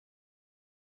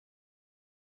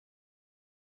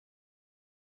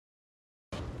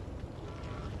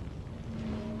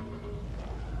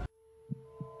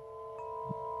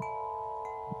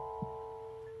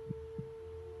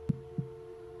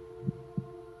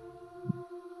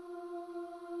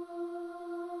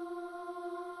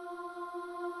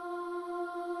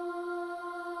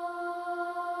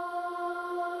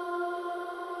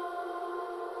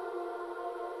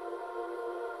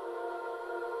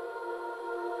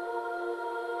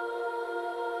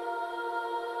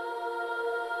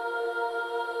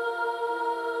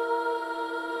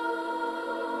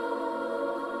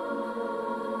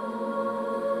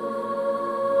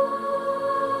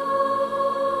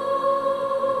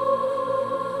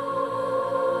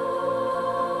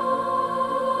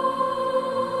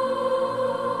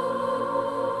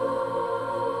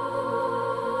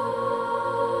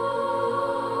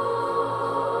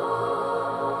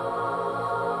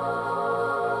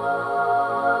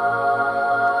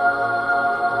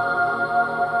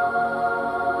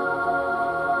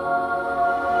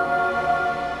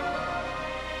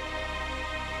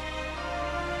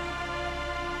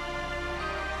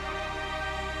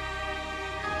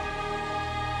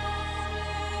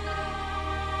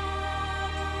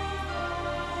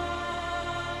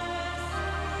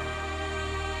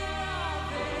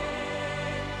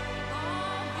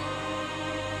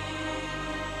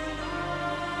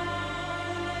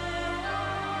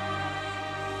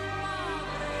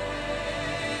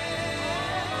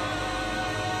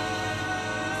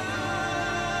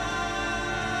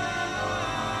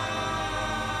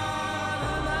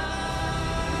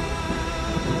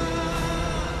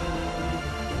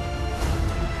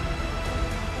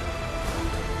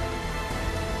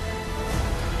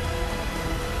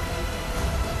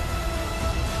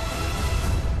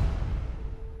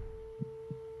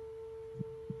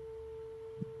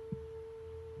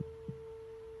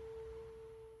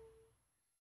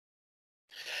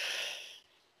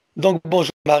Donc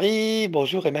bonjour Marie,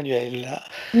 bonjour Emmanuel.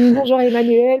 Bonjour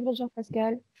Emmanuel, bonjour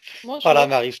Pascal. Voilà Bonjour.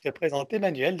 Marie, je te présente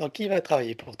Emmanuel, donc qui va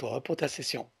travailler pour toi, pour ta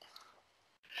session.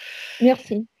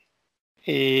 Merci.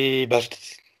 Et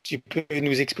tu peux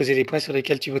nous exposer les points sur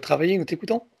lesquels tu veux travailler, nous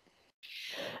t'écoutons.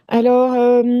 Alors,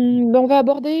 on va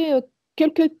aborder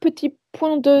quelques petits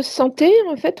points de santé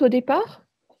en fait au départ,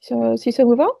 si ça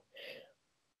vous va.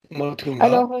 Moi tout va.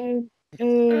 Alors,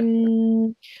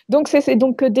 donc c'est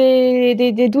donc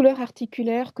des douleurs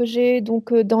articulaires que j'ai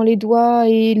donc dans les doigts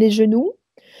et les genoux.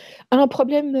 Un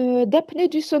problème d'apnée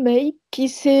du sommeil qui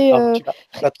s'est Alors tu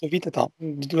vas trop vite, attends.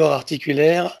 Douleur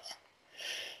articulaire,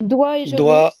 doigts et genoux.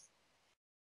 doigt,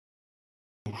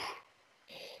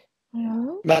 Voilà.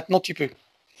 maintenant tu peux.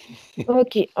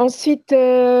 Ok. Ensuite,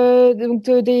 donc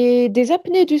des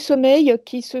apnées du sommeil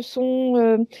qui se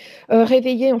sont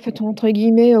réveillées en fait entre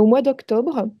guillemets au mois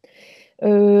d'octobre,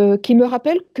 qui me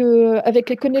rappellent que, avec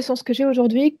les connaissances que j'ai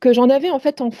aujourd'hui, que j'en avais en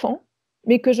fait enfant,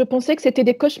 mais que je pensais que c'était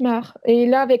des cauchemars. Et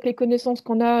là, avec les connaissances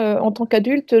qu'on a en tant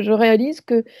qu'adulte, je réalise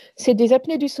que c'est des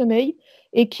apnées du sommeil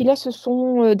et qui là se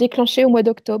sont déclenchées au mois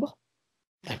d'octobre.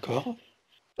 D'accord.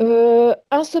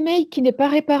 Un sommeil qui n'est pas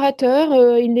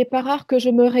réparateur. Il n'est pas rare que je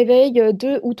me réveille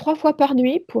 2 ou 3 fois par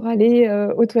nuit pour aller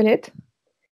aux toilettes.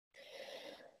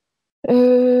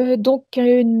 Donc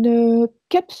une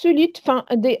capsulite, enfin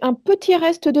un petit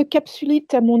reste de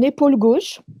capsulite à mon épaule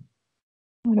gauche.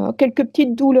 Voilà, quelques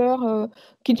petites douleurs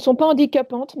qui ne sont pas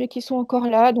handicapantes, mais qui sont encore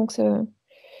là. Donc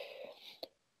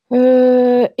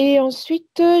et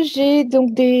ensuite, j'ai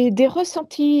donc des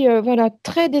ressentis voilà,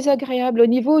 très désagréables au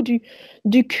niveau du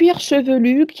cuir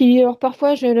chevelu, qui, alors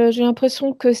parfois, j'ai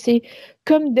l'impression que c'est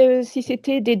comme si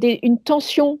c'était une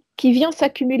tension qui vient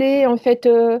s'accumuler en fait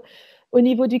au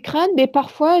niveau du crâne, mais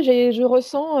parfois, je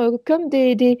ressens comme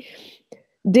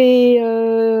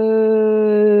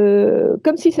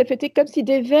comme si ça fait comme si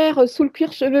des vers sous le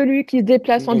cuir chevelu qui se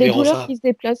déplacent, enfin, Nous des verrons douleurs ça. qui se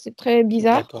déplacent, c'est très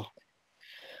bizarre. D'accord.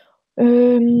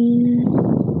 Euh,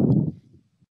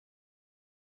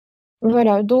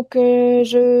 Voilà, donc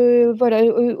voilà,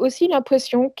 aussi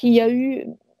l'impression qu'il y a eu,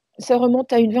 ça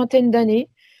remonte à une vingtaine d'années,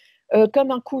 comme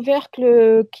un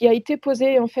couvercle qui a été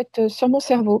posé en fait sur mon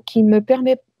cerveau, qui me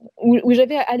permet, où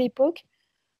j'avais à l'époque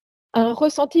un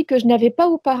ressenti que je n'avais pas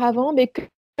auparavant, mais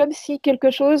comme si quelque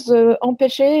chose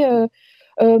empêchait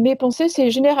mes pensées.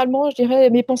 C'est généralement, je dirais,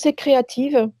 mes pensées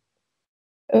créatives,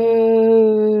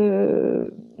 euh,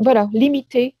 voilà,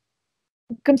 limitées,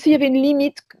 comme s'il y avait une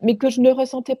limite, mais que je ne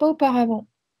ressentais pas auparavant.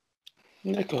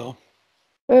 D'accord.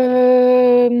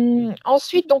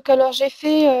 Ensuite, donc, alors j'ai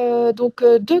fait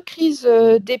 2 crises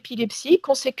d'épilepsie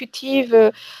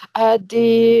consécutives à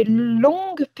des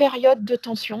longues périodes de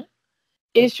tension,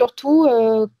 et surtout,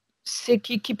 c'est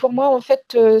qui pour moi en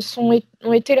fait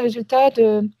ont été le résultat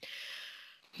de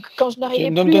quand je Ok, n'arrivais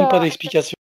ne me plus donne pas à.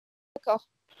 d'explication. D'accord.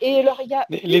 Et alors il y a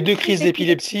Les une deux crise crises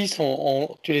d'épilepsie.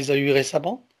 d'épilepsie tu les as eues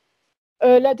récemment?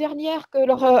 La dernière,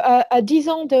 alors, à 10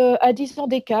 ans à 10 ans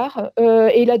d'écart,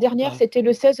 et la dernière, Ah, c'était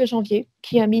le 16 janvier,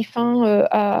 qui a mis fin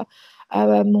à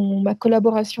ma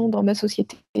collaboration dans ma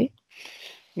société.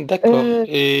 d'accord. Euh,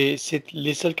 Et c'est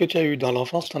les seules que tu as eues dans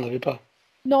l'enfance, tu n'en avais pas?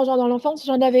 non, genre dans l'enfance,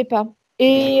 j'en avais pas.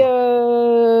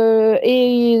 D'accord.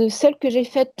 Et celle que j'ai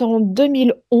faite en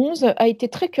 2011 a été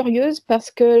très curieuse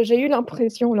parce que j'ai eu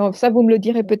l'impression, alors ça vous me le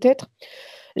direz peut-être,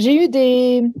 j'ai eu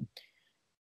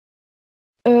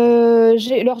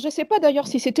alors, je ne sais pas d'ailleurs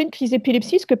si c'était une crise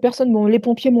d'épilepsie, parce que personne, bon, les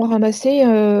pompiers m'ont ramassé,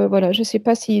 voilà, je ne sais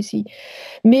pas si.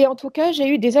 Mais en tout cas, j'ai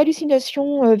eu des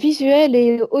hallucinations visuelles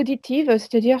et auditives,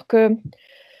 c'est-à-dire que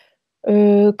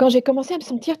quand j'ai commencé à me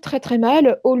sentir très très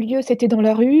mal, c'était dans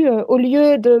la rue, au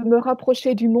lieu de me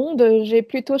rapprocher du monde, j'ai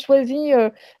plutôt choisi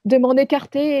de m'en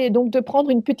écarter et donc de prendre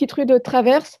une petite rue de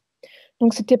traverse.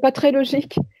 Donc, c'était pas très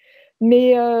logique.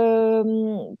 Mais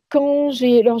alors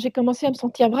j'ai commencé à me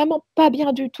sentir vraiment pas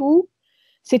bien du tout.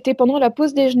 C'était pendant la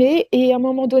pause déjeuner et à un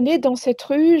moment donné, dans cette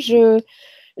rue,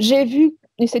 j'ai vu,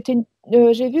 et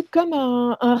j'ai vu comme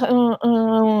un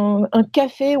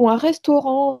café ou un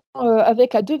restaurant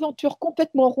avec la devanture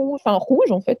complètement rouge, enfin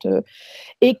rouge en fait.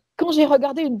 Et quand j'ai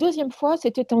regardé une deuxième fois,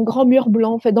 c'était un grand mur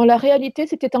blanc. En fait, dans la réalité,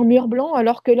 c'était un mur blanc,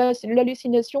 alors que là,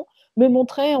 l'hallucination me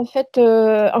montrait en fait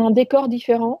un décor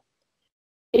différent.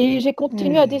 Et j'ai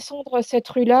continué à Hmm. descendre cette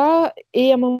rue-là,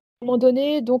 et à un moment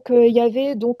donné, donc il y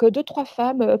avait donc 2, 3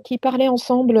 femmes qui parlaient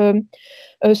ensemble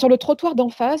sur le trottoir d'en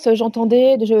face.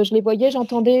 J'entendais, je les voyais,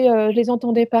 je les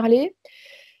entendais parler.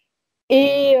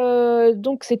 Et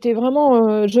donc c'était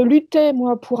vraiment, je luttais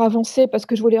moi pour avancer parce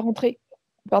que je voulais rentrer,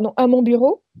 pardon, à mon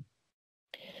bureau.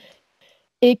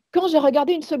 Et quand j'ai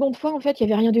regardé une seconde fois, en fait, il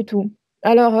y avait rien du tout.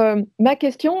 Alors ma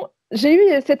question, j'ai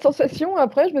eu cette sensation.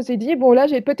 Après, je me suis dit, bon, là,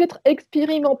 j'ai peut-être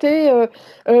expérimenté.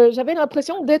 J'avais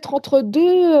l'impression d'être entre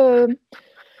deux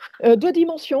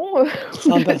dimensions, je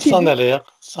me suis dit. Ça en a l'air,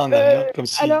 comme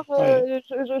si, Alors, ouais,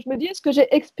 je me dis, est-ce que j'ai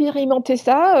expérimenté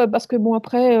ça? Parce que, bon,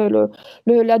 après,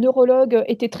 la neurologue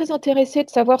était très intéressée de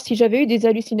savoir si j'avais eu des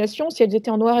hallucinations, si elles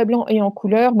étaient en noir et blanc et en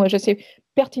couleur. Moi, je sais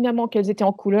pertinemment qu'elles étaient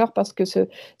en couleur parce que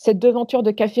cette devanture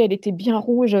de café, elle était bien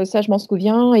rouge, ça, je m'en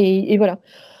souviens. Et voilà.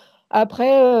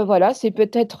 Après, voilà, c'est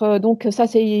peut-être. Donc, ça,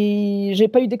 j'ai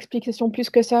pas eu d'explication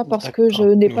plus que ça parce que je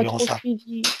d'accord, n'ai nous pas verrons trop ça.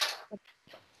 suivi.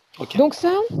 Ok, Donc,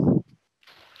 ça.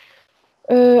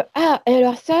 Et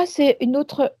alors, ça, c'est une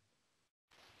autre.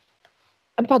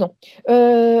 Ah, pardon.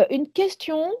 Une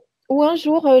question où un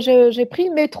jour j'ai pris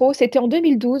le métro, c'était en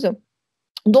 2012.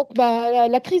 Donc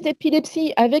la crise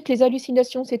d'épilepsie avec les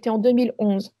hallucinations, c'était en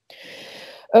 2011.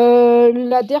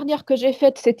 La dernière que j'ai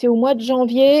faite, c'était au mois de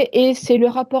janvier et c'est le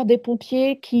rapport des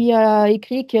pompiers qui a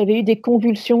écrit qu'il y avait eu des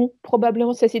convulsions.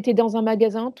 Probablement, ça c'était dans un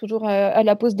magasin, toujours à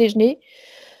la pause déjeuner.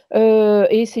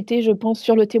 Et c'était, je pense,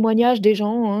 sur le témoignage des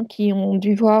gens qui ont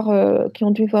dû voir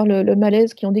le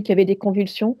malaise, qui ont dit qu'il y avait des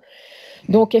convulsions.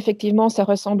 Donc, effectivement, ça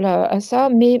ressemble à ça.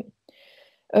 Mais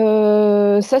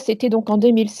ça, c'était donc en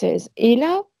 2016. Et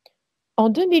là, en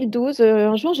 2012,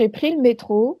 un jour, j'ai pris le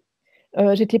métro.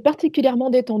 J'étais particulièrement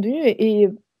détendue et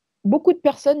beaucoup de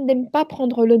personnes n'aiment pas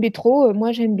prendre le métro.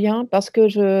 Moi, j'aime bien parce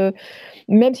que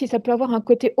même si ça peut avoir un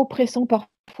côté oppressant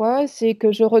parfois, c'est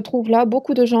que je retrouve là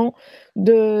beaucoup de gens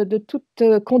de toutes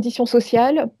conditions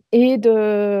sociales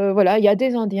voilà, il y a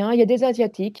des Indiens, il y a des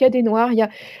Asiatiques, il y a des Noirs,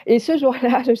 et ce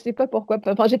jour-là, je ne sais pas pourquoi,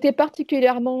 enfin, j'étais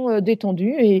particulièrement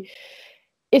détendue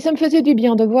et ça me faisait du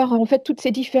bien de voir en fait toutes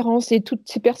ces différences et toutes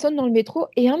ces personnes dans le métro.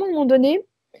 Et à un moment donné,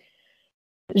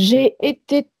 j'ai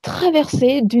été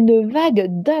traversée d'une vague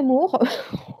d'amour.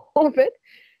 En fait,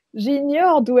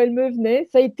 j'ignore d'où elle me venait.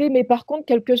 Ça a été, mais par contre,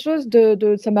 quelque chose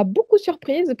ça m'a beaucoup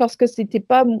surprise parce que c'était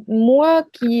pas moi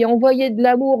qui envoyais de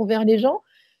l'amour vers les gens.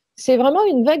 C'est vraiment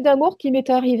une vague d'amour qui m'est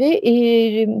arrivée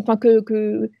et enfin que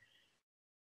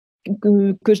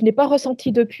je n'ai pas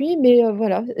ressenti depuis. Mais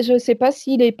voilà, je ne sais pas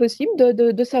s'il est possible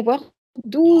de savoir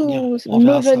d'où on me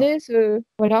verra ça. venait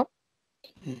voilà.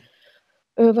 Mm.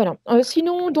 Voilà.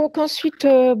 Sinon, donc ensuite,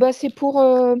 c'est pour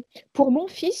mon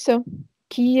fils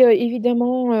qui,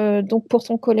 évidemment, donc pour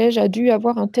son collège, a dû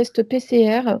avoir un test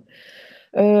PCR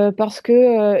parce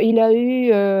que il a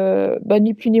eu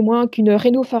ni plus ni moins qu'une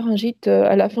rhinopharyngite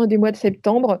à la fin du mois de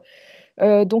septembre.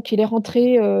 Donc, il est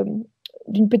rentré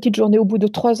d'une petite journée au bout de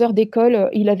 3 heures d'école.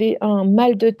 Il avait un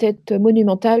mal de tête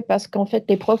monumental parce qu'en fait,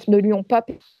 les profs ne lui ont pas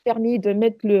permis de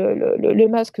mettre le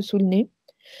masque sous le nez.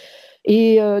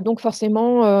 Et donc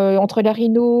forcément, entre la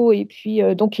rhino et puis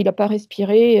donc il n'a pas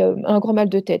respiré, un grand mal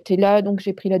de tête. Et là, donc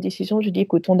j'ai pris la décision, j'ai dit,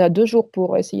 écoute, on a 2 jours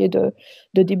pour essayer de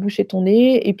déboucher ton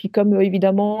nez. Et puis comme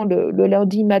évidemment le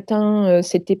lundi matin,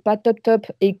 c'était pas top top,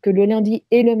 et que le lundi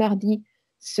et le mardi,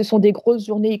 ce sont des grosses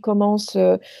journées, ils commencent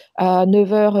à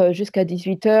 9 heures jusqu'à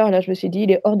 18 heures. Là, je me suis dit,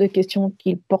 il est hors de question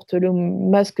qu'il porte le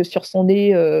masque sur son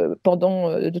nez pendant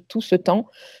de tout ce temps.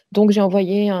 Donc, j'ai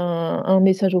envoyé un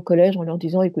message au collège en leur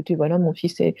disant, écoutez, voilà, mon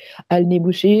fils a le nez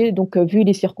bouché, donc vu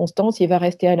les circonstances, il va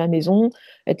rester à la maison,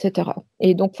 etc.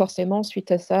 Et donc, forcément,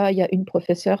 suite à ça, il y a une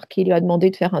professeure qui lui a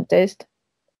demandé de faire un test.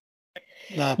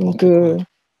 Donc, N'importe quoi.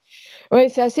 ouais,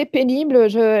 c'est assez pénible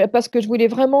parce que je voulais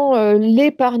vraiment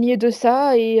l'épargner de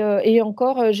ça. Et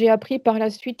encore, j'ai appris par la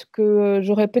suite que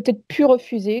j'aurais peut-être pu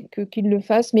refuser qu'il le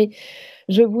fasse, mais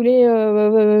je voulais.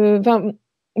 Enfin,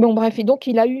 bon, bref, et donc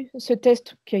il a eu ce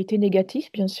test qui a été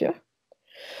négatif, bien sûr.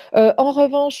 En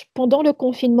revanche, pendant le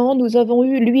confinement, nous avons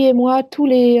eu, lui et moi, tous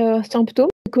les symptômes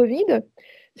du Covid.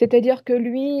 C'est-à-dire que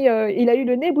lui, il a eu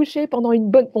le nez bouché pendant une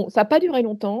bonne. Bon, ça n'a pas duré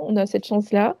longtemps, on a cette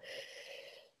chance-là.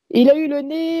 Il a eu le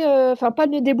nez, enfin pas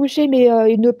le nez débouché, mais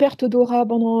une perte d'odorat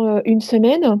pendant une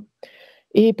semaine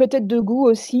et peut-être de goût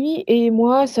aussi. Et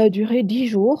moi, ça a duré 10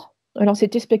 jours. Alors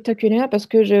c'était spectaculaire parce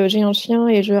que j'ai un chien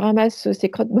et je ramasse ses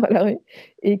crottes dans la rue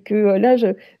et que là,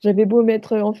 j'avais beau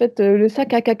mettre en fait le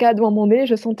sac à caca devant mon nez,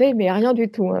 je sentais mais rien du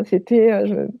tout, hein.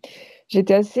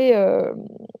 J'étais assez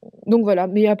donc voilà.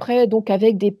 Mais après donc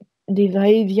avec des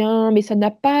va-et-vient, mais ça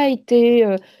n'a pas été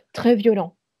très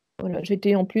violent. Voilà,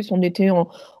 en plus, on était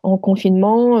en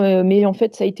confinement, mais en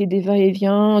fait, ça a été des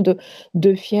va-et-vient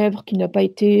de fièvre qui n'a pas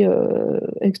été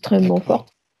extrêmement D'accord.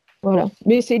 forte. Voilà.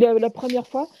 Mais c'est la première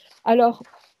fois. Alors,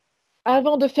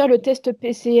 avant de faire le test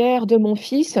PCR de mon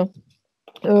fils,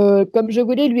 comme je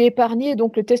voulais lui épargner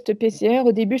donc le test PCR,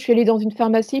 au début, je suis allée dans une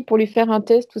pharmacie pour lui faire un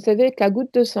test, vous savez, avec la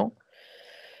goutte de sang,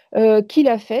 qu'il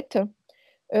a faite.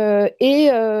 Et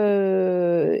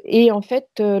en fait,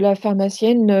 la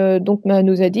pharmacienne donc,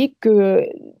 nous a dit que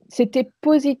c'était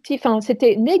positif, enfin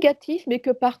c'était négatif, mais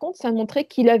que par contre ça montrait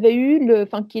qu'il avait eu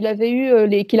qu'il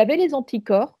avait les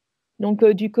anticorps, donc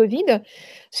du Covid,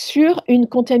 sur une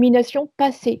contamination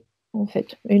passée, en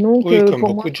fait. Et donc Oui, comme pour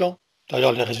beaucoup moi, de gens.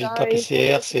 D'ailleurs, les résultats ça, et pour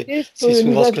moi, PCR, c'était ce c'est que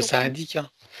souvent nous ce que avions ça vu. indique, hein.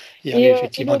 Il y avait Et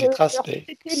effectivement des traces, alors, mais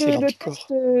c'était c'est le test, l'anticorps.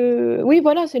 oui,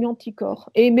 voilà, c'est l'anticorps.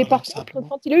 Mais Voilà, par contre, simplement.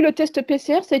 quand il a eu le test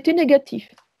PCR, ça a été négatif.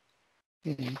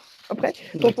 Mhm. Après,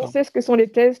 quand on D'accord. sait ce que sont les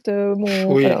tests, bon,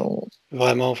 Oui, voilà,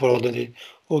 vraiment, il faut leur donner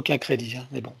aucun crédit, hein.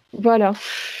 Mais bon, voilà.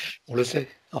 on le sait.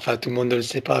 Enfin, tout le monde ne le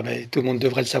sait pas, mais tout le monde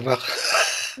devrait le savoir.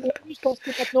 Oui, je pense que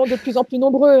maintenant, de plus en plus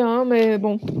nombreux, hein, mais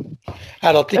bon.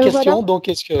 Alors, tes Voilà. questions, donc,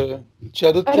 est-ce que tu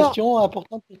as d'autres Alors, questions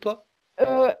importantes pour toi?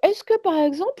 est-ce que, par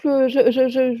exemple,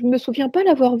 je me souviens pas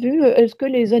l'avoir vu, est-ce que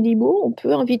les animaux, on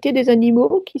peut inviter des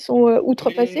animaux qui sont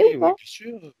outrepassés Oui, ou oui, pas? bien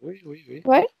sûr. Oui, oui, oui.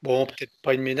 Ouais. Bon, peut-être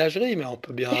pas une ménagerie, mais on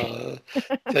peut bien.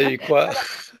 T'as eu quoi?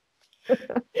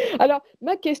 Alors,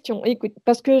 ma question, écoute,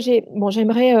 parce que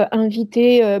j'aimerais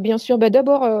inviter, bien sûr, bah,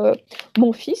 d'abord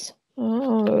mon fils,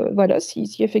 hein, voilà, si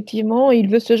effectivement il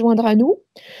veut se joindre à nous.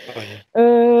 Oui,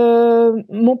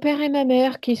 Mon père et ma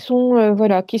mère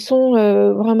voilà, qui sont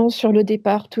vraiment sur le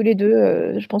départ, tous les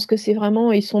deux. Je pense que c'est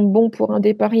vraiment, ils sont bons pour un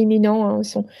départ imminent, hein, ils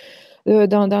sont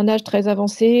d'un âge très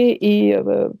avancé et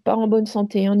pas en bonne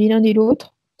santé, hein, ni l'un ni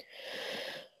l'autre.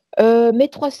 Mes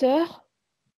trois sœurs.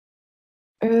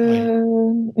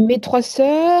 oui, Mes trois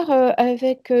sœurs,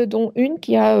 avec dont une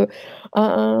qui a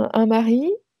un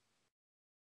mari.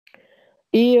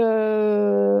 Et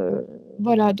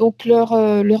voilà, donc leurs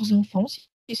enfants, si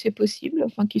c'est possible,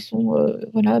 enfin qui sont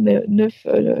voilà, neuf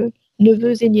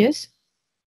neveux et nièces.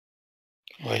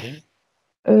 oui.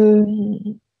 Euh,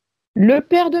 le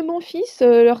père de mon fils,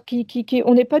 alors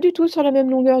on n'est pas du tout sur la même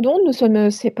longueur d'onde, nous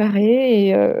sommes séparés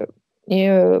et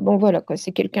bon voilà quoi,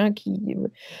 c'est quelqu'un qui.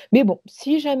 Mais bon,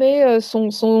 si jamais son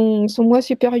moi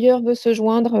supérieur veut se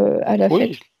joindre à la fête,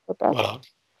 Oui, pourquoi pas. voilà.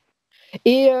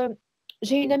 Et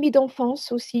j'ai une amie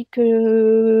d'enfance aussi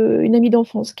une amie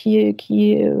d'enfance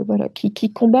voilà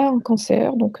qui combat un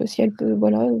cancer. Donc si elle peut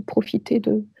voilà profiter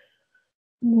de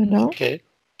voilà. Ok,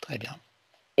 très bien.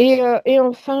 Et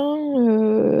enfin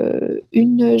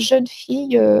une jeune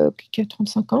fille qui a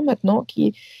 35 ans maintenant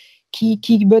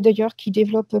bah, d'ailleurs qui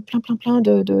développe plein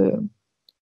de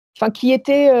enfin, qui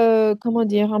était, comment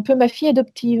dire, un peu ma fille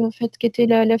adoptive, en fait, qui était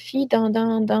la fille d'un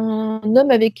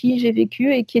homme avec qui j'ai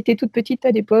vécu et qui était toute petite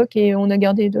à l'époque et on a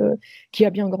gardé qui a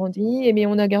bien grandi, mais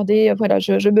on a gardé, voilà,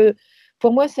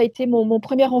 pour moi, ça a été mon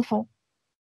premier enfant.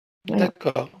 Voilà.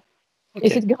 D'accord. Et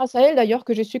Ok. c'est grâce à elle, d'ailleurs,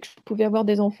 que j'ai su que je pouvais avoir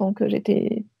des enfants, que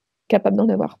j'étais capable d'en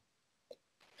avoir.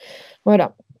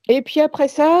 Voilà. Et puis après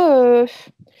ça,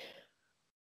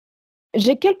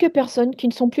 j'ai quelques personnes qui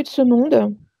ne sont plus de ce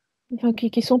monde, enfin,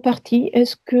 qui sont parties.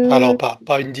 Est-ce Alors, que.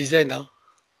 pas une dizaine, hein.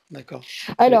 D'accord.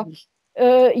 Alors,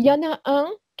 Allez-y. il y en a un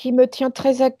qui me tient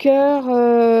très à cœur.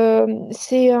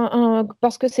 C'est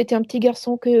parce que c'était un petit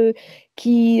garçon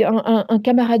un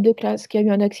camarade de classe qui a eu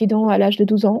un accident à l'âge de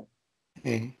 12 ans.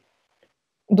 Mhm.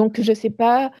 Donc, je sais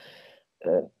pas.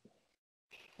 euh,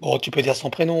 Bon, tu peux dire son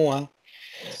prénom, hein.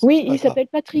 oui, C'est pas il grave. s'appelle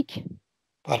Patrick.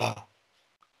 Voilà.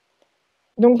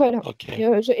 Donc voilà. Ok.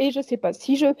 Et je sais pas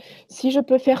si je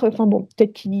peux faire. Enfin bon,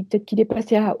 peut-être qu'il est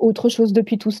passé à autre chose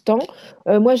depuis tout ce temps.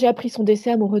 Moi, j'ai appris son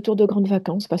décès à mon retour de grandes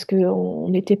vacances parce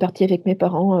qu'on était parti avec mes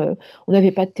parents. On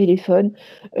n'avait pas de téléphone.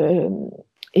 euh,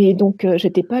 et donc,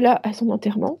 j'étais pas là à son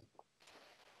enterrement.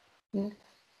 Mhm.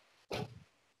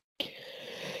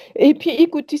 Et puis,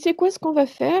 écoute, tu sais quoi, ce qu'on va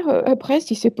faire après,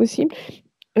 si c'est possible.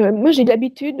 Moi, j'ai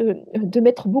l'habitude de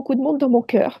mettre beaucoup de monde dans mon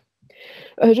cœur.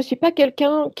 Je suis pas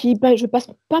quelqu'un je passe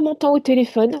pas mon temps au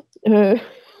téléphone.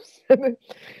 Ça me-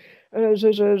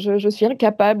 je suis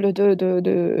incapable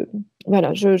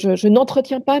voilà, je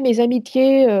n'entretiens pas mes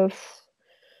amitiés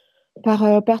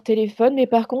par téléphone, mais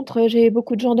par contre, j'ai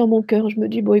beaucoup de gens dans mon cœur. Je me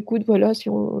dis, bon, écoute, voilà, si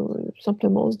on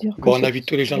simplement se dire que Bon, on invite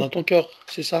tous les gens dans ton cœur,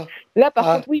 c'est ça? là, par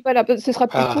Ah, contre, oui, voilà, ce sera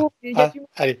plus ah, court. Il y a ah. du monde.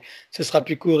 Allez, ce sera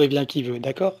plus court et bien qui veut,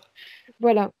 d'accord?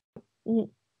 Voilà. Mm.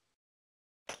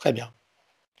 Très bien.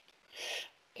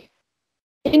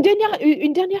 Une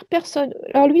dernière personne.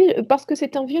 Alors lui, parce que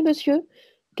c'est un vieux monsieur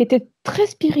qui était très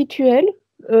spirituel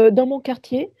dans mon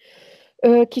quartier,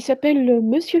 qui s'appelle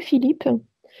Monsieur Philippe.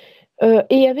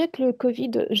 Et avec le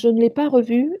Covid, je ne l'ai pas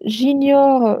revu.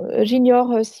 J'ignore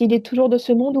s'il est toujours de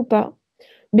ce monde ou pas.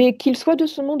 Mais qu'il soit de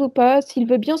ce monde ou pas, s'il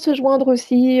veut bien se joindre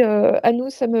aussi à nous,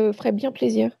 ça me ferait bien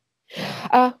plaisir.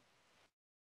 Ah,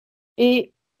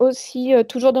 et aussi,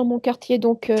 toujours dans mon quartier,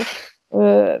 donc,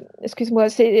 excuse-moi,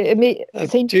 mais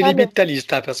c'est une Tu femme, limites ta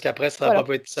liste, hein, parce qu'après, voilà.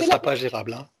 ça C'est la, sera pas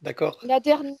gérable, hein, d'accord? la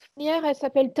dernière, elle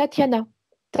s'appelle Tatiana.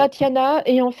 Tatiana,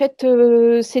 et en fait,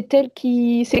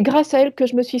 c'est grâce à elle que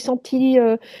je me suis sentie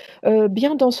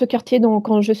bien dans ce quartier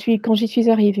quand j'y suis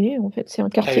arrivée. En fait, c'est un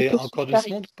Elle quartier est peu encore de ce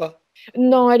Paris. monde ou pas?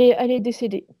 Non, elle est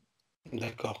décédée.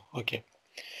 D'accord, ok.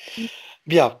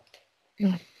 Bien, Ouais.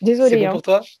 c'est Désolée, bon hein. pour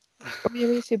toi? Oui,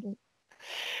 oui, c'est bon.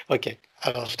 Ok.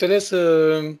 Alors, je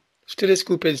te laisse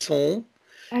couper le son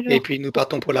et Alors, puis nous pour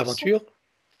partons pour couper le son, l'aventure.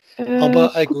 En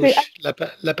bas à couper. Ah, gauche,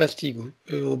 la pastille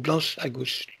blanche à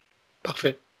gauche.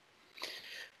 Parfait.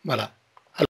 Voilà.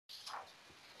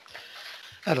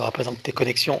 Alors, à présent que tes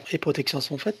connexions et protections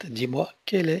sont faites, dis-moi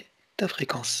quelle est ta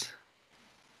fréquence?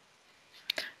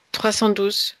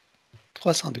 312.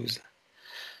 312.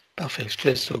 Parfait. Je te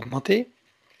laisse augmenter.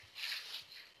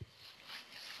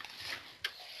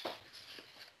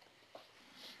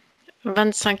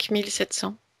 25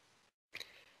 700.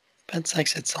 25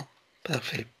 700.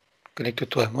 Parfait.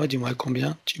 Connecte-toi à moi. Dis-moi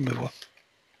combien tu me vois.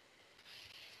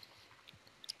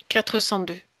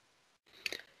 402.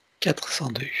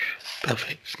 402.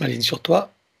 Parfait. Je m'aligne sur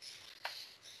toi.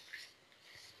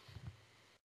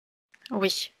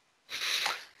 Oui.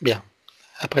 Bien.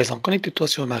 À présent, connecte-toi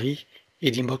sur Marie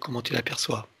et dis-moi comment tu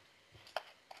l'aperçois.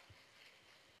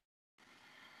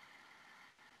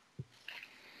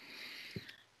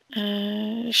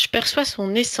 Je perçois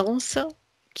son essence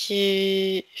qui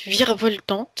est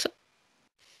virevoltante,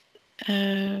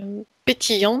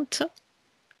 pétillante.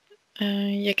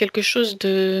 Il y a quelque chose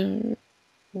de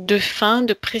fin,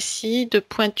 de précis, de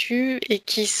pointu et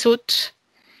qui saute.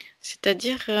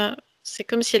 C'est-à-dire, c'est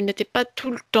comme si elle n'était pas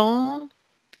tout le temps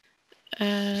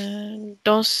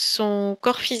dans son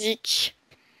corps physique.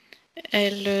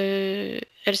 Elle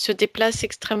se déplace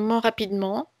extrêmement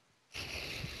rapidement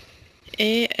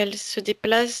et elle se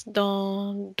déplace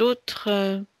dans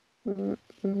d'autres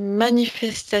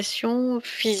manifestations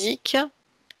physiques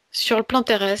sur le plan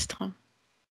terrestre.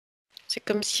 C'est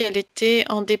comme si elle était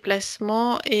en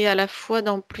déplacement et à la fois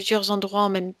dans plusieurs endroits en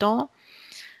même temps,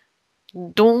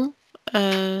 dont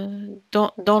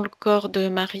dans le corps de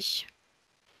Marie.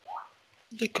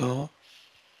 D'accord.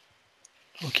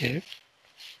 Ok.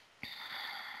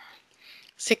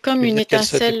 C'est Tu comme veux une dire qu'elle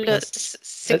se étincelle, déplace.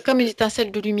 c'est comme une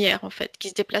étincelle de lumière en fait, qui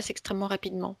se déplace extrêmement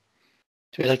rapidement.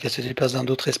 Tu veux dire qu'elle se déplace dans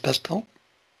d'autres espaces-temps?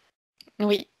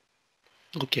 Oui,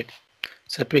 Ok.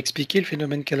 Ça peut expliquer le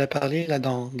phénomène qu'elle a parlé là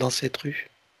dans cette rue.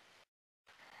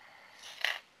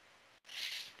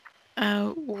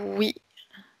 oui,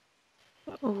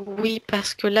 oui,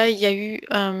 parce que là il y a eu,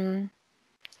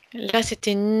 là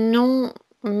c'était non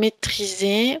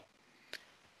maîtrisé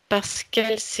parce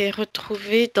qu'elle s'est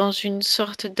retrouvée dans une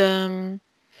sorte de,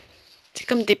 c'est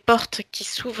comme des portes qui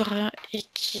s'ouvrent et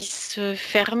qui se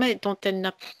ferment et dont elle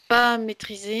n'a pas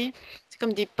maîtrisé. C'est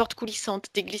comme des portes coulissantes,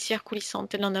 des glissières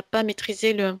coulissantes. Elle n'en a pas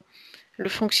maîtrisé le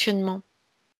fonctionnement.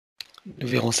 Nous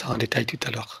verrons ça en détail tout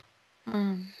à l'heure.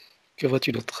 Hmm. Que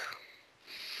vois-tu d'autre?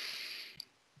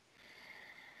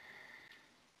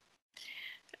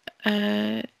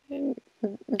 Euh,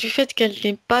 du fait qu'elle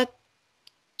n'est pas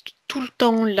tout le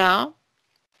temps là,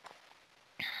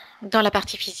 dans la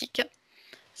partie physique,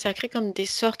 ça crée comme des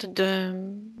sortes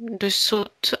de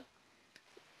sautes,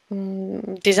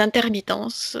 des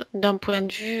intermittences d'un point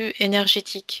de vue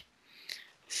énergétique.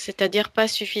 C'est-à-dire pas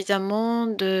suffisamment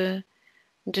de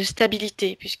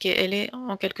stabilité, puisqu'elle est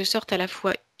en quelque sorte à la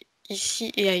fois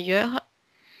ici et ailleurs,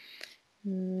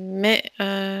 mais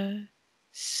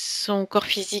son corps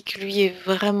physique, lui, est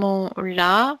vraiment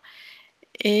là,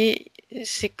 et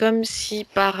c'est comme si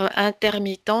par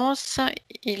intermittence,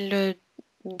 il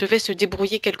devait se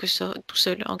débrouiller tout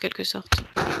seul, en quelque sorte.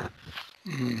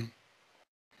 Hmm.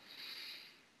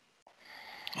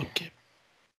 Ok.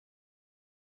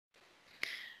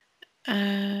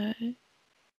 Euh,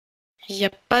 il n'y a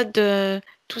pas de...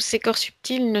 Tous ces corps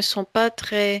subtils ne sont pas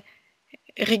très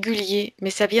réguliers,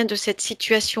 mais ça vient de cette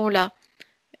situation-là,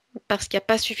 parce qu'il n'y a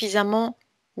pas suffisamment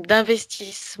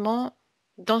d'investissement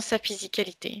dans sa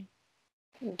physicalité,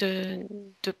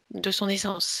 de son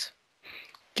essence.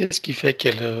 Qu'est-ce qui fait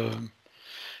qu'elle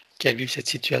vit cette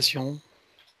situation?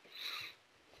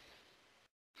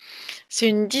 C'est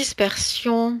une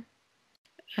dispersion,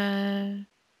 euh,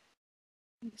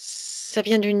 ça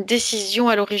vient d'une décision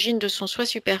à l'origine de son soi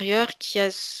supérieur qui a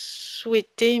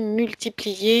souhaité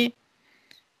multiplier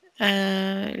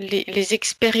les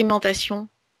expérimentations,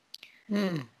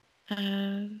 Hmm.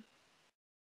 euh,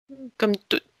 comme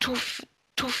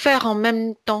tout faire en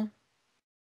même temps,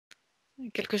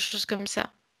 quelque chose comme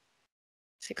ça.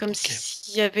 C'est comme Ok.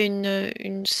 s'il y avait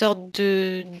une sorte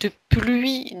de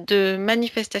pluie de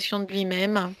manifestation de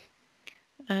lui-même.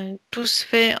 Tout se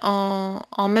fait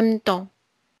en même temps.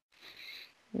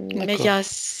 Mais il y a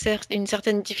D'accord. une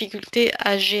certaine difficulté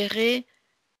à gérer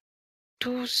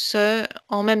tout ce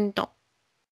en même temps.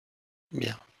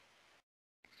 Bien.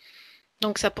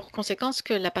 Donc ça a pour conséquence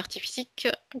que la partie physique,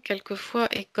 quelquefois,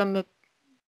 est comme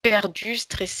perdue,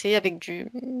 stressée, avec du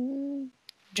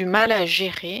mal à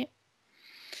gérer,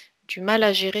 du mal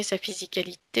à gérer sa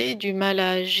physicalité, du mal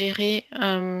à gérer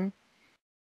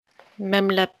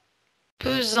même la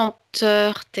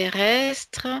pesanteur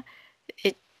terrestre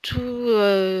et tout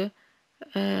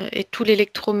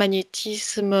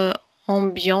l'électromagnétisme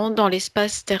ambiant dans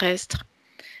l'espace terrestre.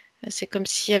 C'est comme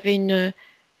s'il y avait une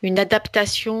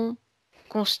adaptation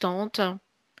constante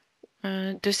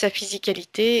de sa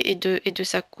physicalité et de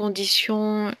sa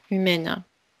condition humaine.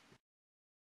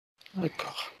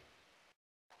 D'accord.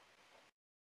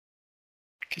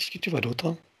 Qu'est-ce que tu vois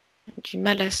d'autre? Du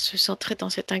mal à se centrer dans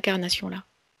cette incarnation-là.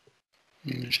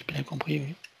 J'ai bien compris,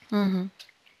 oui. Mhm.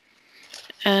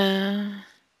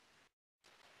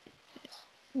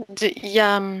 Il y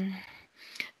a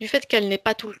du fait qu'elle n'est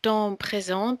pas tout le temps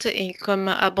présente et comme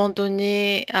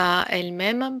abandonnée à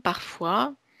elle-même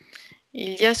parfois,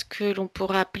 il y a ce que l'on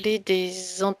pourrait appeler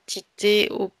des entités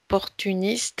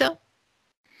opportunistes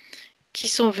qui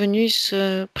sont venues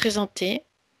se présenter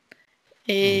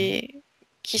Mhm. et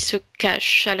qui se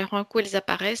cachent. Alors un coup elles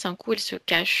apparaissent, un coup elles se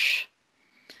cachent.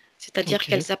 C'est-à-dire Ok.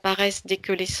 qu'elles apparaissent dès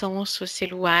que l'essence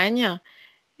s'éloigne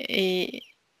et,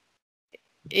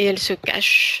 et elles se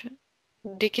cachent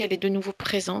dès qu'elle est de nouveau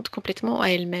présente complètement à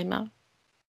elle-même.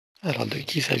 Alors, de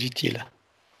qui s'agit-il?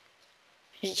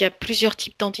 Il y a plusieurs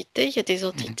types d'entités. Il y a des Mhm.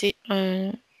 entités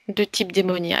de type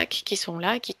démoniaque qui sont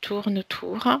là, qui tournent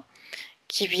autour,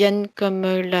 qui viennent comme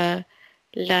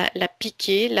la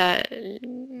piquer,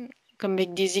 comme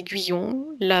avec des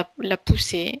aiguillons, la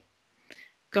pousser,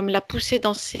 comme la pousser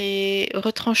dans ses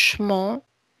retranchements.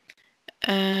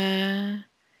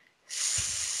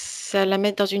 Ça la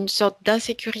met dans une sorte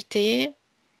d'insécurité,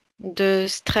 de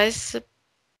stress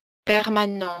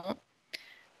permanent,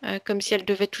 comme si elle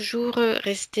devait toujours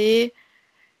rester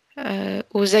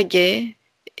aux aguets,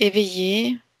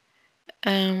 éveillée,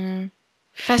 euh,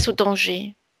 face au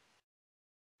danger.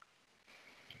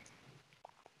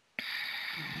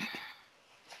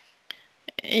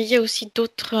 Et il y a aussi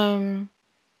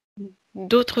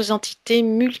d'autres entités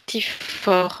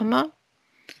multiformes,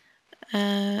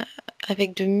 euh,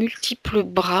 avec de multiples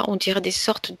bras, on dirait des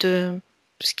sortes de...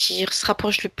 Ce qui se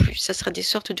rapproche le plus, ça serait des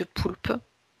sortes de poulpes.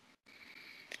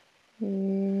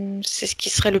 C'est ce qui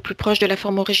serait le plus proche de la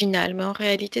forme originale, mais en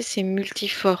réalité, c'est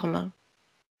multiforme.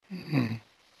 Mhm.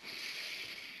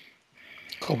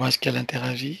 Comment est-ce qu'elle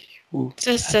interagit ou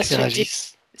Ça, ça se, dé-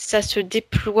 interagissent? ça se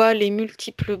déploie, les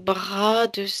multiples bras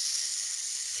de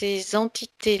ces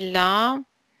entités-là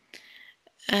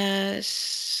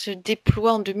se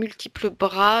déploient en de multiples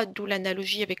bras, d'où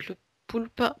l'analogie avec le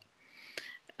poulpe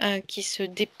qui se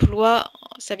déploie,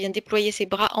 ça vient déployer ses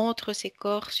bras entre ses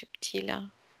corps subtils.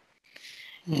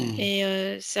 Mhm.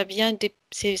 Et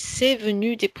c'est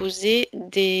venu déposer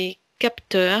des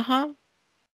capteurs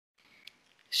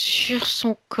sur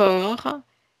son corps,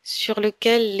 sur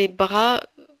lequel les bras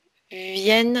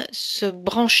viennent se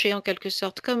brancher en quelque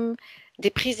sorte, comme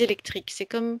des prises électriques.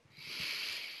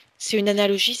 C'est une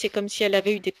analogie, c'est comme si elle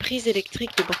avait eu des prises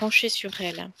électriques de brancher sur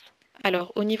elle.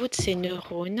 Alors, au niveau de ses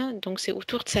neurones, donc c'est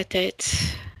autour de sa tête,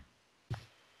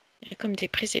 il y a comme des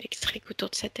prises électriques autour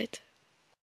de sa tête.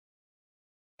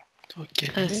 Ok.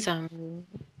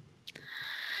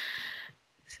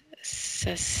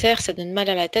 Ça serre, ça donne mal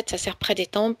à la tête, ça serre près des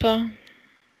tempes,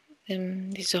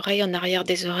 des oreilles, en arrière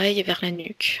des oreilles et vers la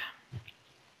nuque.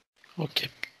 Ok.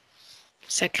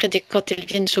 Ça crée quand elles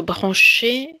viennent se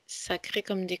brancher, ça crée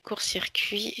comme des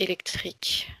courts-circuits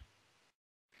électriques.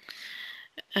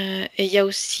 Et il y a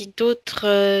aussi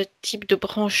d'autres types de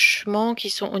branchements qui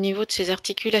sont au niveau de ces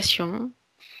articulations.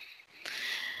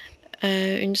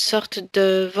 Une sorte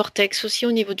de vortex aussi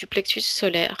au niveau du plexus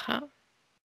solaire.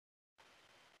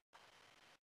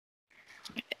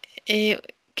 Et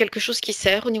quelque chose qui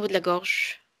serre au niveau de la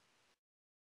gorge.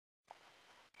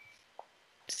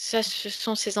 Ça, ce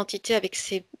sont ces entités avec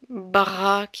ces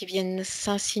bras qui viennent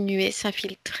s'insinuer,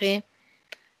 s'infiltrer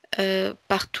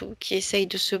partout, qui essayent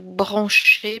de se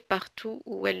brancher partout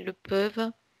où elles le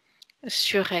peuvent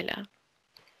sur elles.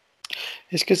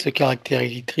 Est-ce que ce caractère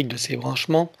électrique de ces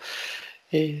branchements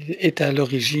est à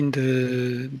l'origine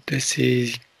de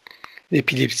ces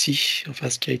épilepsies, enfin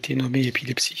ce qui a été nommé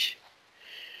épilepsie?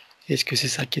 Est-ce que c'est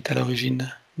ça qui est à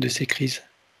l'origine de ces crises?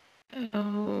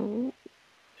 Euh,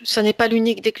 Ça n'est pas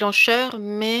l'unique déclencheur,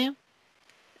 mais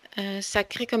ça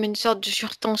crée comme une sorte de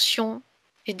surtension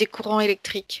et des courants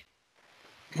électriques.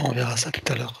 Bon, on verra ça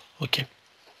tout à l'heure. Ok.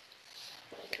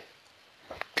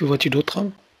 Que vois-tu d'autre?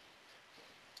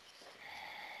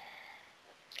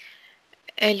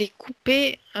 Elle est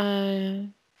coupée de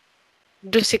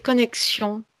ses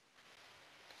connexions.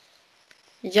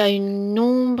 Il y a une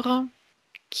ombre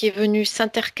qui est venue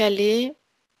s'intercaler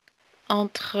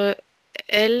entre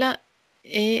elle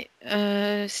et,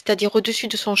 c'est-à-dire au-dessus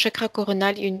de son chakra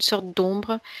coronal, il y a une sorte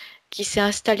d'ombre qui s'est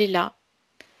installée là.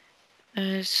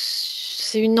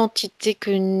 C'est une entité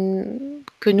que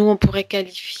nous, on pourrait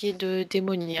qualifier de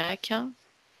démoniaque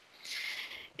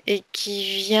et qui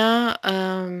vient...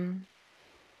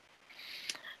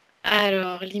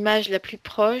 alors, l'image la plus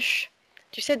proche,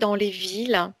 tu sais, dans les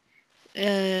villes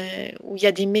où il y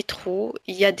a des métros,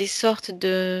 il y a des sortes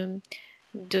de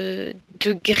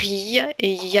grilles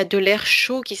et il y a de l'air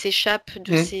chaud qui s'échappe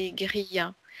de ces grilles.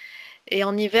 Et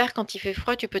en hiver, quand il fait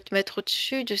froid, tu peux te mettre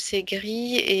au-dessus de ces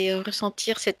grilles et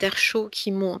ressentir cet air chaud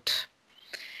qui monte.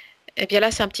 Et bien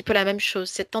là, c'est un petit peu la même chose.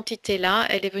 Cette entité-là,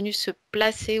 elle est venue se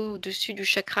placer au-dessus du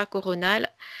chakra coronal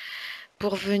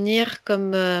pour venir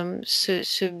comme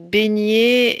se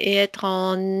baigner et être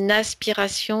en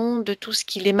aspiration de tout ce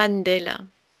qui l'émane d'elle.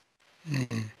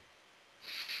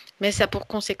 Mais ça a pour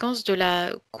conséquence de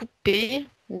la couper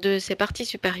de ses parties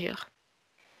supérieures.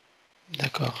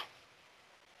 D'accord.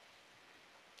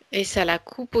 Et ça la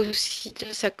coupe aussi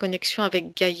de sa connexion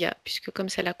avec Gaïa, puisque comme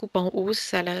ça la coupe en haut,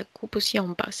 ça la coupe aussi en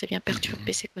bas. Ça vient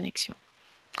perturber ses connexions.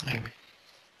 Ah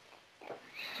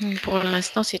oui. Pour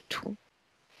l'instant, c'est tout.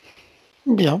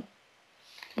 Bien.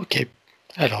 Ok.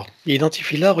 Alors,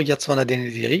 identifie-la, regarde son ADN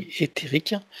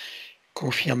éthérique.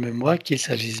 Confirme-moi qu'il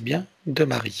s'agisse bien de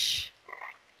Marie.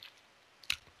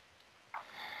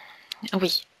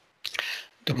 Oui.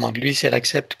 Demande-lui si elle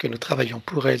accepte que nous travaillions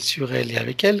pour elle, sur elle et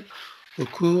avec elle au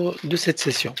cours de cette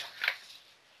session.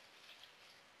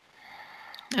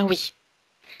 Oui.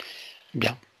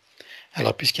 Bien.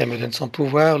 Alors, puisqu'elle me donne son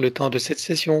pouvoir, le temps de cette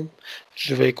session,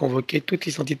 je vais convoquer toutes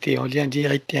les entités en lien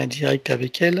direct et indirect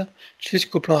avec elle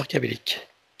jusqu'au plan archabélique.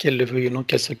 Qu'elle le veuille ou non,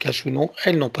 qu'elle se cache ou non,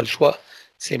 elles n'ont pas le choix.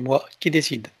 C'est moi qui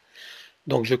décide.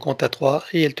 Donc, je compte à 3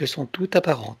 et elles te sont toutes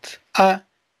apparentes. 1,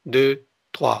 2,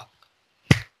 3.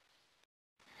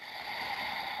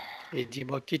 Et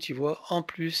dis-moi qui tu vois en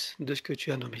plus de ce que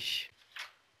tu as nommé.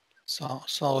 Sans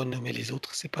renommer les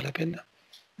autres, c'est pas la peine.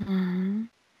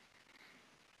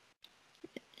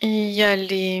 Il y a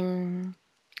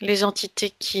les entités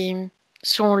qui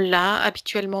sont là,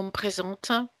 habituellement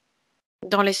présentes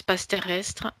dans l'espace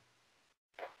terrestre.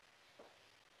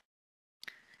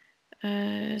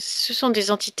 Ce sont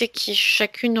des entités qui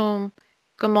chacune ont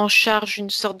comme en charge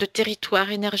une sorte de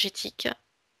territoire énergétique.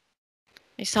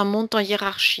 Et ça monte en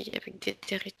hiérarchie avec des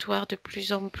territoires de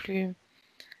plus en plus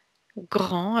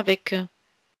grands, avec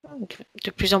de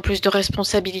plus en plus de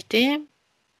responsabilités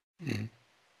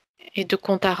et de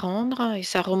comptes à rendre. Et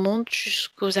ça remonte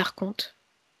jusqu'aux archontes.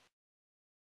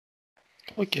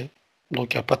 Ok.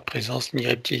 Donc il n'y a pas de présence ni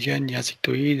reptilienne, ni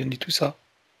insectoïde, ni tout ça.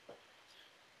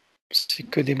 C'est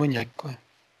que démoniaque, quoi.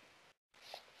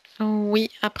 Oui,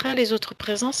 après les autres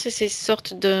présences, c'est ces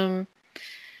sortes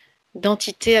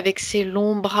d'entités avec ces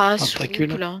longs bras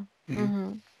Tentacule.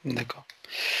 souples. D'accord.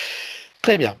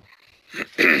 Très bien.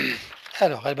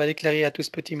 Alors, elle va déclarer à tout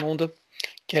ce petit monde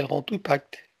qu'elle rend tout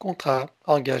pacte, contrat,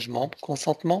 engagement,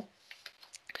 consentement,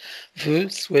 vœu,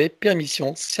 souhait,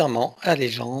 permission, serment,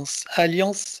 allégeance,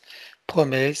 alliance,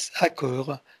 promesse,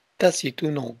 accord, tacite ou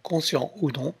non, conscient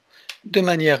ou non, de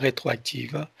manière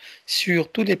rétroactive,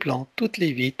 sur tous les plans, toutes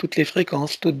les vies, toutes les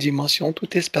fréquences, toutes dimensions,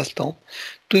 tout espace-temps,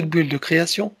 toute bulle de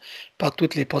création, par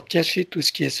toutes les portes cachées, tout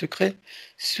ce qui est secret,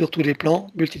 sur tous les plans,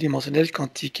 multidimensionnels,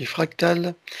 quantiques et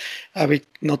fractales, avec,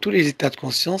 dans tous les états de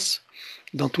conscience,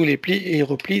 dans tous les plis et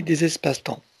replis des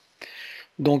espaces-temps.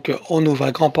 Donc, on ouvre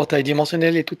un grand portail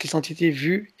dimensionnel et toutes les entités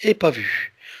vues et pas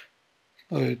vues,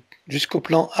 jusqu'au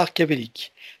plan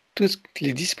archabélique. Tous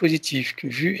les dispositifs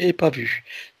vus et pas vus,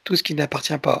 tout ce qui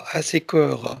n'appartient pas à ces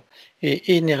corps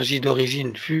et énergies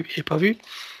d'origine vues et pas vues,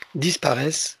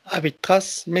 disparaissent avec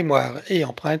traces, mémoire et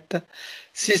empreintes,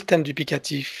 système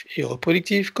duplicatif et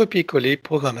reproductif, copier-coller,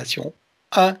 programmation.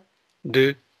 1,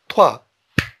 2, 3.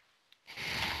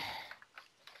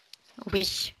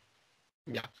 Oui.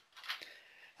 Bien.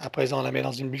 À présent, on la met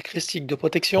dans une bulle christique de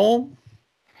protection.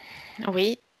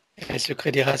 Oui. Elle se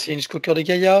crée des racines jusqu'au cœur de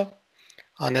Gaïa.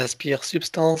 On inspire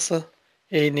substance,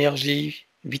 énergie,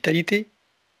 vitalité.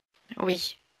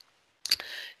 Oui.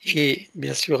 Et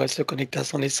bien sûr, elle se connecte à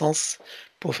son essence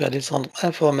pour faire descendre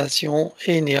information,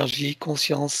 énergie,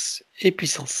 conscience et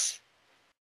puissance.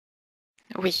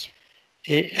 Oui.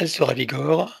 Et elle se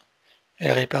ravigore,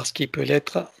 elle répare ce qui peut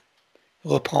l'être,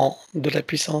 reprend de la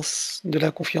puissance, de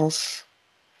la confiance,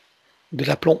 de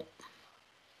l'aplomb.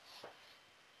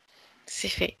 c'est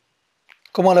fait.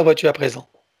 Comment la vois-tu à présent?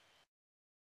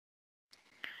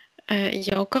 Il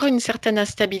y a encore une certaine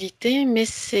instabilité, mais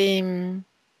c'est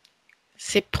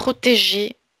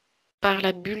protégé par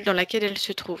la bulle dans laquelle elle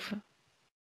se trouve.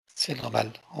 C'est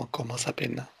normal, on commence à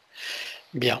peine.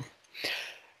 Bien.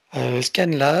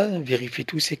 Scanne-la, vérifie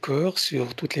tous ses corps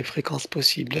sur toutes les fréquences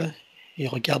possibles et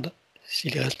regarde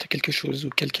s'il reste quelque chose ou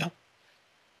quelqu'un.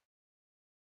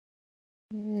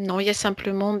 Non, il y a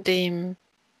simplement des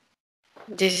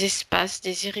espaces,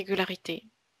 des irrégularités.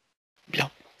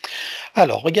 Bien.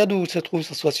 Alors, regarde où se trouve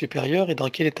ce soi supérieur et dans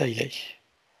quel état il est.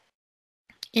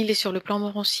 Il est sur le plan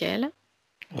morontiel.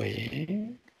 Oui.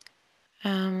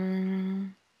 Euh,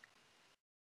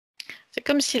 c'est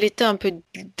comme s'il était un peu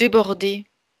débordé.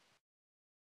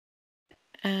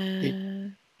 Et,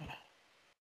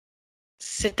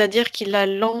 C'est-à-dire qu'il a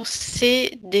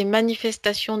lancé des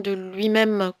manifestations de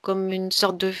lui-même comme une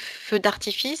sorte de feu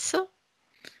d'artifice.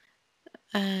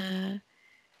 Euh,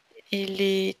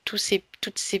 et toutes ces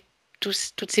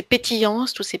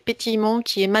pétillances, tous ces pétillements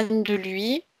qui émanent de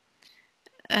lui,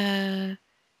 euh,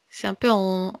 c'est un peu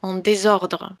en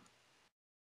désordre.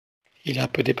 il est un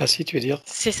peu dépassé, tu veux dire?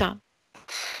 C'est ça.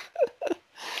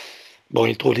 Bon,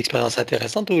 il trouve l'expérience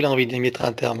intéressante ou il a envie d'y mettre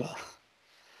un terme?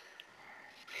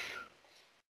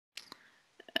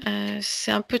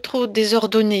 C'est un peu trop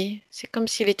désordonné. C'est comme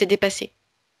s'il était dépassé.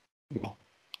 Bon,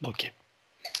 ok.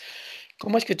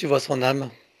 Comment est-ce que tu vois son âme?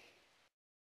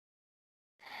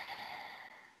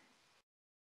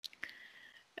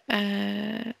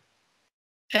 Euh,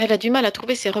 Elle a du mal à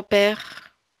trouver ses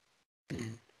repères.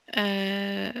 Hmm.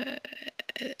 Euh,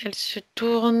 Elle se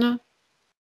tourne.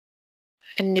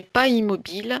 Elle n'est pas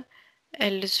immobile.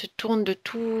 Elle se tourne de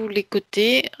tous les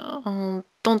côtés en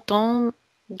tentant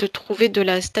de trouver de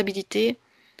la stabilité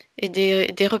et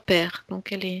des repères.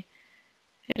 Donc elle est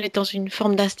dans une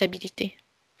forme d'instabilité,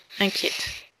 inquiète.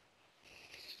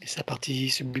 Et sa partie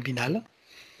subliminale?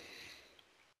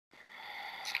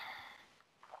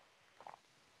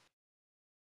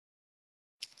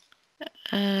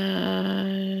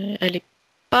 Elle n'est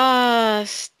pas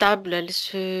stable, elle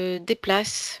se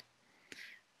déplace.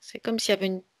 C'est comme s'il y avait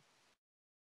une...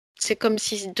 C'est comme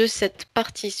si de cette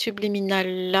partie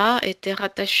subliminale-là étaient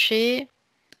rattachées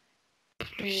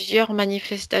plusieurs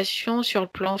manifestations sur le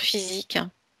plan physique.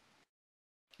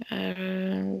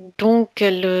 Donc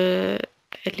elle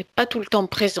n'est pas tout le temps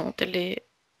présente, elle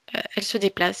se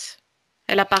déplace.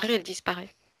 Elle apparaît, elle disparaît.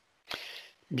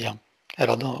 Bien.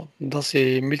 Alors, dans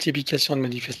ces multiplications de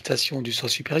manifestations du soi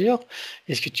supérieur,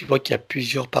 est-ce que tu vois qu'il y a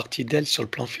plusieurs parties d'elle sur le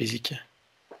plan physique?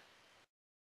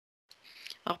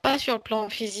 Alors pas sur le plan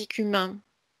physique humain,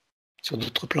 Sur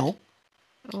d'autres plans?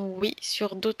 oui,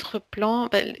 sur d'autres plans.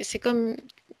 Ben, c'est comme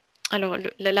alors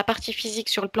la partie physique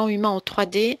sur le plan humain en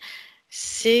 3D,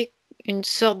 c'est une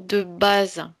sorte de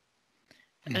base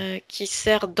Hmm. qui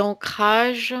sert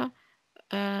d'ancrage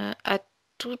à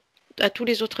tout, à tous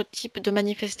les autres types de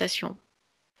manifestations.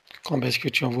 Comment est-ce que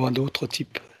tu en vois d'autres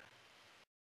types?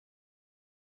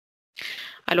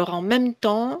 Alors en même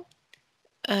temps,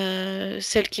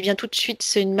 celle qui vient tout de suite,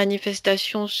 c'est une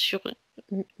manifestation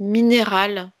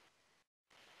minérale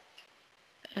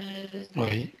euh,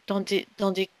 Oui. dans des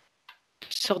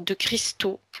sortes de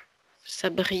cristaux.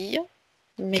 Ça brille,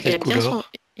 mais Quelle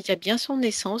couleur? il y a bien son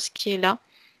essence qui est là,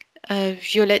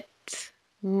 violette,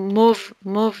 mauve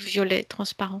violet,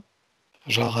 transparent.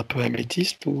 Genre un peu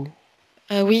améthyste ou...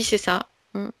 Oui, c'est ça.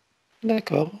 Mm.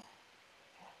 D'accord.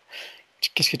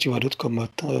 Qu'est-ce que tu vois d'autre comme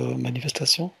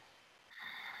manifestation?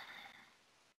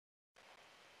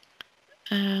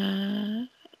 Euh,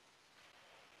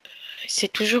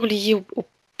 c'est toujours lié aux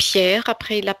pierres.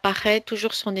 Après, il apparaît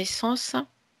toujours son essence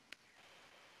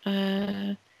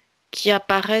euh, qui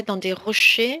apparaît dans des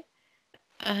rochers,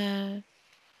 euh,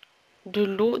 de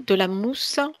l'eau, de la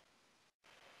mousse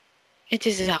et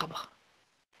des arbres.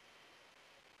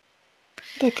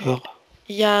 D'accord.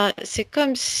 C'est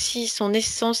comme si son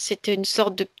essence c'était une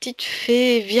sorte de petite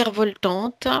fée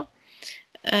virevoltante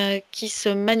qui se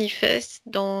manifeste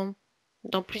dans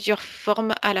plusieurs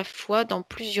formes à la fois, dans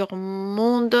plusieurs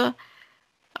mondes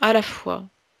à la fois.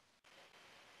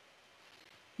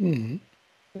 Mhm.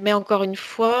 Mais encore une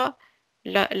fois,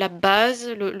 la base,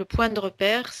 le point de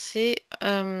repère, c'est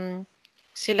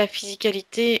la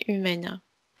physicalité humaine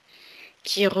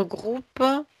qui regroupe,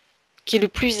 qui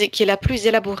est la plus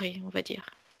élaborée, on va dire.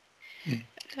 Mhm.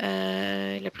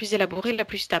 La plus élaborée, la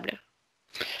plus stable.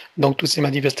 Donc toutes ces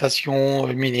manifestations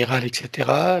minérales, etc.,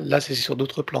 là c'est sur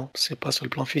d'autres plans, c'est pas sur le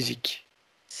plan physique.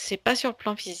 C'est pas sur le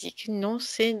plan physique, non,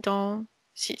 c'est dans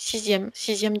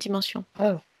sixième dimension.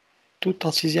 Ah, tout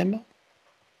en sixième?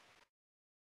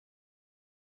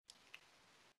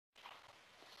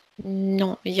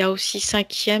 Non, il y a aussi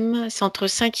cinquième, c'est entre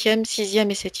cinquième,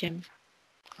 sixième et septième.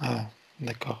 Ah,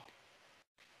 d'accord.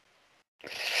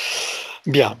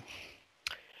 Bien.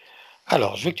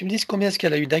 Alors, je veux que tu me dises combien est-ce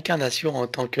qu'elle a eu d'incarnations en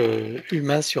tant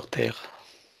qu'humain sur Terre?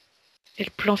 Et le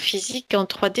plan physique en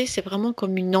 3D, c'est vraiment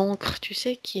comme une encre, tu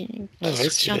sais, Ah qui ouais,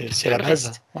 soutient c'est tout la le base.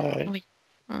 reste. Ouais, ouais. Oui.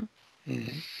 Mm.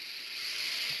 Mhm.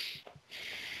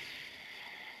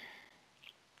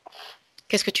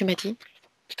 Qu'est-ce que tu m'as dit?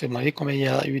 Je t'ai demandé combien il y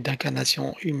a eu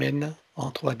d'incarnations humaines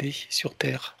en 3D sur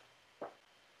Terre.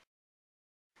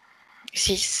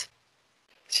 6.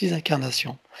 6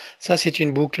 incarnations. Ça, c'est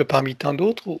une boucle parmi tant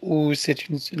d'autres ou c'est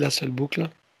la seule boucle?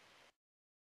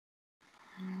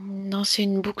 Non, c'est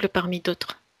une boucle parmi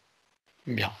d'autres.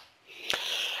 Bien.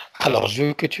 Alors, je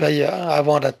veux que tu ailles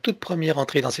avant la toute première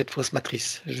entrée dans cette fausse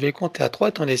matrice. Je vais compter à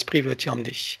 3, ton esprit veut t'y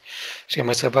emmener.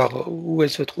 J'aimerais savoir où elle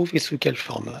se trouve et sous quelle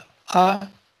forme. Un,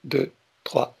 2,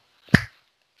 3.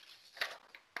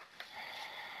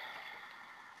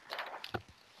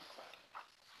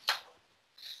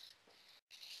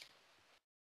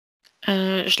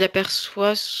 Je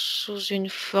l'aperçois sous une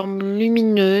forme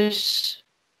lumineuse,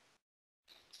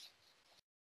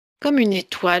 comme une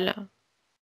étoile,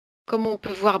 comme on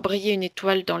peut voir briller une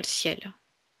étoile dans le ciel.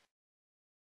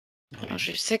 Alors, Oui,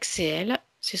 je sais que c'est elle,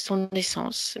 c'est son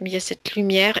essence, mais il y a cette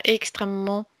lumière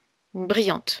extrêmement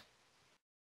brillante.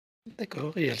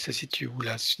 d'accord. Et elle se situe où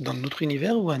là? Dans notre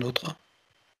univers ou un autre?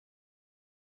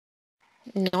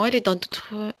 Non, elle est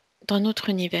dans notre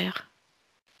univers.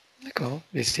 D'accord.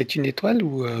 Et c'est une étoile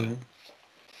ou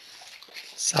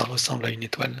ça ressemble à une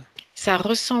étoile? Ça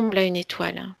ressemble à une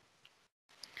étoile.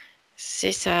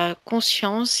 C'est sa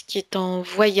conscience qui est en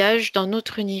voyage dans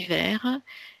notre univers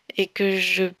et que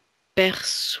je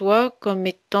perçois comme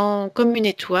étant comme une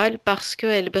étoile parce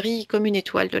qu'elle brille comme une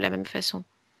étoile de la même façon.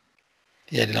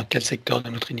 Et elle est dans quel secteur de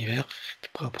notre univers?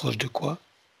 Proche de quoi?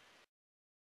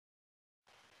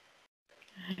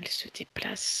 Elle se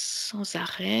déplace sans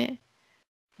arrêt,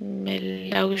 mais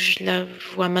là où je la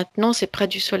vois maintenant, c'est près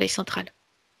du soleil central.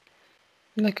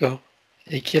 D'accord.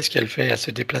 Et qu'est-ce qu'elle fait? Elle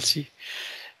se déplace?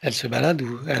 Elle se balade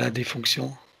ou elle a des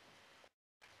fonctions?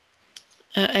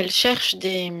 Elle cherche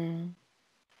des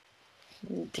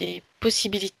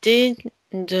possibilités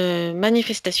de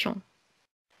manifestation.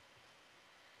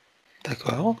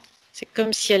 D'accord. C'est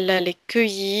comme si elle allait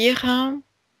cueillir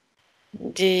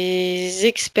des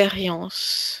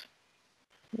expériences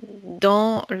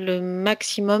dans le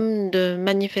maximum de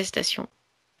manifestations.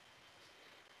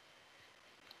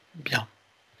 Bien.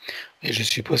 Et je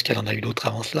suppose qu'elle en a eu d'autres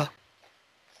avant cela.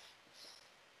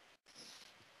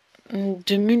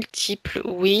 De multiples,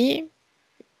 oui,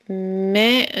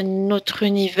 mais notre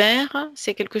univers,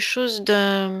 c'est quelque chose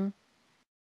de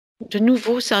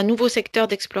nouveau, c'est un nouveau secteur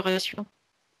d'exploration.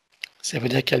 Ça veut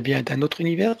dire qu'elle vient d'un autre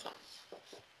univers?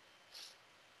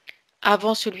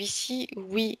 Avant celui-ci,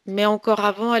 oui, mais encore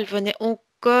avant, elle venait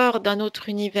encore d'un autre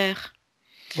univers.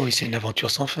 Oui, c'est une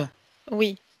aventure sans fin.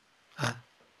 Oui, Ah,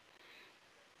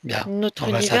 bien. On notre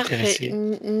va univers fait, s'intéresser.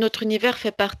 notre univers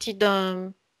fait partie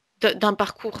d'un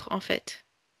parcours, en fait.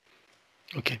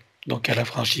 Ok. Donc elle a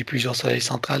franchi plusieurs soleils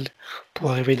centrales pour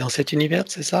arriver dans cet univers,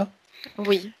 c'est ça?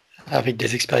 Oui, Avec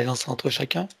des expériences entre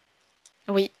chacun?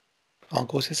 oui. En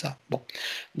gros, c'est ça. Bon.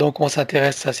 Donc on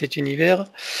s'intéresse à cet univers.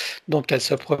 Donc elle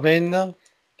se promène,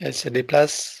 elle se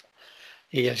déplace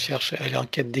et elle cherche, elle est en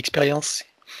quête d'expérience.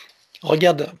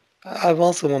 Regarde,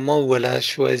 avance au moment où elle a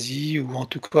choisi, ou en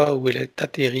tout cas où elle est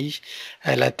atterrie,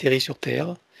 elle a atterri sur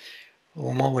Terre, au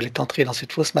moment où elle est entrée dans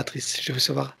cette fausse matrice. Je veux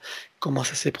savoir comment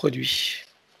ça s'est produit,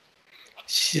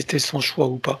 si c'était son choix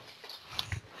ou pas.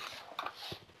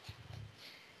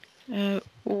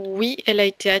 Oui, elle a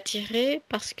été attirée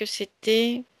parce que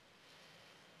c'était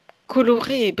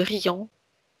coloré et brillant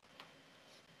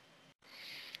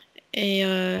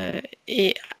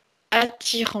et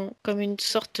attirant, comme une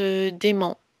sorte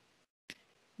d'aimant,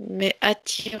 mais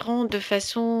attirant de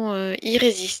façon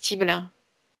irrésistible.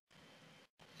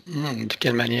 De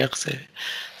quelle manière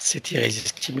c'est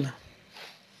irrésistible?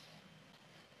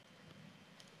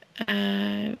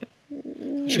 Euh,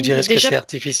 Je dirais, est-ce que déjà, c'est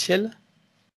artificiel?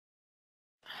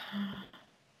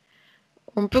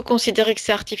 on peut considérer que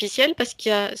c'est artificiel parce qu'il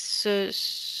y a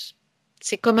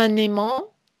c'est comme un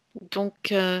aimant,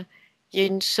 donc il y a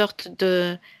une sorte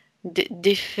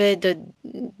d'effet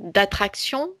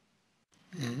d'attraction,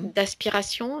 Mhm.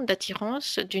 d'aspiration,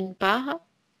 d'attirance d'une part.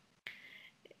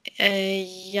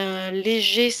 Il y a un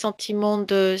léger sentiment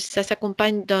ça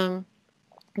s'accompagne d'un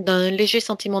léger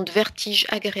sentiment de vertige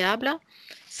agréable.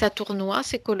 Ça tournoie,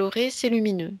 c'est coloré, c'est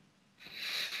lumineux.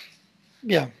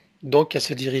 Bien, donc elle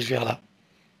se dirige vers là.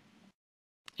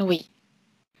 Oui,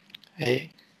 Et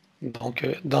Donc,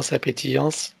 dans sa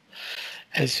pétillance,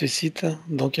 elle suscite,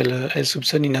 donc elle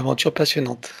soupçonne une aventure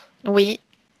passionnante. Oui,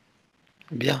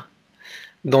 Bien.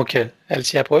 Donc, elle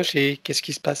s'y approche et qu'est-ce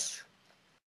qui se passe?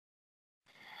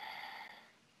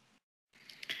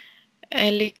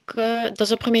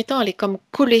 dans un premier temps, elle est comme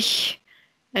collée.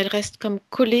 Elle reste comme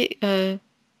collée,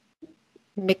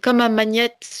 mais comme un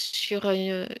magnète sur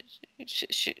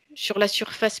la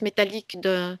surface métallique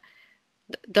d'un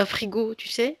frigo, tu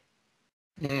sais.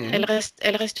 Mhm.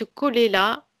 Elle reste collée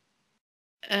là,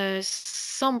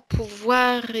 sans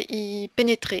pouvoir y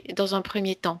pénétrer dans un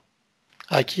premier temps.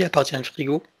 À qui appartient le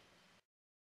frigo?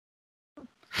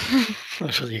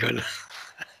 Je rigole.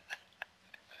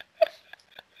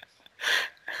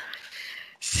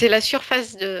 C'est la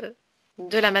surface de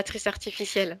la matrice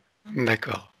artificielle.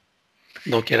 D'accord.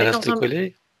 Donc, elle Mais reste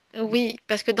collée. oui,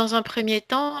 parce que dans un premier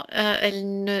temps,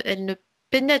 elle ne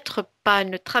pénètre pas, elle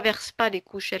ne traverse pas les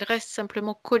couches, elle reste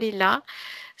simplement collée là.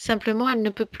 Simplement, elle ne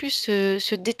peut plus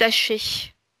se détacher.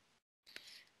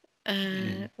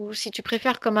 Mhm. Ou si tu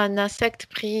préfères, comme un insecte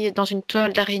pris dans une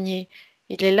toile d'araignée.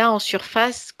 Il est là en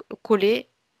surface, collé,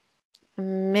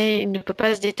 mais il ne peut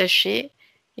pas se détacher.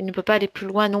 Il ne peut pas aller plus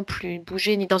loin non plus,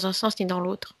 bouger ni dans un sens ni dans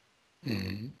l'autre.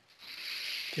 Mhm.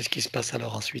 Qu'est-ce qui se passe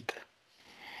alors ensuite?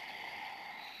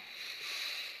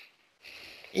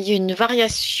 Il y a une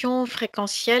variation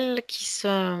fréquentielle qui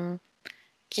se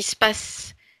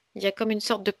passe. Il y a comme une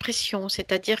sorte de pression,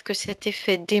 c'est-à-dire que cet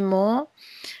effet démon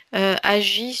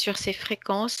agit sur ces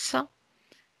fréquences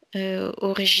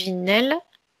originelles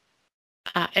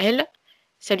à elle.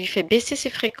 Ça lui fait baisser ses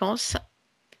fréquences.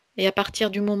 Et à partir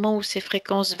du moment où ces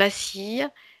fréquences vacillent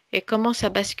et commencent à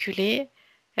basculer,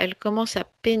 elles commencent à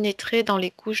pénétrer dans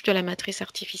les couches de la matrice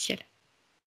artificielle.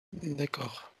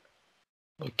 D'accord.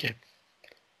 Ok.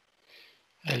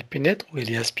 Elle pénètre ou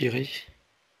elle est aspirée?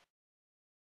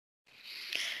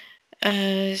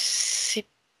 C'est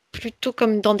plutôt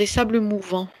comme dans des sables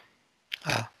mouvants,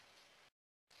 Ah,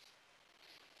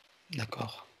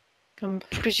 d'accord. comme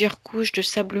plusieurs couches de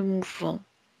sable mouvant.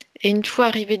 Et une fois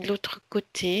arrivée de l'autre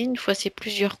côté, une fois ces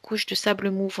plusieurs couches de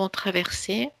sable mouvant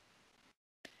traversées,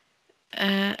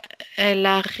 euh, elle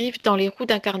arrive dans les roues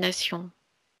d'incarnation.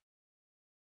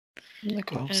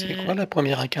 D'accord. C'est Euh, quoi la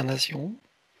première incarnation?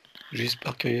 Juste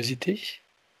par curiosité?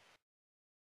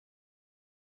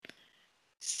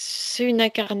 c'est une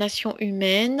incarnation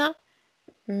humaine,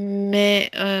 mais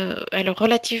elle est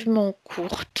relativement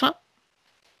courte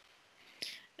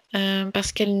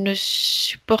parce qu'elle ne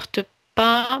supporte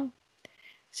pas,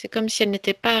 c'est comme si elle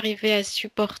n'était pas arrivée à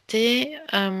supporter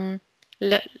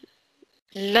la-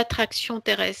 l'attraction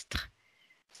terrestre.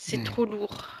 C'est Hmm. trop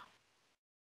lourd.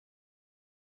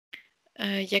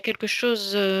 Il y a quelque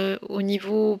chose au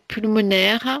niveau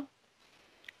pulmonaire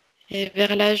et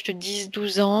vers l'âge de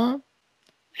 10-12 ans,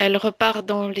 elle repart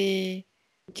dans les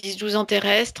 10-12 ans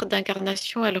terrestres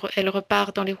d'incarnation, elle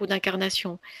repart dans les roues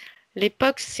d'incarnation.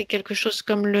 L'époque, c'est quelque chose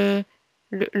comme le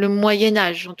Moyen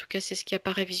Âge, en tout cas, c'est ce qui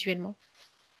apparaît visuellement.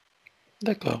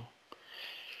 D'accord.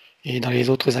 Et dans les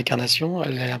autres incarnations,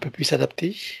 elle est un peu plus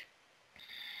adaptée?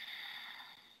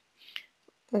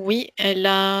 Oui, elle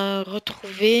a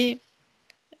retrouvé,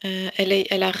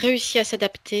 elle a réussi à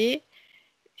s'adapter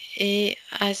et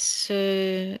au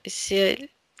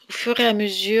fur et à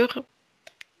mesure,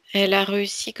 elle a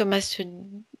réussi comme à se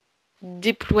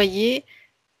déployer,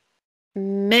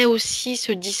 mais aussi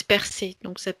se disperser.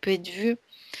 Donc ça peut être vu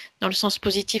dans le sens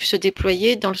positif se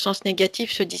déployer, dans le sens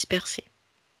négatif se disperser.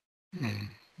 Hmm.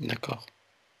 D'accord.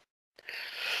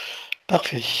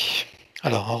 Parfait.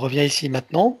 Alors, on revient ici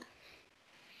maintenant.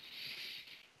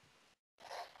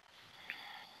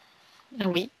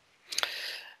 Oui,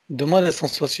 Demande à son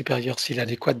soi supérieur s'il est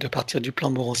adéquat de partir du plan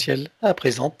morantiel à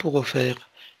présent pour refaire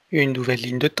une nouvelle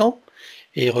ligne de temps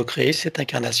et recréer cette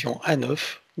incarnation à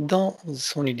neuf dans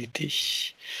son unité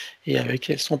et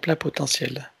avec son plein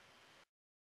potentiel.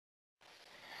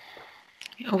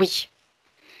 oui,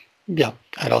 Bien,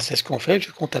 alors c'est ce qu'on fait.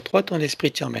 Je compte à 3, ton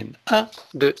esprit t'y emmène. 1,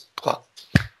 2, 3.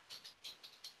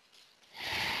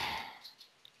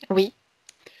 oui,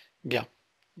 Bien,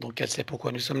 donc elle sait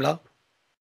pourquoi nous sommes là.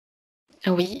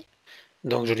 oui,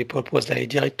 Donc je lui propose d'aller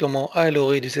directement à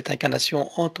l'orée de cette incarnation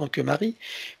en tant que mari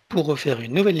pour refaire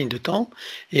une nouvelle ligne de temps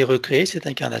et recréer cette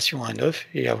incarnation à neuf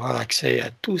et avoir accès à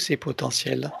tous ses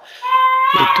potentiels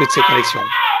et toutes ses connexions.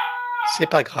 C'est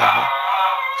pas grave,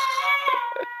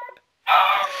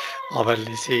 on va le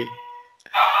laisser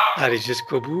aller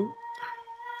jusqu'au bout.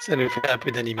 Ça nous fait un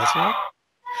peu d'animation.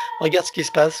 Regarde ce qui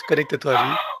se passe, connecte-toi à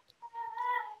lui.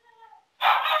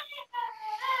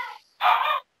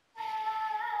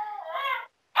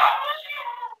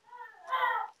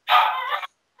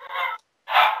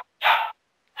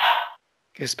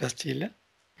 Que se passe-t-il?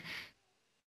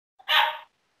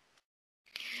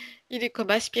 Il est comme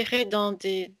aspiré dans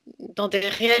des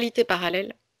réalités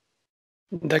parallèles.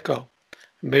 D'accord.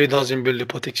 Mais dans une bulle de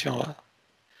protection, là.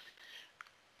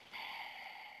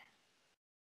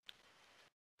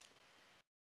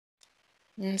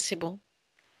 C'est bon.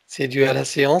 C'est dû à la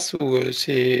séance ou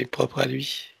c'est propre à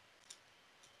lui?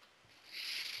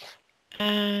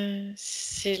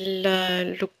 C'est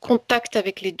le contact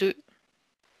avec les deux.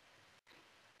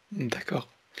 D'accord.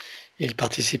 Il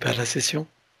participe à la session?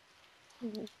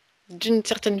 D'une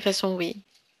certaine façon, oui.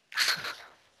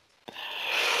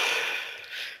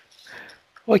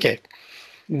 Ok.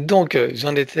 Donc,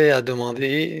 j'en étais à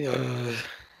demander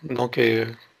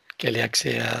qu'elle ait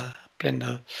accès à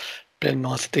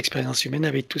pleinement à cette expérience humaine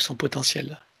avec tout son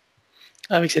potentiel,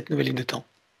 avec cette nouvelle ligne de temps.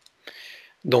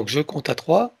 Donc, je compte à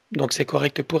 3. Donc, c'est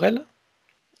correct pour elle?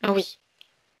 Ah oui.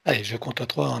 Allez, je compte à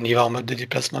 3. On y va en mode de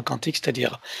déplacement quantique,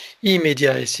 c'est-à-dire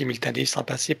immédiat et simultané, sans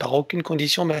passer par aucune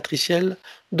condition matricielle,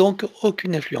 donc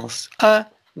aucune influence. 1,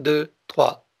 2,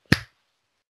 3.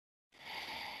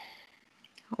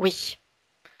 Oui.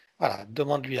 Voilà,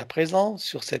 demande-lui à présent,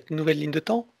 sur cette nouvelle ligne de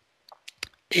temps,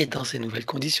 et dans ces nouvelles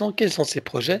conditions, quels sont ses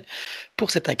projets pour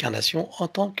cette incarnation en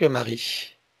tant que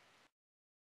mari?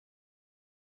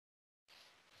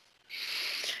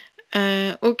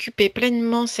 Occuper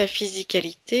pleinement sa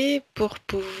physicalité pour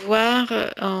pouvoir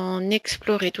en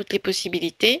explorer toutes les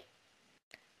possibilités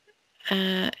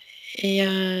euh, et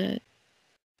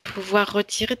pouvoir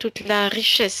retirer toute la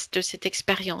richesse de cette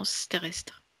expérience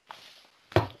terrestre.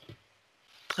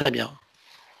 Très bien.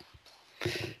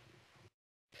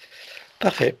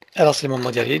 Parfait. Alors c'est le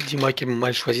moment d'y aller. Dis-moi quel moment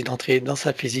elle choisit d'entrer dans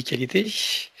sa physicalité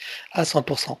à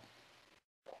 100%.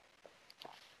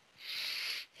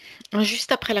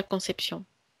 Juste après la conception.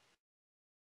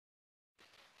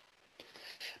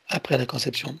 Après la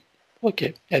conception. Ok.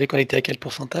 Elle est connectée à quel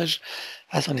pourcentage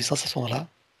à son naissance à ce moment-là?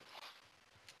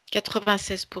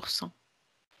 96%.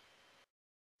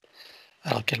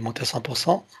 Alors qu'elle monte à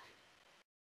 100%.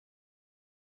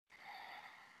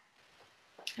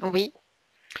 Oui,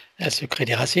 Elle se crée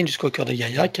des racines jusqu'au cœur de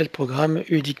Gaïa qu'elle programme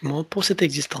uniquement pour cette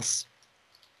existence.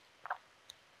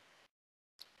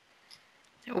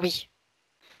 oui.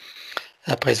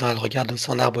 À présent, elle regarde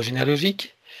son arbre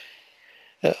généalogique.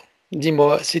 Euh,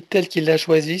 Dis-moi, c'est elle qui l'a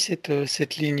choisi,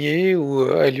 cette lignée, ou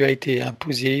elle lui a été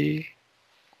imposée?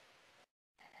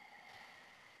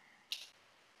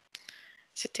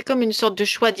 C'était comme une sorte de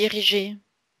choix dirigé.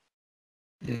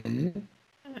 Mhm.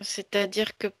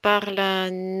 C'est-à-dire que par la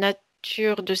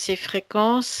nature de ses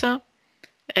fréquences,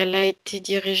 elle a été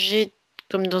dirigée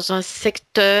comme dans un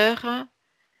secteur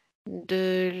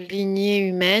de lignée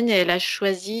humaine et elle a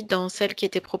choisi dans celle qui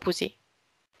était proposée.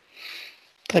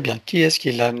 Très bien. Qui est-ce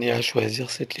qui l'a amené à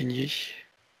choisir cette lignée?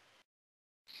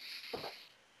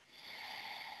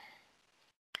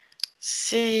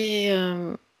 C'est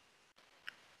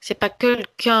c'est pas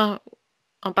quelqu'un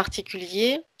en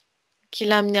particulier qui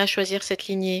l'a amené à choisir cette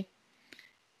lignée.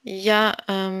 Il y a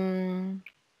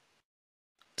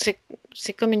c'est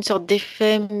c'est comme une sorte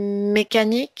d'effet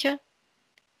mécanique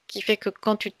qui fait que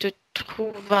quand tu te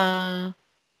trouves à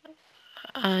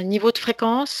un niveau de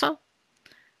fréquence,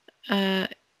 euh,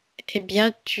 eh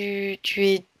bien, tu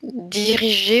es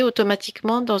dirigé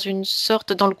automatiquement dans une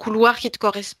sorte, dans le couloir qui te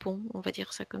correspond, on va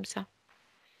dire ça comme ça.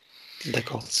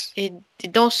 D'accord. Et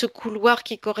dans ce couloir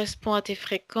qui correspond à tes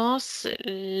fréquences,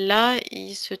 là,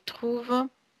 il se trouve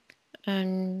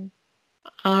euh,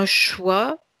 un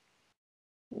choix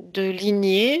de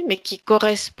lignées, mais qui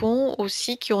correspond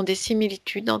aussi, qui ont des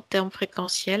similitudes en termes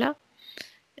fréquentiels.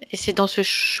 Et c'est dans ce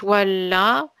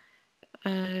choix-là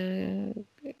euh,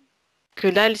 que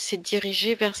là, elle s'est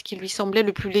dirigée vers ce qui lui semblait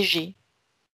le plus léger.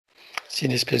 C'est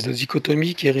une espèce de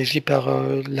dichotomie qui est régie par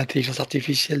l'intelligence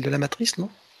artificielle de la matrice, non?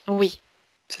 Oui.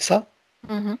 C'est ça?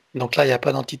 Mhm. Donc là, il n'y a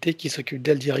pas d'entité qui s'occupe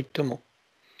d'elle directement.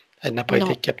 Elle n'a pas été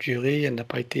Non, capturée, elle n'a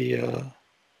pas été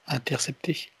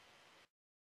interceptée.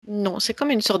 non, c'est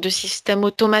comme une sorte de système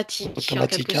automatique, en quelque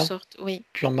Automatique, hein? sorte. Oui.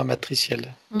 Purement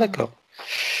matricielle. Mhm. D'accord.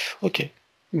 Ok.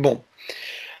 Bon.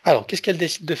 Alors, qu'est-ce qu'elle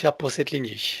décide de faire pour cette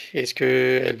lignée? Est-ce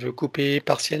qu'elle veut couper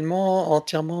partiellement,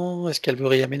 entièrement? Est-ce qu'elle veut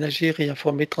réaménager,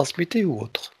 réinformer, transmuter ou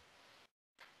autre?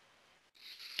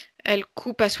 Elle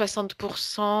coupe à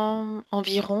 60%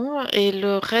 environ et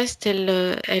le reste,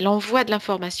 elle envoie de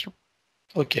l'information.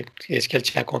 Ok. Est-ce qu'elle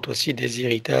tient compte aussi des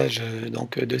héritages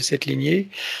de cette lignée,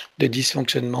 de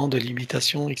dysfonctionnement, de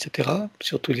limitation, etc.,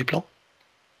 sur tous les plans?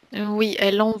 Oui,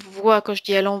 elle envoie, quand je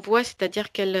dis elle envoie,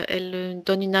 c'est-à-dire qu'elle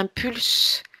donne une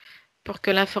impulse pour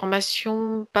que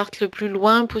l'information parte le plus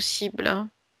loin possible, hein,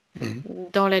 Mhm.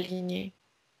 dans la lignée.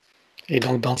 Et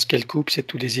donc, dans ce qu'elle coupe, c'est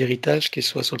tous les héritages, qu'ils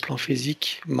soient sur le plan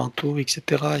physique, mentaux,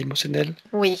 etc., émotionnel,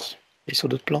 Oui, et sur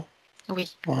d'autres plans.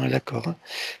 oui. Ouais, d'accord. Hein.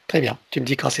 Très bien. Tu me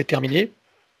dis quand c'est terminé.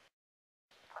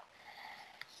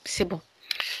 C'est bon.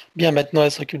 Bien, maintenant,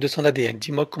 elle s'occupe de son ADN.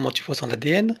 Dis-moi comment tu vois son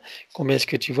ADN. Combien est-ce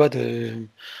que tu vois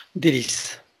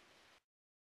d'hélices?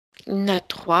 Il y en a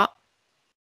 3.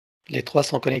 Les 3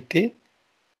 sont connectés.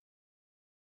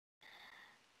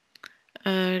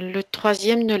 Le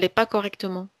 3e ne l'est pas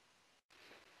correctement.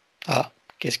 Ah,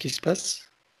 qu'est-ce qui se passe?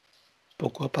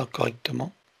 Pourquoi pas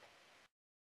correctement?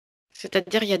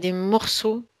 C'est-à-dire il y a des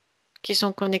morceaux qui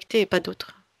sont connectés et pas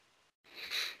d'autres.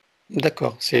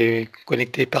 D'accord, c'est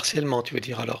connecté partiellement, tu veux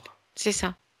dire alors. C'est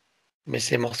ça. Mais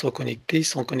ces morceaux connectés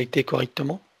sont connectés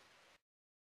correctement?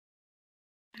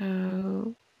 Euh,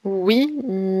 oui,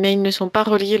 mais ils ne sont pas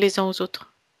reliés les uns aux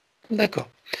autres. D'accord.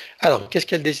 Alors, qu'est-ce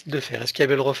qu'elle décide de faire? Est-ce qu'elle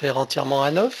veut le refaire entièrement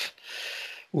à neuf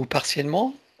ou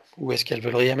partiellement? Ou est-ce qu'elle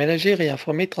veut le réaménager,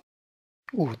 réinformer,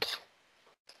 ou autre?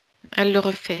 Elle le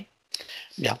refait.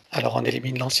 Bien, alors on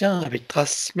élimine l'ancien avec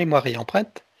trace, mémoire et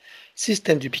empreinte.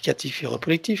 Système duplicatif et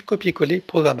reproductif, copier-coller,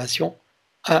 programmation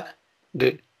 1,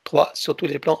 2, 3 sur tous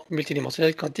les plans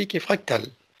multidimensionnels, quantiques et fractales.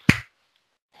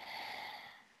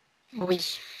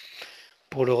 Oui,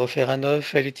 Pour le refaire à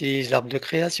neuf, elle utilise l'arbre de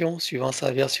création, suivant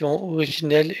sa version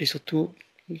originelle et surtout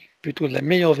plutôt la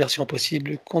meilleure version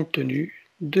possible compte tenu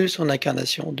de son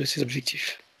incarnation, de ses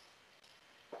objectifs.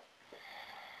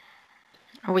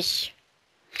 oui.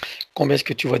 Combien est-ce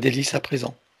que tu vois d'hélices à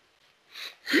présent?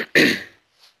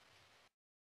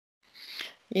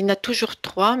 Il y en a toujours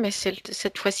 3, mais c'est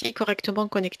cette fois-ci correctement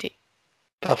connecté.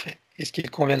 Parfait. Est-ce qu'il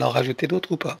convient d'en rajouter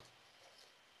d'autres ou pas?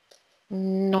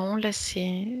 Non, là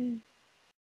c'est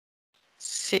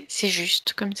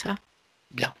juste comme ça.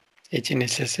 Bien. Est-il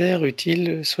nécessaire,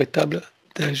 utile, souhaitable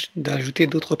d'ajouter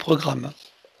d'autres programmes?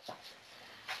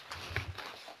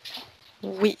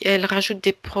 Oui, elle rajoute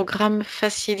des programmes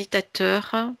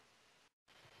facilitateurs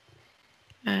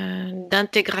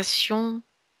d'intégration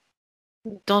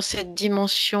dans cette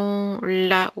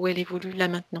dimension-là où elle évolue là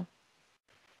maintenant.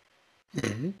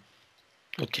 Mhm.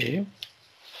 Ok.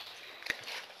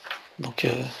 Donc,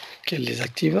 qu'elle les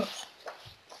active?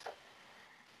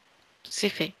 C'est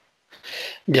fait.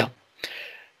 Bien.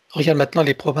 Regarde maintenant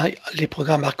les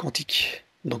programmes archontiques.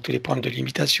 Donc, tous les problèmes de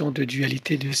limitation, de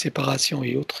dualité, de séparation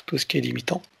et autres, tout ce qui est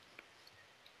limitant.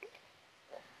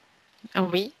 Ah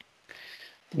oui,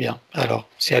 Bien. Alors,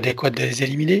 c'est adéquat de les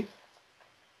éliminer?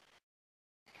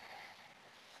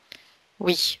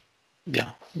 oui,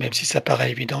 Bien. Même si ça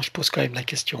paraît évident, je pose quand même la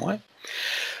question. Hein.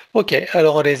 Ok.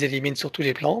 Alors, on les élimine sur tous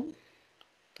les plans.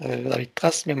 Avec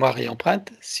trace, mémoire et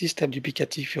empreinte, système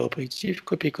duplicatif et reproductif,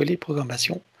 copier-coller,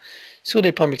 programmation, sur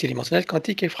des plans multidimensionnels,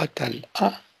 quantiques et fractales.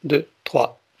 1, 2,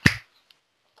 3.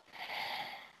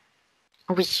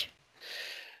 oui,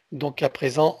 Donc à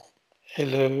présent,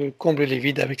 elle comble les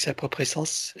vides avec sa propre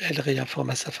essence, elle réinforme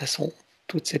à sa façon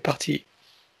toutes ses parties.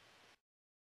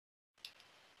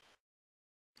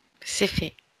 c'est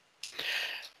fait.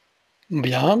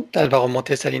 Bien, elle va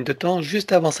remonter sa ligne de temps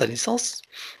juste avant sa naissance.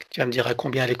 Tu vas me dire à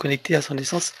combien elle est connectée à son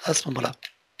naissance à ce moment-là.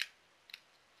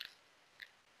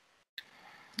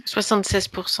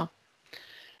 76%.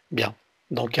 Bien,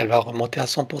 donc elle va remonter à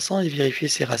 100% et vérifier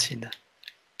ses racines.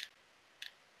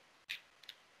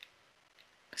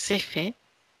 C'est fait.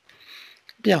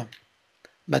 Bien,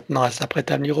 maintenant elle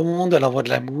s'apprête à venir au monde, elle envoie de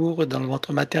l'amour dans le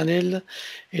ventre maternel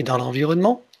et dans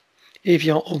l'environnement et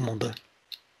vient au monde.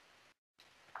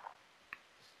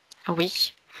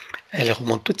 Oui, Elle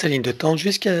remonte toute sa ligne de temps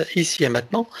jusqu'à ici et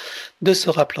maintenant, de se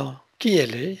rappelant qui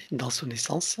elle est dans son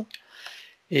essence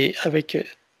et avec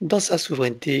dans sa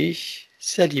souveraineté,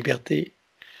 sa liberté,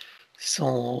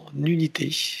 son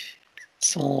unité,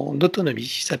 son autonomie,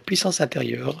 sa puissance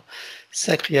intérieure,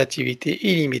 sa créativité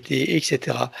illimitée,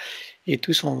 etc. et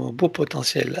tout son beau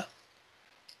potentiel.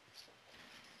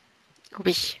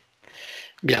 oui,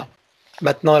 Bien.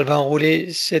 Maintenant, elle va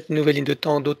enrouler cette nouvelle ligne de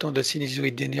temps d'autant de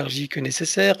sinusoïdes d'énergie que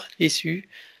nécessaire, issus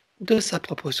de sa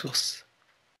propre source.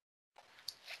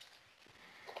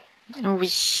 oui,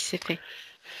 c'est fait.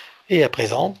 Et à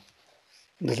présent,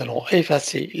 nous allons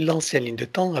effacer l'ancienne ligne de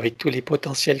temps avec tous les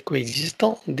potentiels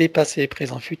coexistants, dépassés,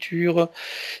 présents, futurs,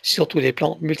 sur tous les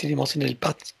plans multidimensionnels,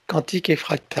 quantiques et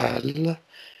fractales.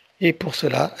 Et pour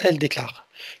cela, elle déclare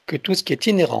que tout ce qui est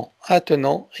inhérent,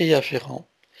 attenant et afférent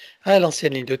à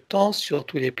l'ancienne ligne de temps sur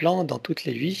tous les plans, dans toutes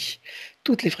les vies,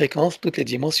 toutes les fréquences, toutes les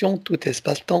dimensions, tout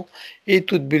espace-temps et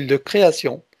toute bulle de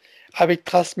création, avec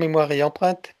trace, mémoire et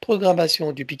empreinte,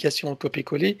 programmation, duplication,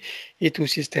 copier-coller et tout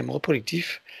système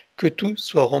reproductif, que tout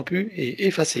soit rompu et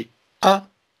effacé. 1,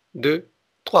 2,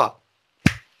 3.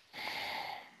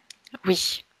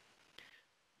 Oui.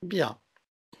 Bien.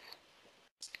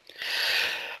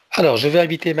 Alors, je vais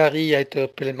inviter Marie à être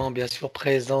pleinement, bien sûr,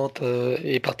 présente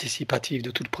et participative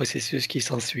de tout le processus qui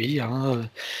s'ensuit, hein.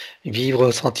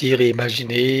 Vivre, sentir et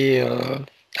imaginer,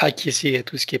 acquiescer à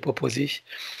tout ce qui est proposé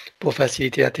pour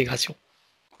faciliter l'intégration.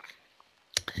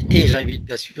 Et j'invite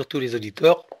bien sûr tous les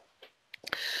auditeurs,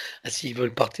 s'ils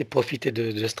veulent profiter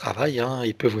de ce travail, hein,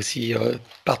 ils peuvent aussi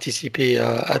participer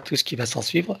à tout ce qui va s'en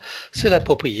suivre, se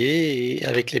l'approprier et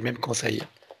avec les mêmes conseils.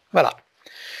 Voilà.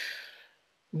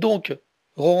 Donc,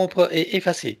 rompre et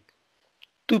effacer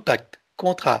tout pacte,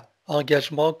 contrat,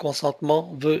 engagement,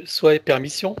 consentement, vœu, souhait,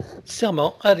 permission,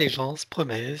 serment, allégeance,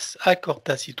 promesse, accord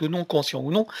tacite ou non, conscient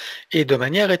ou non, et de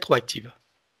manière rétroactive.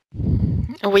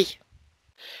 Oui.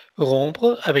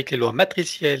 Rompre avec les lois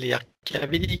matricielles et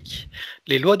archavéliques,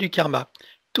 les lois du karma,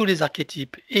 tous les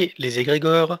archétypes et les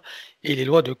égrégores, et les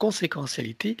lois de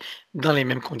conséquentialité dans les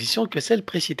mêmes conditions que celles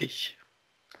précitées.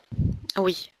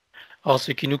 Oui. En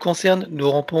ce qui nous concerne, nous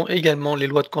rompons également les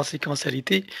lois de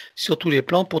conséquentialité sur tous les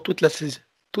plans pour toute la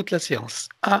séance.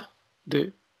 1,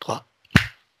 2, 3.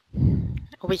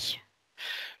 Oui.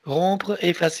 Rompre,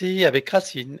 effacer avec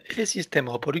racines et système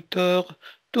reproducteur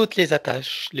toutes les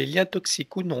attaches, les liens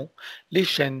toxiques ou non, les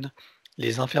chaînes,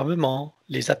 les enfermements,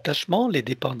 les attachements, les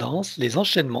dépendances, les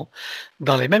enchaînements,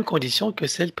 dans les mêmes conditions que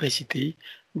celles précitées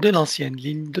de l'ancienne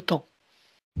ligne de temps.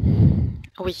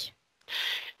 Oui.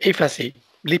 Effacer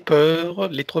les peurs,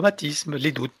 les traumatismes,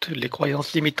 les doutes, les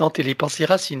croyances limitantes et les pensées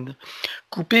racines.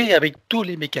 Couper avec tous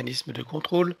les mécanismes de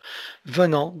contrôle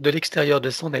venant de l'extérieur de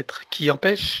son être qui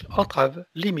empêchent, entravent,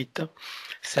 limitent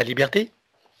sa liberté,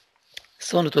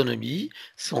 son autonomie,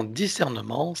 son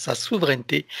discernement, sa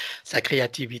souveraineté, sa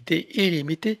créativité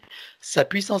illimitée, sa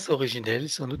puissance originelle,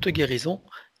 son auto-guérison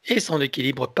et son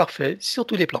équilibre parfait sur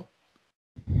tous les plans.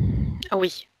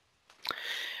 Oui.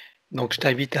 Donc je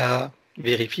t'invite à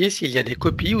vérifier s'il y a des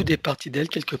copies ou des parties d'elle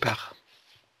quelque part.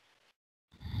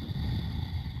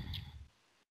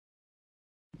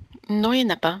 Non, il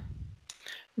n'y en a pas.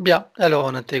 Bien, alors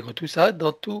on intègre tout ça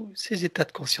dans tous ces états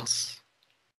de conscience.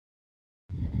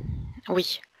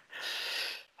 Oui.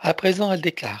 À présent, elle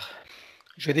déclare: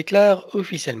 je déclare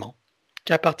officiellement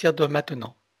qu'à partir de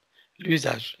maintenant,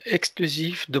 l'usage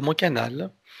exclusif de mon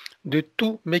canal, de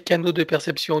tous mes canaux de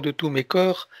perception de tous mes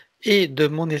corps et de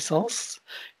mon essence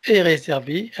est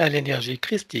réservé à l'énergie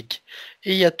christique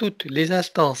et à toutes les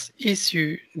instances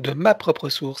issues de ma propre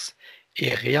source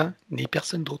et rien ni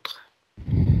personne d'autre.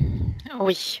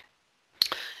 Oui.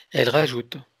 Elle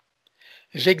rajoute: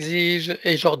 j'exige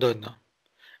et j'ordonne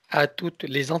à toutes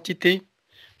les entités,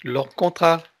 leurs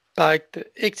contrats, pactes,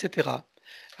 etc.,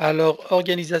 à leur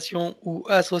organisation ou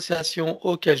association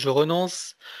auxquelles je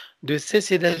renonce, de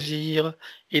cesser d'agir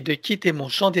et de quitter mon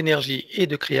champ d'énergie et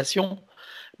de création,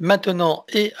 maintenant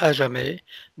et à jamais,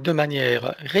 de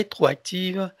manière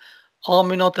rétroactive,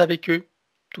 emmenant avec eux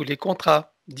tous les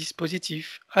contrats,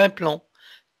 dispositifs, implants,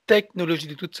 technologies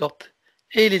de toutes sortes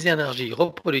et les énergies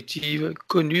reproductives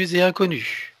connues et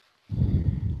inconnues.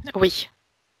 Oui.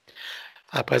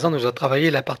 À présent, nous allons travailler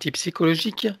la partie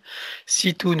psychologique.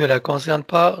 Si tout ne la concerne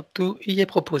pas, tout y est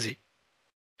proposé.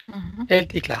 Mhm. Elle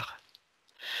déclare: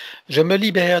 je me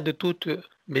libère de toutes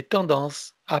mes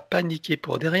tendances à paniquer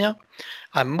pour des riens,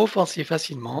 à m'offenser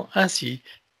facilement, ainsi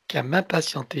qu'à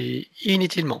m'impatienter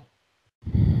inutilement.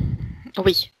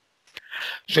 Oui.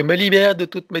 Je me libère de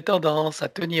toutes mes tendances à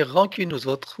tenir rancune aux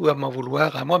autres ou à m'en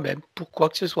vouloir à moi-même pour quoi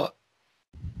que ce soit.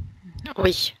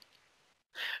 Oui.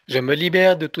 Je me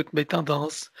libère de toutes mes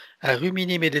tendances à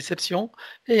ruminer mes déceptions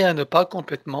et à ne pas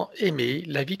complètement aimer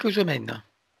la vie que je mène.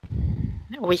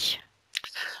 Oui.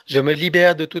 Je me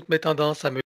libère de toutes mes tendances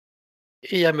à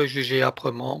me juger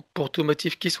âprement pour tout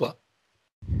motif qui soit.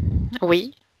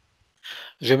 Oui.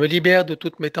 Je me libère de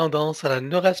toutes mes tendances à la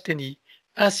neurasthénie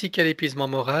ainsi qu'à l'épuisement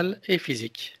moral et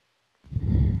physique.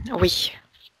 Oui.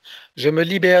 Je me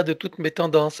libère de toutes mes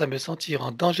tendances à me sentir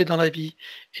en danger dans la vie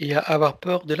et à avoir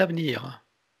peur de l'avenir.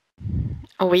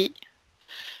 Oui.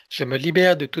 Je me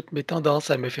libère de toutes mes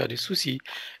tendances à me faire du souci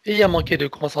et à manquer de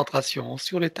concentration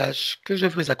sur les tâches que je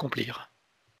veux accomplir.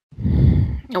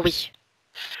 Oui.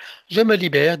 Je me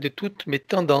libère de toutes mes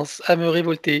tendances à me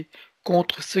révolter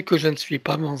contre ce que je ne suis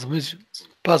pas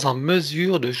en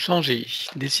mesure de changer.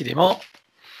 Décidément,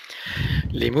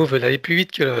 les mots veulent aller plus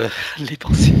vite que les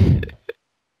pensées.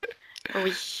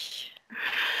 Oui.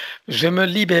 Je me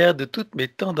libère de toutes mes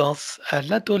tendances à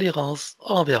l'intolérance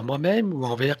envers moi-même ou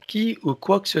envers qui ou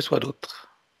quoi que ce soit d'autre.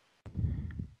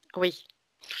 Oui.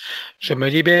 Je me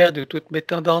libère de toutes mes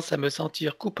tendances à me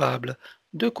sentir coupable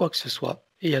de quoi que ce soit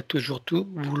et à toujours tout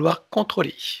vouloir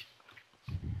contrôler.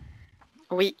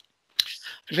 Oui.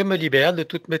 Je me libère de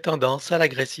toutes mes tendances à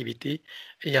l'agressivité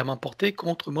et à m'emporter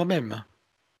contre moi-même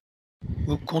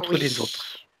ou contre les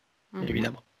autres, Oui. Mhm.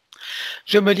 évidemment.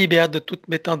 Je me libère de toutes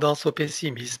mes tendances au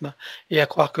pessimisme et à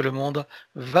croire que le monde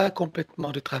va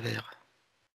complètement de travers.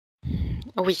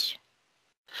 Oui.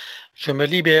 Je me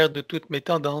libère de toutes mes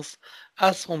tendances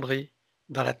à sombrer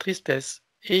dans la tristesse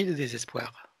et le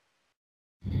désespoir.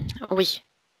 Oui.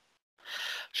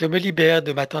 Je me libère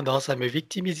de ma tendance à me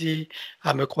victimiser,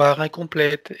 à me croire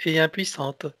incomplète et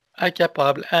impuissante,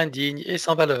 incapable, indigne et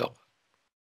sans valeur.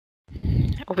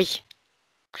 Oui.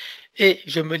 Et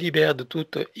je me libère de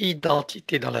toute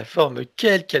identité dans la forme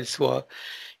quelle qu'elle soit,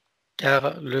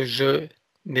 car le je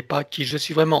n'est pas qui je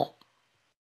suis vraiment.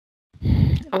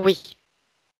 Oui.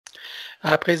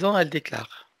 À présent, elle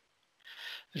déclare: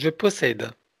 je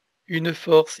possède une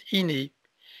force innée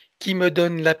qui me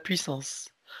donne la puissance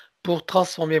pour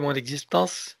transformer mon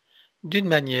existence d'une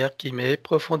manière qui m'est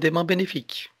profondément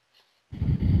bénéfique.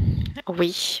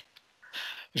 Oui.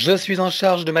 Je suis en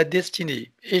charge de ma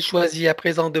destinée et choisis à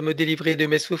présent de me délivrer de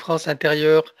mes souffrances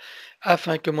intérieures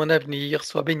afin que mon avenir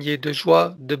soit baigné de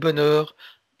joie, de bonheur,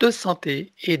 de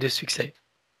santé et de succès.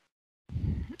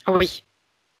 Oui.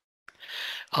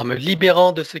 En me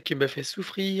libérant de ce qui me fait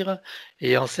souffrir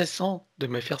et en cessant de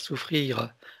me faire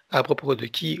souffrir à propos de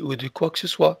qui ou de quoi que ce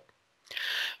soit,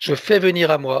 je fais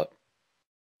venir à moi,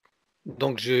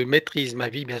 donc je maîtrise ma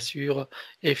vie bien sûr,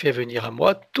 et fais venir à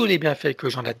moi tous les bienfaits que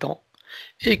j'en attends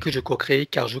et que je co-crée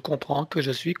car je comprends que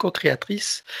je suis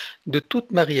co-créatrice de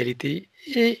toute ma réalité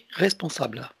et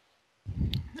responsable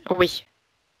Oui.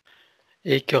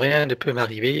 et que rien ne peut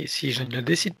m'arriver si je ne le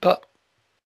décide pas.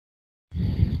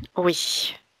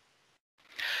 Oui.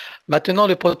 Maintenant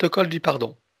le protocole du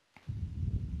pardon,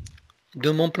 de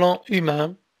mon plan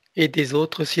humain et des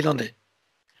autres s'il en est.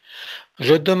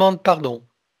 Je demande pardon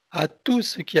à tout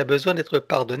ce qui a besoin d'être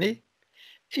pardonné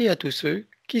et à tous ceux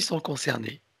qui sont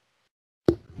concernés.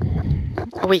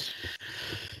 Oui.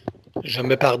 Je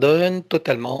me pardonne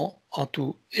totalement en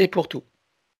tout et pour tout.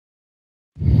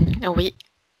 Oui.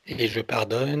 Et je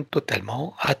pardonne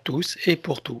totalement à tous et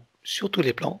pour tout, sur tous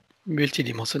les plans,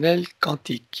 multidimensionnels,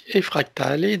 quantiques et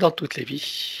fractales et dans toutes les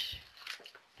vies.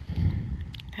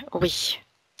 Oui.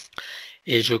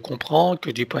 Et je comprends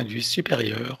que du point de vue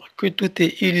supérieur, que tout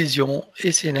est illusion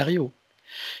et scénario,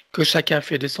 que chacun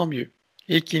fait de son mieux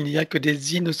et qu'il n'y a que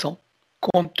des innocents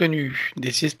compte tenu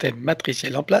des systèmes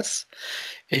matriciels en place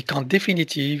et qu'en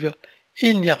définitive,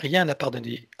 il n'y a rien à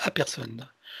pardonner à personne,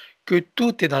 que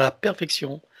tout est dans la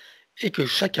perfection et que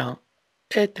chacun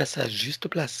est à sa juste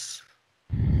place.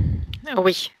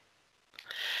 Oui.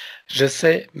 Je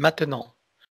sais maintenant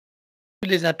que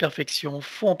les imperfections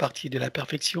font partie de la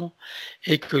perfection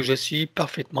et que je suis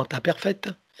parfaitement imparfaite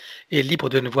et libre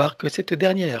de ne voir que cette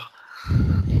dernière.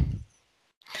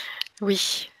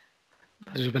 Oui.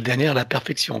 Je veux dernière, la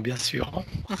perfection, bien sûr.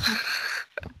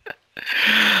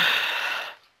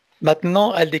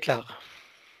 Maintenant, elle déclare.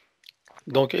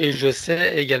 Donc, et je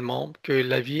sais également que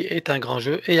la vie est un grand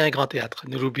jeu et un grand théâtre.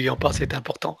 Ne l'oublions pas, c'est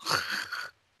important.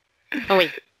 Oui.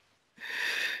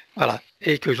 Voilà.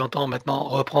 Et que j'entends maintenant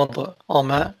reprendre en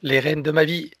main les rênes de ma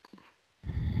vie.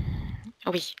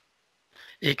 Oui.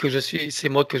 Et que c'est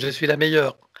moi que je suis la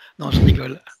meilleure. Non, je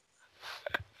rigole.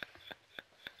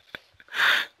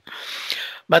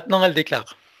 Maintenant, elle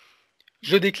déclare.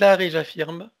 Je déclare et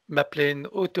j'affirme ma pleine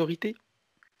autorité,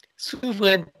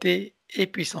 souveraineté et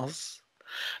puissance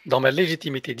dans ma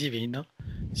légitimité divine,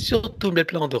 sur tous mes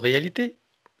plans de réalité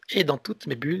et dans toutes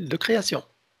mes bulles de création.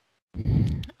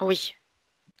 Oui.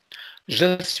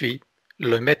 Je suis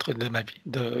le maître de ma vie,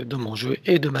 de mon jeu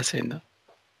et de ma scène.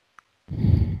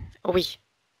 Oui.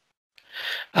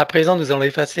 À présent, nous allons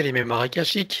effacer les mémoires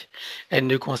akashiques. Elle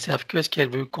ne conserve que ce qu'elle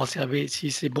veut conserver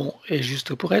si c'est bon et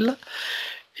juste pour elle.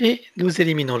 Et nous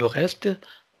éliminons le reste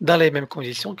dans les mêmes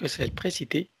conditions que celles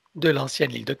précitées de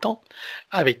l'ancienne ligne de temps,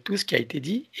 avec tout ce qui a été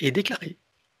dit et déclaré.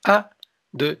 1,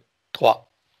 2,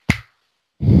 3.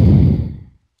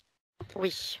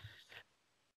 Oui.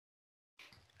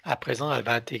 À présent, elle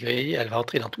va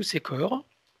entrer dans tous ses corps,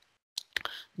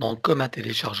 donc comme un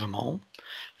téléchargement,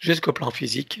 jusqu'au plan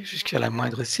physique, jusqu'à la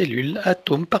moindre cellule,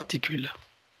 atome, particule.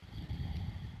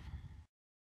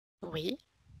 Oui.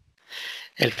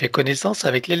 Elle fait connaissance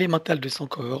avec l'élémental de son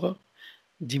corps.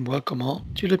 Dis-moi comment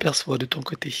tu le perçois de ton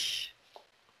côté.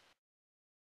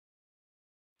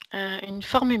 Une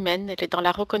forme humaine. Elle est dans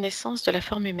la reconnaissance de la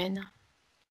forme humaine.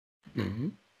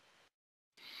 Mhm.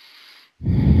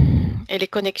 Et les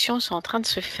connexions sont en train de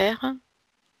se faire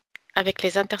avec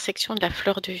les intersections de la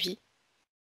fleur de vie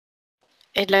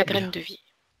et de la Bien, graine de vie.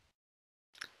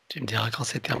 tu me diras quand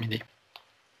c'est terminé.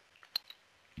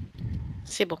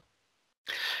 C'est bon.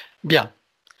 Bien.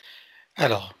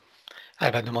 Alors,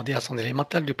 elle va demander à son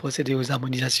élémental de procéder aux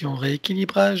harmonisations,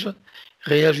 rééquilibrage,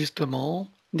 réajustement,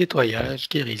 nettoyage,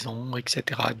 guérison,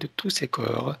 etc. de tous ses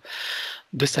corps,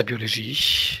 de sa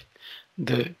biologie,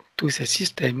 de tous ses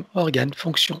systèmes, organes,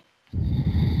 fonctions.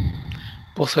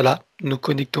 Pour cela, nous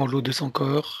connectons l'eau de son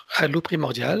corps à l'eau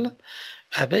primordiale,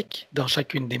 avec, dans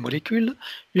chacune des molécules,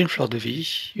 une fleur de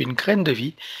vie, une graine de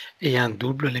vie et un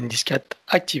double lemniscate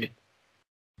activé.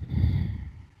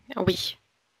 Oui.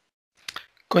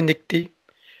 Connecter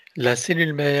la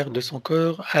cellule mère de son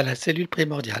corps à la cellule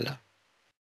primordiale,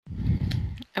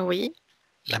 Oui.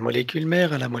 la molécule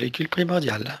mère à la molécule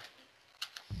primordiale,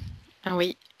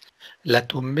 Oui.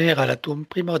 l'atome mère à l'atome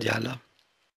primordial,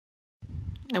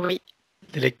 Oui.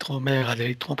 l'électron mère à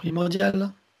l'électron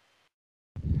primordial,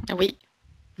 Oui.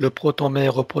 le proton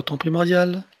mère au proton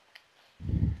primordial,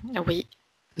 Oui.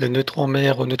 le neutron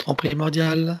mère au neutron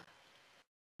primordial,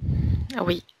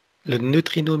 Oui. le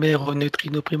neutrino mère au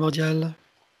neutrino primordial,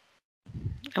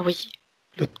 Oui.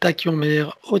 le tachyon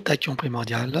mère au tachyon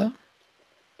primordial,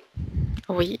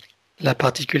 Oui. la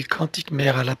particule quantique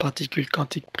mère à la particule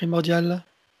quantique primordiale,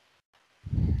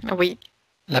 Oui.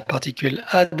 la particule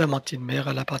adamantine mère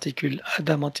à la particule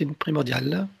adamantine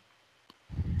primordiale,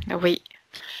 Oui.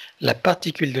 la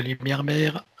particule de lumière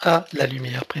mère à la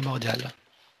lumière primordiale.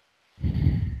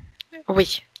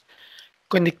 Oui.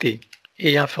 Connecter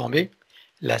et informer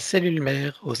la cellule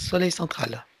mère au soleil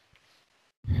central.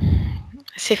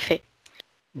 C'est fait.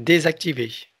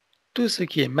 Désactiver tout ce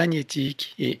qui est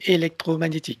magnétique et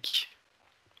électromagnétique.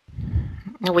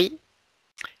 Oui.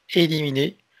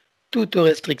 Éliminer toute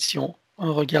restriction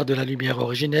en regard de la lumière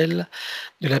originelle,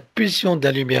 de la pulsion de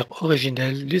la lumière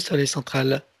originelle du soleil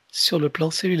central sur le plan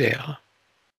cellulaire.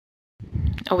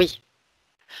 Oui.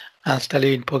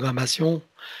 Installer une programmation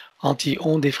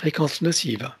anti-ondes et fréquences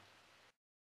nocives.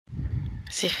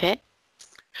 C'est fait.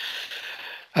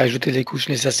 Ajouter les couches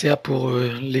nécessaires pour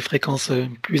les fréquences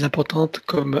plus importantes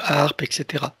comme harpe,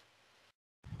 etc.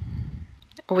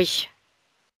 Oui.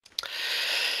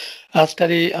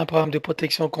 Installer un programme de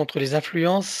protection contre les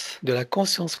influences de la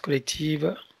conscience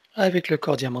collective avec le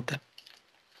corps diamantin.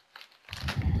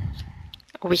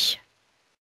 Oui.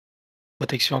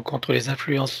 Protection contre les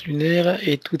influences lunaires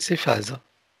et toutes ses phases.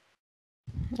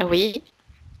 Oui.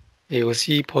 Et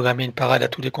aussi programmer une parade à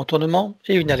tous les contournements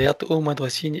et une alerte au moindre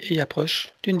signe et approche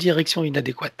d'une direction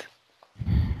inadéquate.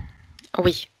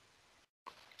 Oui.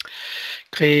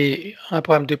 Créer un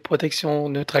programme de protection,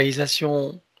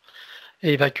 neutralisation,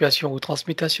 évacuation ou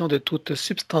transmutation de toute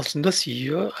substance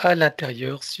nocive à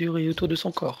l'intérieur, sur et autour de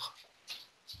son corps.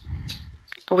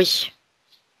 Oui.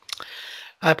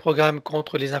 Un programme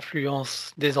contre les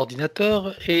influences des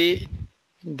ordinateurs et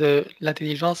de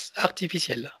l'intelligence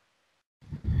artificielle.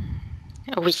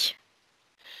 Oui.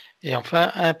 Et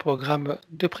enfin, un programme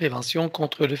de prévention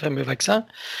contre le fameux vaccin.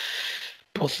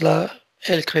 Pour cela,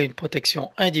 elle crée une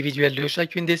protection individuelle de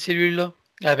chacune des cellules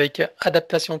avec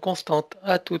adaptation constante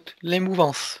à toutes les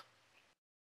mouvances.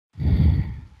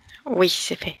 Oui,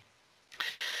 c'est fait.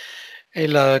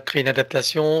 Elle a créé une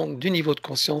adaptation du niveau de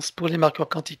conscience pour les marqueurs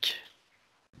quantiques.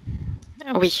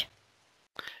 Oui.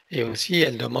 Et aussi,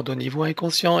 elle demande au niveau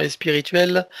inconscient et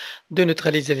spirituel de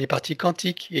neutraliser les parties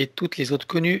quantiques et toutes les autres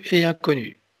connues et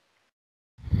inconnues,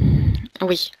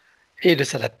 Oui. et de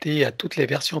s'adapter à toutes les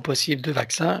versions possibles de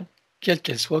vaccins, quelles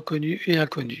qu'elles soient connues et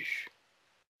inconnues.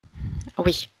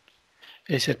 Oui.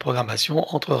 Et cette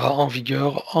programmation entrera en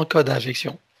vigueur en cas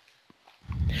d'injection.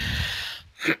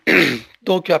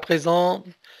 Donc à présent,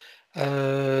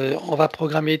 on va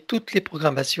programmer toutes les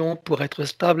programmations pour être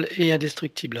stable et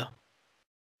indestructible.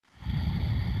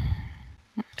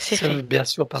 C'est Seul fait. bien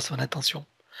sûr par son intention.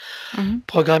 Mhm.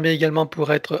 Programmer également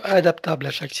pour être adaptable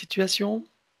à chaque situation,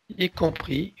 y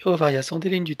compris aux variations des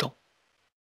lignes du temps.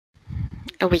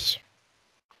 Oui.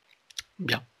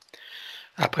 Bien.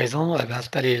 À présent, elle va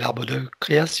installer l'arbre de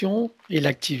création et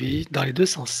l'activer dans les deux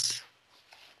sens.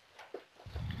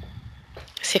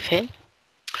 C'est fait.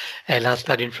 Elle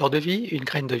installe une fleur de vie, une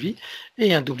graine de vie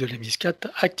et un double lemniscate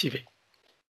activé.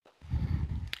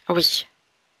 Oui.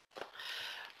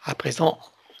 À présent,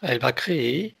 elle va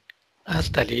créer,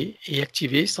 installer et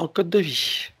activer son code de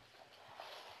vie.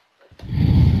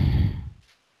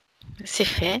 C'est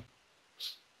fait.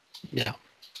 Bien.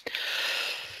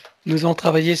 Nous allons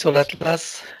travailler sur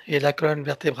l'atlas et la colonne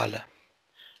vertébrale.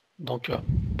 Donc,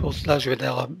 pour cela, je vais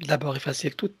d'abord effacer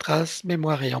toute trace,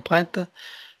 mémoire et empreinte,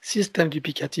 système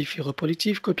duplicatif et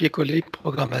reproductif, copier-coller,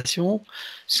 programmation,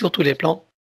 sur tous les plans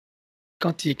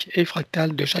quantiques et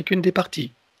fractales de chacune des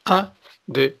parties. 1,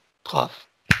 2, 3.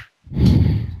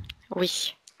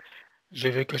 Oui. Je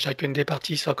veux que chacune des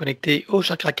parties soit connectée au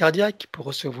chakra cardiaque pour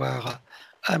recevoir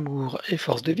amour et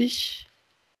force de vie,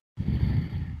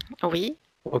 Oui,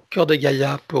 au cœur de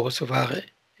Gaïa pour recevoir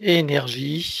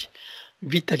énergie,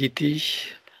 vitalité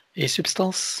et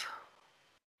substance,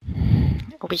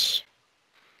 oui,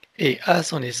 et à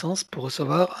son essence pour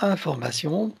recevoir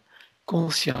information,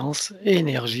 conscience,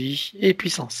 énergie et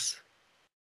puissance.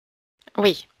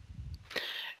 oui,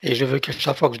 Et je veux qu'à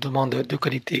chaque fois que je demande de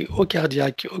connecter au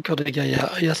cardiaque, au cœur de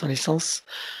Gaïa et à son essence,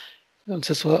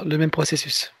 ce soit le même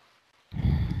processus.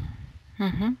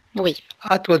 oui.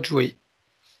 À toi de jouer.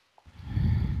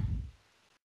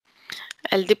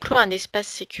 Elle déploie un espace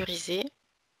sécurisé,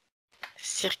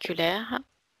 circulaire.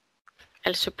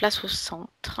 Elle se place au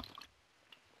centre.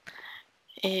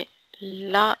 Et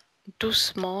là,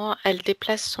 doucement, elle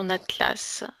déplace son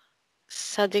atlas.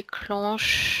 Ça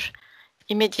déclenche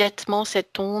immédiatement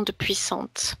cette onde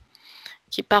puissante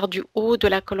qui part du haut de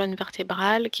la colonne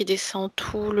vertébrale, qui descend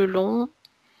tout le long,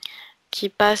 qui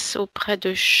passe auprès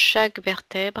de chaque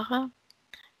vertèbre,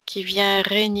 qui vient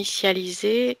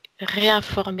réinitialiser,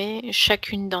 réinformer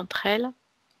chacune d'entre elles,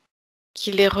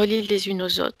 qui les relie les unes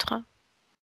aux autres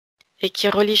et qui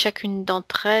relie chacune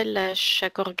d'entre elles à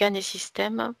chaque organe et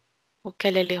système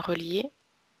auquel elle est reliée.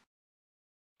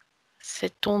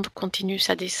 Cette onde continue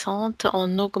sa descente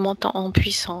en augmentant en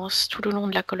puissance tout le long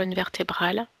de la colonne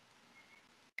vertébrale.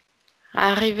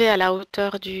 Arrivée à la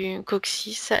hauteur du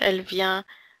coccyx, elle vient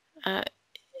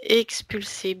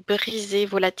expulser, briser,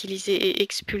 volatiliser et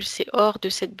expulser hors de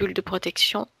cette bulle de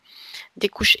protection des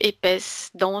couches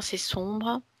épaisses, denses et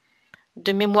sombres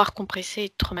de mémoire compressée et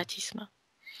de traumatisme.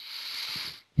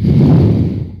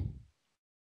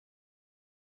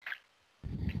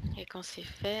 Et quand c'est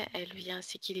fait, elle vient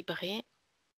s'équilibrer.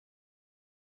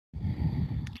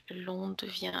 L'onde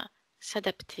vient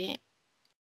s'adapter,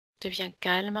 devient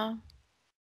calme,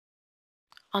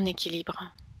 en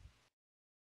équilibre.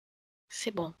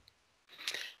 C'est bon.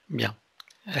 Bien.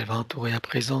 Elle va entourer à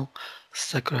présent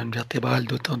sa colonne vertébrale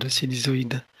d'autant de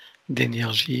sinusoïdes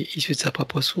d'énergie issue de sa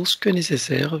propre source que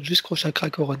nécessaire jusqu'au chakra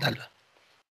coronal.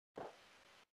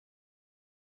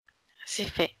 C'est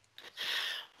fait.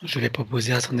 Je vais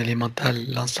proposer à son élémental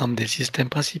l'ensemble des systèmes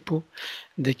principaux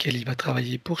desquels il va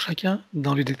travailler pour chacun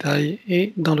dans le détail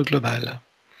et dans le global.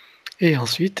 Et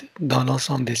ensuite, dans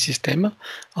l'ensemble des systèmes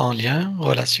en lien,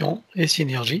 relation et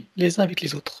synergie les uns avec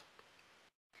les autres.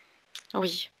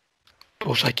 Oui.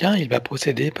 Pour chacun, il va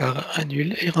procéder par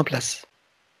annule et remplace.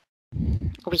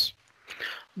 Oui.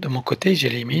 De mon côté,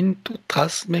 j'élimine toute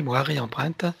trace, mémoire et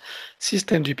empreinte,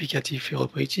 système duplicatif et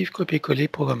répétitif, copier-coller,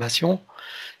 programmation,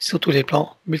 sur tous les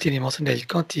plans multidimensionnels,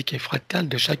 quantiques et fractales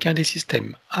de chacun des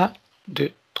systèmes. 1,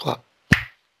 2, 3.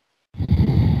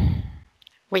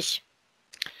 Oui.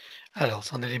 Alors,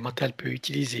 son élémental peut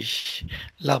utiliser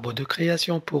l'arbre de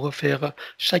création pour refaire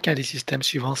chacun des systèmes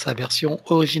suivant sa version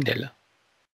originelle.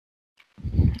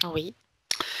 Oui.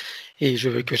 Et je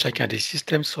veux que chacun des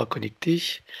systèmes soit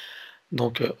connecté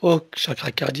donc au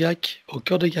chakra cardiaque, au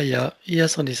cœur de Gaïa et à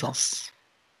son essence.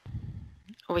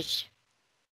 Oui.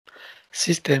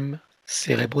 Système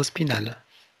cérébrospinal,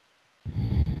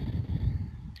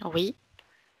 Oui.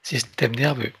 système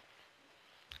nerveux,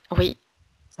 Oui.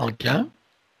 sanguin,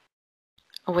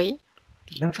 Oui.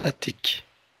 lymphatique,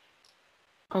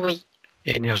 Oui.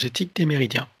 énergétique des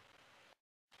méridiens,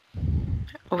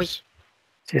 Oui.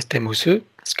 système osseux,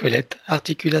 squelette,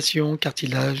 articulation,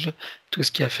 cartilage, tout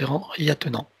ce qui est afférent et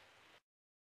attenant,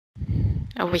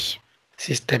 Oui.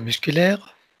 système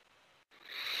musculaire,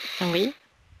 Oui.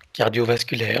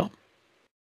 cardiovasculaire,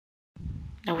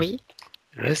 Oui.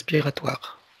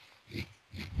 respiratoire,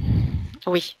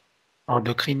 Oui.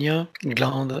 endocrinien,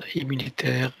 glandes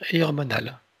immunitaires et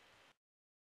hormonales,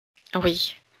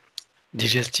 Oui.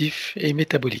 digestif et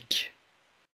métabolique,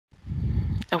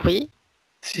 Oui.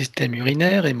 système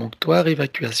urinaire, émonctoire,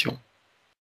 évacuation,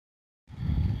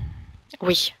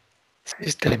 Oui.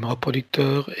 système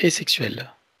reproducteur et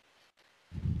sexuel,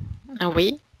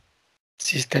 Oui.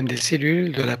 système des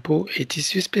cellules, de la peau et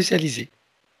tissus spécialisés,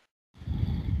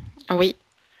 Oui.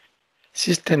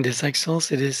 système des cinq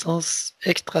sens et des sens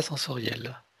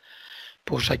extrasensoriels.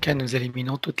 Pour chacun, nous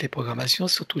éliminons toutes les programmations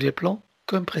sur tous les plans,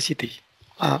 comme précité.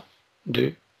 1,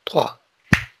 2, 3.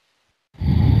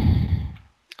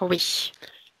 Oui.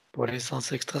 Pour les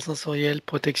sens extrasensoriels,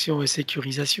 protection et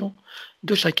sécurisation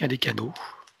de chacun des canaux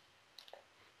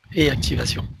et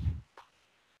activation.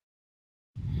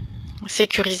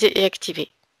 Sécurisé et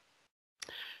activé.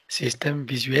 Système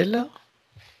visuel,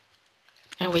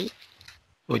 Oui.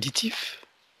 auditif,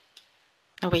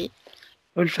 Oui.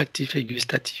 olfactif et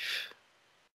gustatif,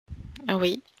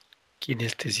 Oui.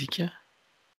 kinesthésique,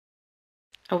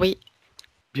 Oui.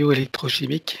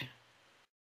 bioélectrochimique,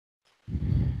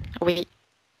 Oui,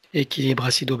 équilibre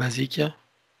acido-basique,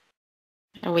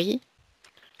 oui,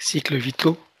 cycles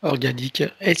vitaux, organiques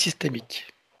et systémiques.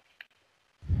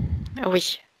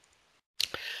 oui.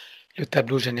 Le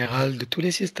tableau général de tous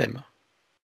les systèmes.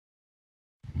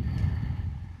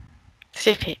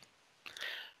 C'est fait.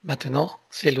 Maintenant,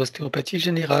 c'est l'ostéopathie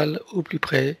générale au plus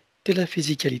près de la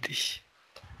physicalité.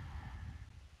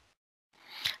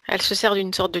 Elle se sert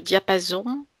d'une sorte de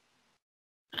diapason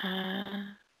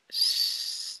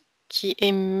qui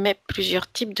émet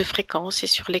plusieurs types de fréquences et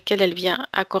sur lesquelles elle vient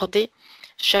accorder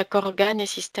chaque organe et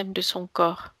système de son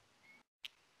corps.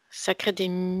 Ça crée des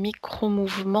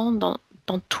micro-mouvements dans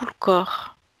tout le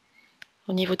corps,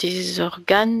 au niveau des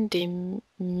organes, des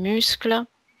muscles,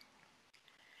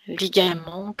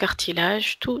 ligaments,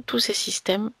 cartilages, tous ces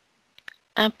systèmes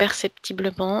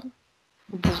imperceptiblement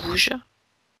bougent.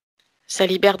 Ça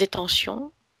libère des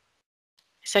tensions,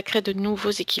 ça crée de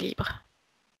nouveaux équilibres.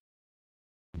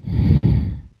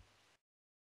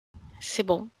 C'est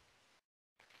bon.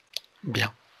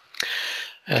 Bien.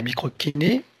 La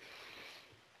microkiné,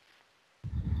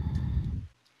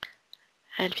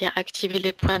 Elle vient activer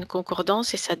les points de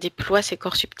concordance et ça déploie ses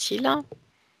corps subtils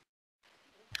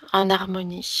en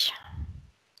harmonie.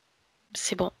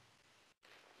 C'est bon.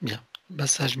 bien.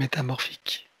 Massage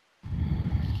métamorphique,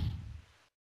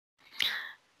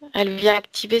 Elle vient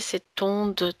activer cette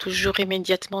onde toujours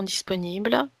immédiatement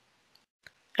disponible.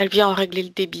 Elle vient en régler le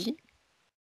débit.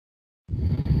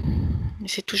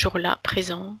 C'est toujours là,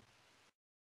 présent,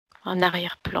 en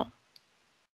arrière-plan.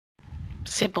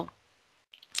 C'est bon.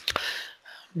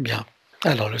 bien.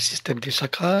 Alors, le système des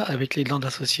chakras avec les glandes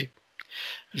associées.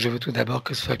 Je veux tout d'abord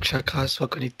que chaque chakra soit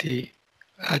connecté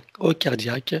au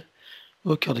cardiaque,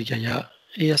 au cœur de Gaïa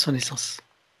et à son essence.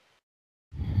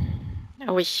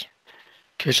 Oui,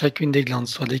 Que chacune des glandes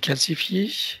soit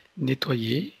décalcifiée,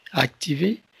 nettoyée,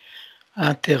 activée,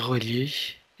 interreliée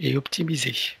et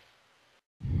optimisée.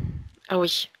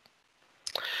 oui,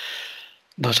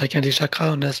 Dans chacun des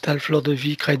chakras, on installe fleur de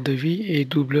vie, crête de vie et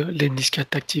double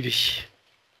lemniscate activé.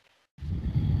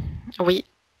 oui,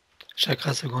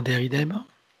 Chakra secondaire idem,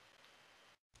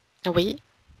 oui,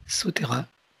 souterrain,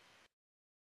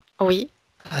 oui,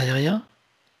 aérien,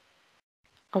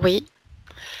 oui.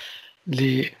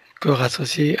 les corps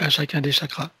associés à chacun des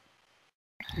chakras.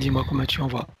 Dis-moi comment tu en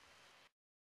vois.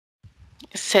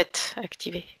 7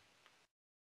 activé.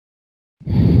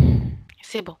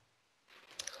 C'est bon.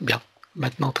 Bien.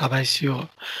 Maintenant, on travaille sur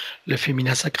le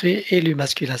féminin sacré et le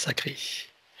masculin sacré.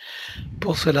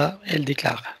 Pour cela, elle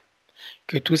déclare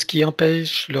que tout ce qui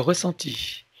empêche le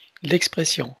ressenti,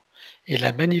 l'expression et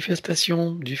la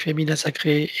manifestation du féminin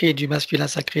sacré et du masculin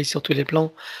sacré sur tous les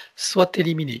plans soit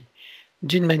éliminé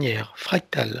d'une manière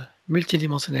fractale,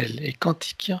 multidimensionnelle et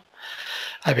quantique,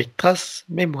 avec traces,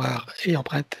 mémoire et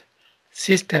empreinte,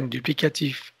 système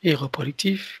duplicatif et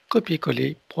reproductif,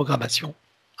 copier-coller, programmation.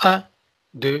 1,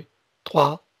 2,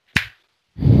 3.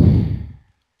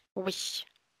 Oui,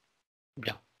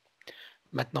 Bien.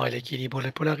 Maintenant, elle équilibre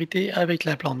les polarités avec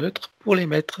l'implant neutre pour les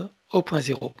mettre au point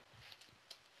zéro.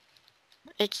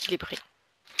 équilibré.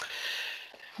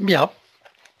 Bien.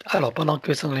 Alors, pendant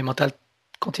que son élémental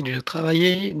continue de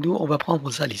travailler, nous, on va prendre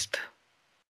sa liste.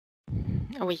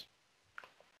 Oui,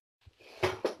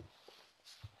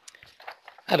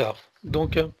 Alors,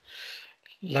 donc,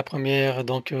 la première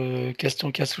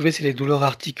question qui a soulevé, c'est les douleurs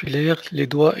articulaires, les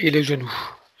doigts et les genoux.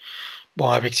 Bon,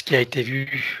 avec ce qui a été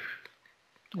vu,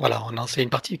 voilà, on en sait une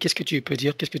partie. Qu'est-ce que tu peux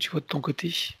dire? Qu'est-ce que tu vois de ton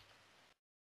côté?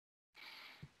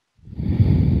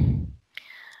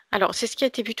 alors c'est ce qui a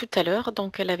été vu tout à l'heure.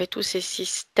 Donc elle avait tous ces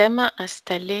systèmes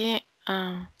installés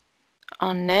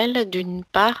en elle d'une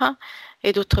part,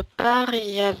 et d'autre part il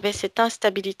y avait cette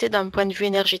instabilité d'un point de vue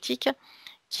énergétique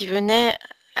qui venait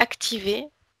activer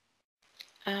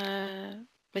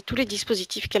tous les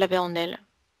dispositifs qu'elle avait en elle.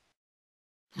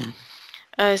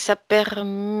 Ça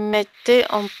permettait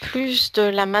en plus de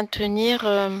la maintenir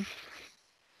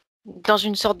dans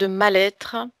une sorte de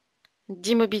mal-être,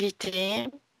 d'immobilité,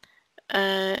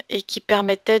 et qui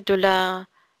permettait de la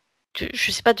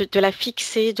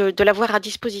fixer, de l'avoir à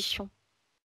disposition.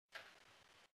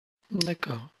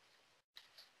 D'accord.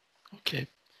 Ok.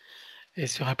 Et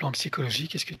sur un plan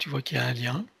psychologique, est-ce que tu vois qu'il y a un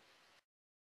lien?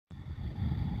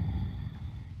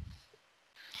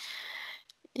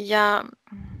 Il y a,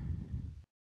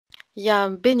 il y a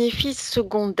un bénéfice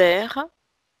secondaire.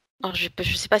 Alors, je ne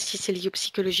sais pas si c'est lié au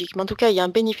psychologique, mais en tout cas, il y a un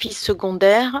bénéfice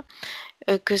secondaire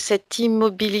que cette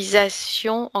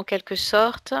immobilisation, en quelque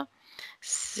sorte,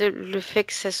 le fait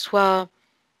que ça soit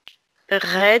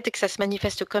raide, que ça se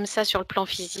manifeste comme ça sur le plan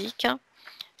physique,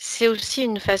 c'est aussi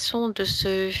une façon de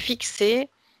se fixer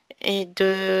et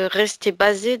de rester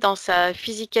basé dans sa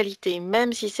physicalité,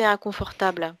 même si c'est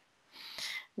inconfortable.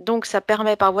 Donc, ça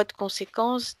permet par voie de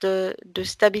conséquence de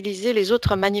stabiliser les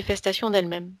autres manifestations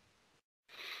d'elle-même.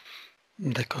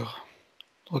 D'accord.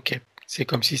 Ok. C'est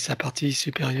comme si sa partie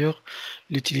supérieure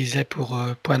l'utilisait pour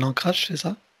point d'ancrage, c'est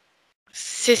ça?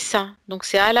 C'est ça. Donc,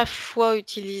 c'est à la fois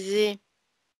utilisé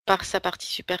par sa partie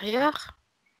supérieure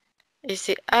et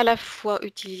c'est à la fois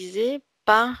utilisé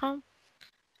par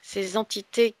ces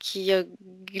entités qui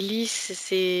glissent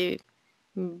ces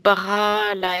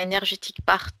bras là, énergétiques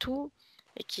partout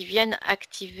et qui viennent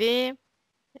activer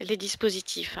les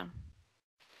dispositifs.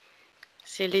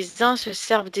 C'est les uns se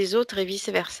servent des autres et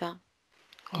vice-versa.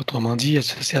 Autrement dit, elle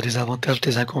se sert des avantages,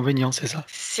 des inconvénients, c'est ça?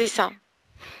 C'est ça.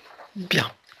 Bien.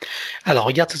 Alors,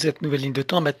 regarde sur cette nouvelle ligne de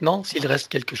temps maintenant, s'il reste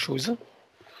quelque chose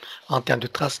en termes de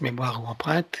traces, mémoire ou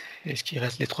empreinte. Est-ce qu'il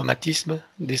reste des traumatismes,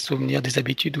 des souvenirs, des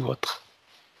habitudes ou autres?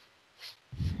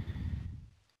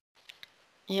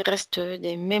 Il reste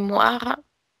des mémoires,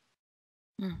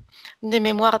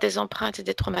 des empreintes et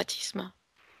des traumatismes.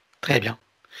 Très bien.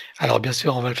 Alors, bien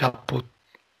sûr, on va le faire pour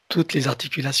toutes les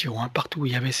articulations, hein, partout où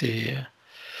il y avait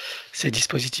ces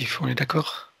dispositifs. On est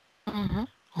d'accord? Mhm.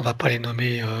 On ne va pas les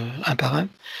nommer un par un.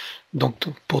 Donc,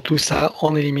 pour tout ça,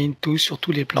 on élimine tout sur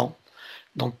tous les plans.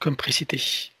 Donc, comme précité.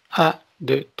 1,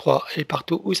 2, 3, et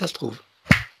partout où ça se trouve.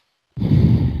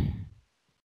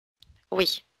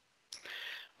 Oui,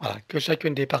 Voilà, que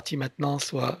chacune des parties maintenant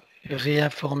soit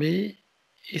réinformée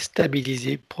et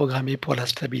stabilisée, programmée pour la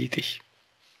stabilité.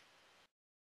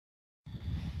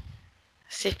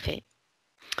 c'est fait.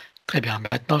 Très bien.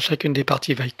 Maintenant, chacune des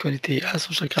parties va être connectée à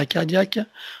son chakra cardiaque,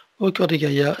 au cœur de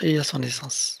Gaïa et à son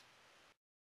essence.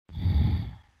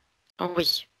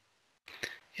 Oui,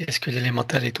 Est-ce que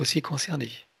l'élémental est aussi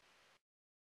concerné?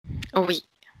 oui,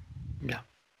 Bien,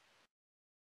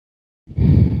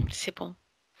 c'est bon.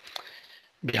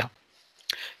 bien.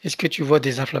 Est-ce que tu vois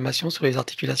des inflammations sur les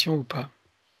articulations ou pas?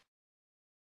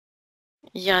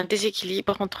 Il y a un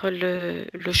déséquilibre entre le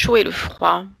chaud et le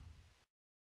froid.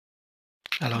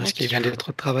 Alors, est-ce Donc, qu'il vient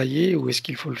d'être travaillé ou est-ce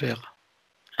qu'il faut le faire?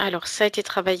 alors, ça a été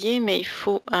travaillé, mais il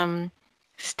faut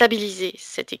stabiliser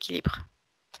cet équilibre.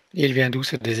 Il vient d'où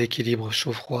ce déséquilibre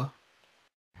chaud-froid?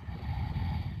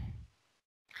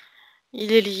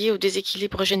 Il est lié au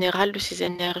déséquilibre général de ces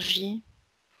énergies.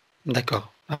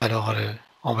 D'accord. Alors,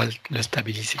 on va le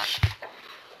stabiliser.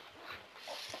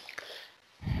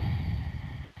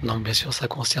 Donc, bien sûr, ça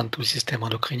concerne tout le système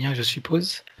endocrinien, je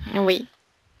suppose, Oui,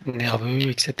 nerveux,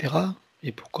 etc.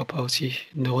 Et pourquoi pas aussi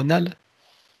neuronal.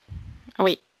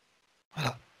 oui,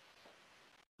 Voilà.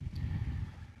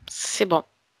 c'est bon.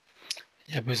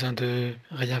 Il y a besoin de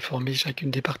réinformer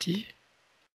chacune des parties.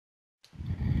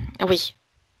 Oui,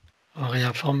 On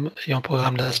réinforme et on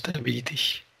programme la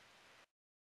stabilité.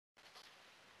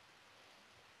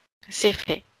 c'est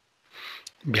fait.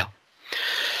 Bien.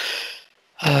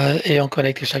 Et on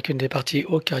connecte chacune des parties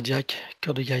au cardiaque,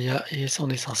 cœur de Gaïa et son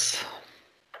essence.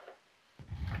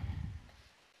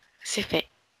 C'est fait.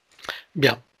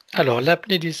 Bien. Alors,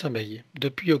 l'apnée du sommeil.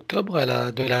 Depuis octobre, elle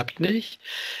a de l'apnée.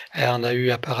 Elle en a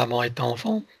eu apparemment étant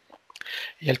enfant.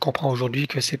 Et elle comprend aujourd'hui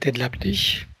que c'était de l'apnée.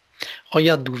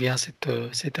 Regarde d'où vient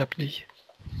cette apnée.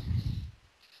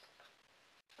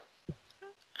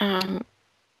 Euh,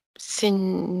 c'est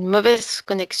une mauvaise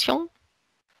connexion,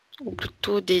 ou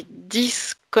plutôt des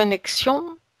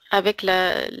disconnexions avec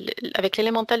avec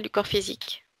l'élémental du corps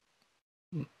physique.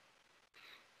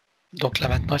 Donc là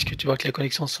maintenant, est-ce que tu vois que les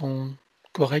connexions sont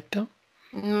correctes?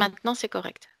 Maintenant, c'est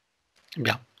correct.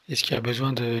 Bien. Est-ce qu'il y a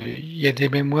besoin de... Il y a des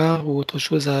mémoires ou autre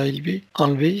chose à enlever?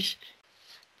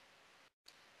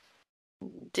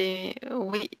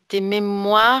 Oui, des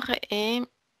mémoires et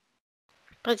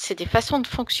après, c'est des façons de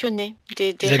fonctionner,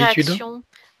 des Des habitudes? réactions,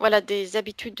 voilà, des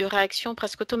habitudes de réaction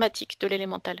presque automatiques de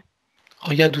l'élémental.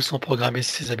 Regarde où sont programmées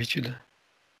ces habitudes.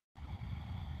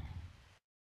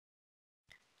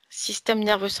 Système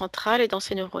nerveux central et dans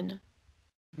ses neurones.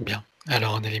 Bien.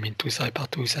 Alors on élimine tout ça et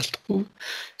partout où ça se trouve,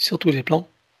 sur tous les plans,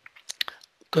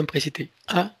 comme précité.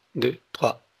 1, 2,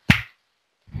 3.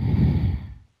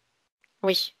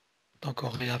 Oui, Donc on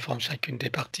réinforme chacune des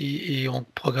parties et on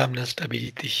programme la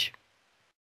stabilité.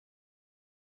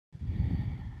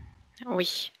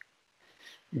 oui,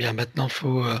 Bien, maintenant,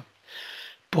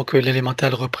 pour que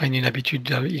l'élémental reprenne une habitude,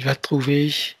 il va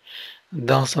trouver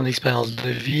dans son expérience de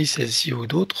vie, celle-ci ou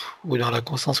d'autres, ou dans la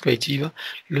conscience collective,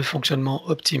 le fonctionnement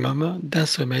optimum d'un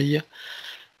sommeil,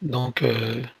 donc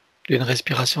d'une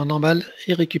respiration normale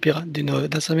et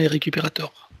d'un sommeil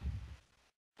récupérateur.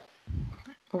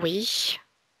 oui.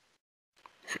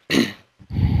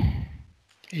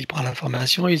 Il prend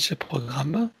l'information, il se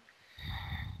programme.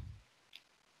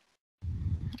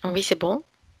 Oui, c'est bon.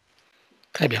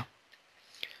 Très bien.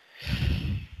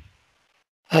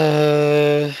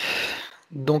 Euh,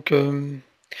 donc,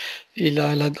 elle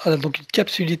a donc une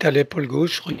capsulite à l'épaule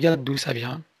gauche. Regarde d'où ça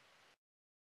vient.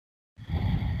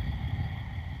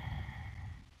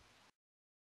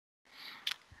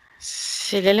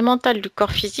 C'est l'élémental du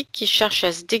corps physique qui cherche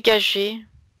à se dégager.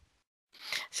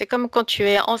 C'est comme quand tu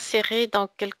es enserré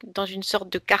dans une sorte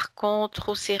de carcan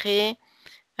trop serré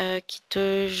qui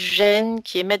te gêne,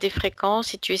 qui émet des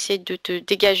fréquences et tu essaies de te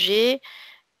dégager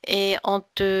et en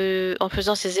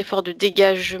faisant ces efforts de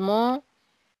dégagement,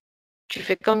 tu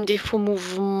fais comme des faux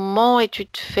mouvements et tu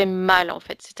te fais mal en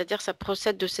fait. C'est-à-dire ça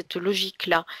procède de cette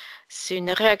logique-là. C'est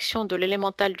une réaction de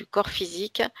l'élémental du corps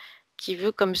physique qui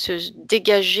veut comme se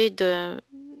dégager de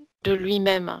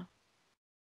lui-même.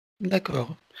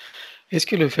 D'accord. Est-ce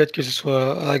que le fait que ce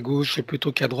soit à gauche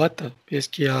plutôt qu'à droite, est-ce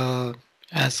qu'il y a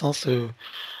un sens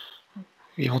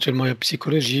éventuellement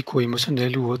psychologique ou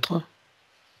émotionnel ou autre?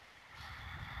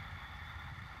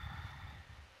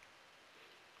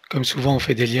 Comme souvent, on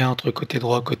fait des liens entre côté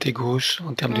droit, côté gauche,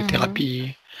 en termes de Mhm.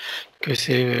 thérapie, que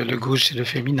c'est le gauche, c'est le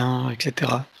féminin,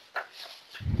 etc.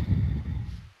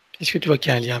 Est-ce que tu vois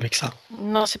qu'il y a un lien avec ça?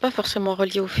 Non, c'est pas forcément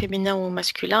relié au féminin ou au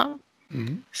masculin.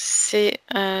 Mhm. C'est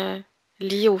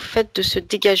lié au fait de se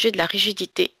dégager de la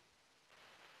rigidité.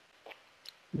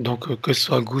 Donc, que ce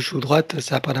soit gauche ou droite,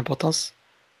 ça n'a pas d'importance?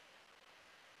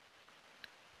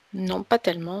 Non, pas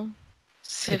tellement.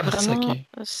 C'est pas ça qui est.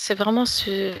 C'est vraiment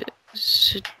c'est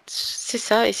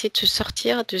ça, essayer de se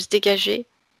sortir, de se dégager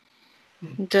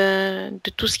de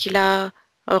tout ce qui la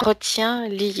retient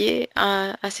lié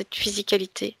à cette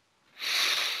physicalité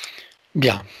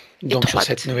Bien. Donc, étroite.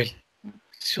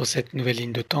 sur cette nouvelle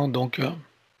ligne de temps, donc,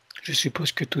 je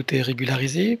suppose que tout est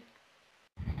régularisé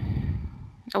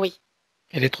Oui,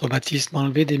 et les traumatismes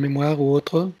enlevés des mémoires ou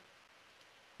autres?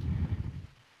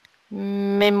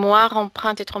 mémoire,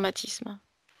 empreinte et traumatisme.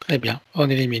 Très bien. On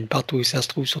élimine partout où ça se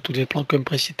trouve sur tous les plans comme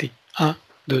précité. Un,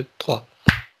 2, 3.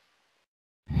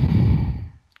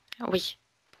 Oui,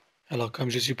 Alors, comme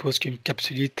je suppose qu'une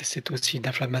capsulite, c'est aussi une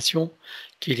inflammation,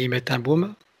 qu'il y mette un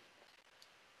baume,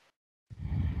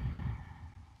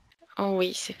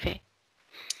 oui, c'est fait.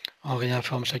 on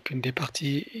réinforme chacune des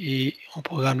parties et on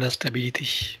programme la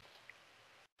stabilité.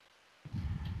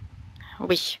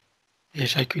 Oui, Et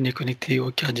chacune est connectée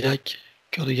au cardiaque,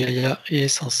 cœur de Gaïa et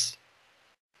essence.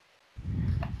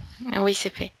 oui, c'est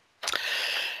fait.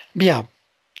 Bien.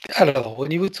 Alors, au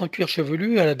niveau de son cuir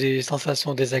chevelu, elle a des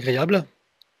sensations désagréables.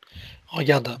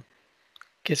 Regarde,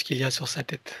 qu'est-ce qu'il y a sur sa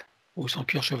tête ou son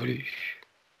cuir chevelu?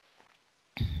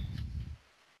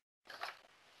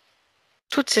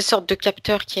 Toutes ces sortes de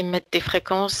capteurs qui émettent des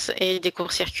fréquences et des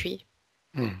courts-circuits.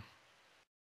 Hmm.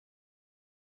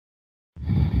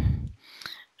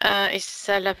 Et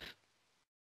ça la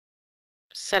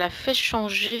fait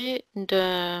changer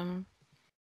de.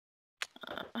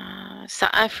 Ça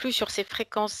influe sur ses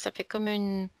fréquences. Ça fait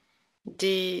comme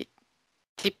des,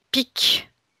 des pics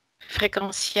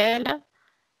fréquentiels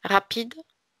rapides.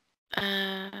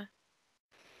 Euh,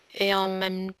 et en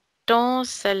même temps,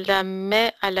 ça la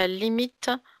met à la limite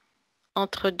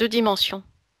entre deux dimensions.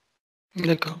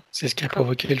 D'accord. C'est ce qui a Comme,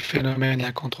 provoqué le phénomène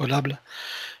incontrôlable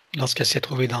lorsqu'elle s'est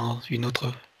trouvée dans une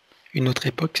autre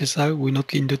époque, c'est ça? Ou une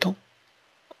autre ligne de temps?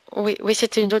 oui, oui,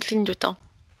 c'était une autre ligne de temps.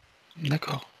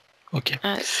 D'accord. OK.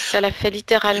 Ça l'a fait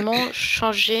littéralement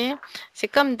changer. C'est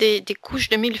comme des couches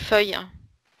de millefeuilles.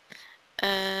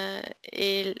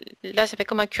 Et là, ça fait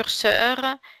comme un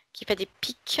curseur qui fait des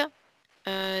pics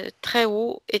très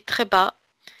hauts et très bas.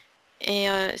 Et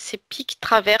ces pics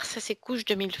traversent ces couches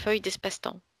de millefeuilles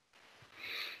d'espace-temps.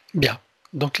 Bien.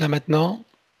 Donc là maintenant,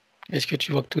 est-ce que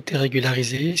tu vois que tout est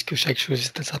régularisé? Est-ce que chaque chose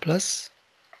est à sa place?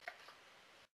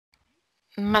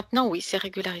 Maintenant, oui, c'est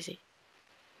régularisé.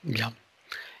 Bien.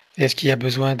 Est-ce qu'il y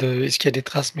a des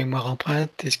traces mémoire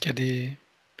empreintes? Est-ce qu'il y a des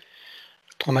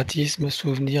traumatismes,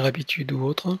 souvenirs, habitudes ou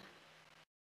autres?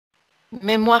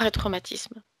 Mémoire et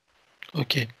traumatisme.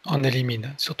 OK, on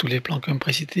élimine sur tous les plans comme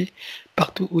précité,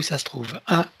 partout où ça se trouve.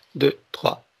 Un, 2,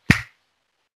 3.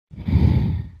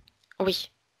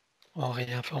 Oui, On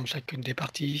réinforme chacune des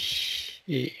parties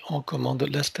et on commande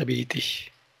la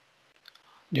stabilité,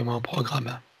 du moins au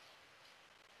programme.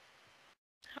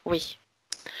 oui,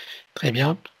 Très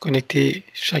bien. Connecter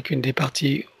chacune des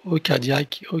parties au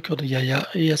cardiaque, au cœur de Gaïa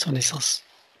et à son essence.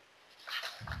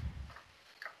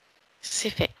 c'est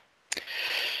fait.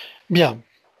 Bien.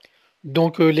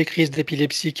 Donc, les crises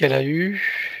d'épilepsie qu'elle a eues,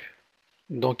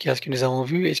 donc il y a ce que nous avons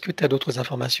vu. Est-ce que tu as d'autres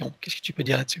informations? Qu'est-ce que tu peux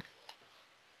dire là-dessus?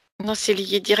 Non, c'est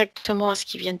lié directement à ce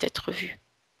qui vient d'être vu.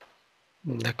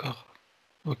 D'accord.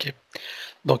 OK.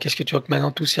 Donc, est-ce que tu vois que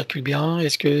maintenant tout circule bien?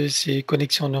 Est-ce que ces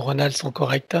connexions neuronales sont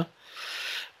correctes?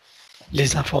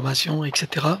 Les informations, et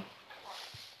cetera?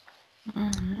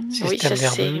 Oui, Système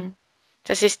nerveux?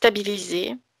 ça s'est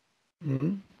stabilisé,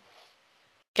 Mmh.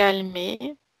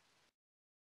 calmé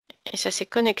et ça s'est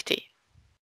connecté.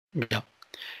 Bien.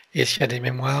 Est-ce qu'il y a des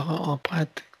mémoires,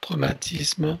 empreintes,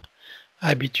 traumatismes,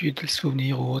 habitudes,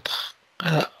 souvenirs ou autres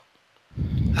à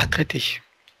traiter?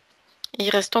 Il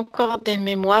reste encore des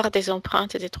mémoires, des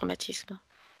empreintes et des traumatismes.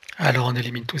 Alors on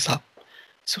élimine tout ça,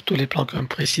 sur tous les plans comme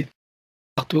précis,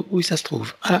 partout où ça se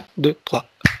trouve. 1, 2, 3.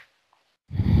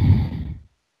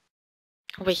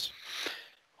 Oui,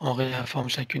 On réinforme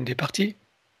chacune des parties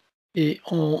et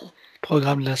on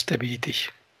programme la stabilité.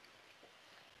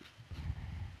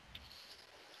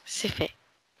 c'est fait.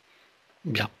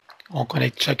 Bien. On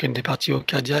connecte chacune des parties au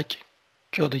cardiaque,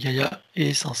 cœur de Gaïa et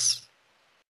essence.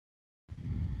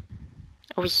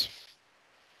 Oui.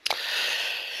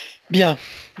 Bien.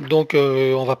 Donc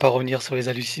on va pas revenir sur les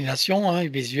hallucinations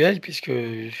visuelles puisque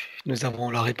nous avons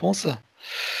la réponse.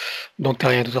 Donc tu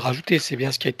n'as rien d'autre à rajouter, c'est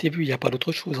bien ce qui a été vu, il n'y a pas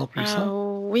d'autre chose en plus, hein?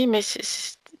 Oui, mais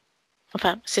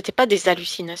enfin, c'était pas des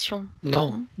hallucinations.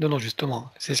 Non, Hmm. non, non,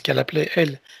 justement, c'est ce qu'elle appelait,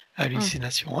 elle, Hmm.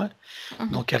 hallucination, hein. Mhm.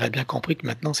 Donc elle a bien compris que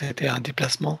maintenant c'était un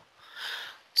déplacement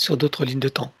sur d'autres lignes de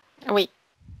temps. Oui.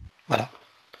 Voilà.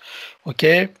 OK.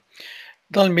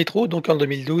 Dans le métro, donc en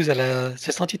 2012,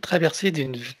 s'est sentie traversée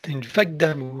d'une vague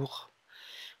d'amour.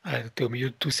 Elle était au milieu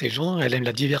de tous ces gens, elle aime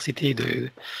la diversité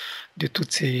de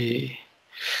toutes ces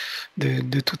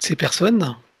de toutes ces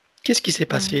personnes. Qu'est-ce qui s'est Mhm.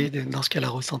 passé dans ce qu'elle a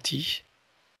ressenti?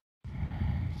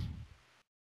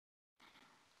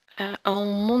 En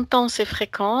montant ses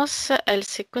fréquences, elle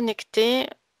s'est connectée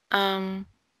à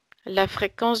la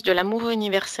fréquence de l'amour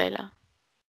universel.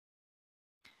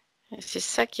 C'est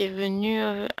ça qui est venu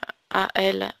à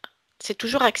elle. C'est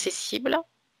toujours accessible,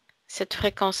 cette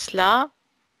fréquence-là,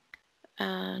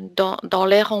 dans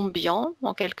l'air ambiant,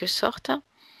 en quelque sorte.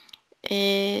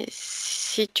 Et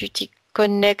si tu t'y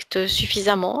connectes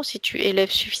suffisamment, si tu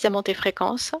élèves suffisamment tes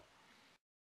fréquences,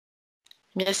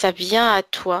 eh bien ça vient à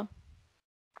toi.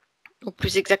 Ou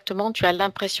plus exactement, tu as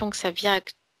l'impression que ça vient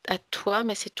à toi,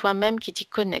 mais c'est toi-même qui t'y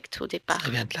connectes au Ça départ.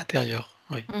 vient de l'intérieur,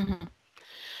 oui. Mhm.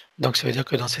 Donc ça veut dire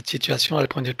que dans cette situation, elle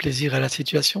prenait plaisir à la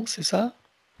situation, c'est ça?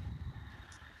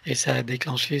 Et ça a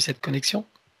déclenché cette connexion?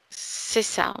 C'est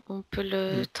ça, on peut Mmh.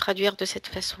 le traduire de cette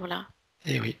façon-là.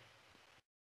 Et oui,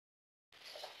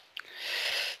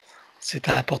 c'est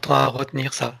important à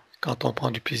retenir ça, quand on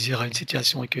prend du plaisir à une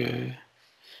situation et que,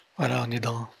 voilà, on est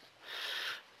dans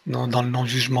le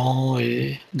non-jugement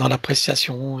et dans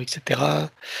l'appréciation et cetera,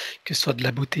 que ce soit de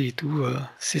la beauté et tout,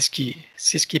 c'est ce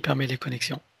qui permet les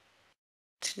connexions.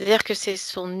 C'est-à-dire que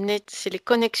c'est les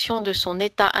connexions de son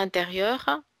état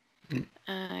intérieur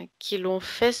Mmh. qui l'ont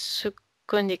fait se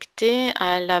connecter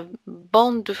à la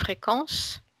bande de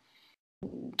fréquence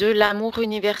de l'amour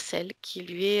universel qui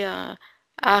lui est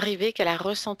arrivé, qu'elle a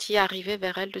ressenti arriver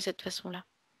vers elle de cette façon-là.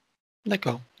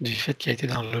 D'accord, du fait qu'il a été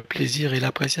dans le plaisir et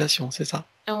l'appréciation, c'est ça?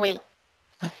 Oui,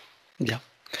 Bien.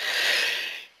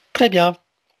 Très bien,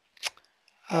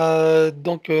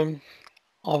 donc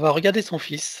on va regarder son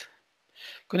fils.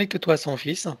 Connecte-toi à son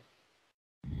fils.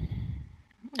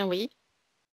 oui,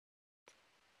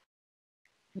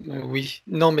 Oui,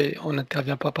 non, mais on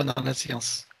n'intervient pas pendant la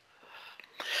séance.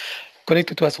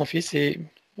 Connecte-toi à son fils et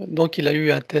donc il a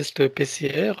eu un test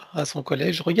PCR à son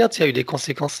collège. Regarde s'il y a eu des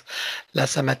conséquences. Là,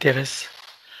 ça m'intéresse.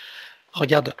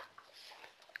 Regarde,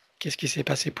 qu'est-ce qui s'est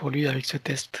passé pour lui avec ce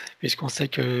test? Puisqu'on sait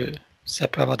que ça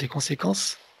peut avoir des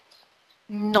conséquences.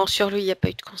 non, sur lui, il n'y a pas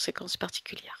eu de conséquences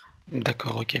particulières.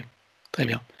 D'accord, OK. Très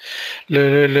bien.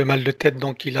 Le mal de tête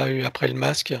donc qu'il a eu après le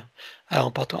masque,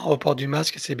 au port du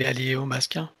masque, c'est bien lié au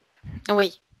masque,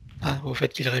 Oui, au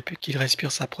fait qu'il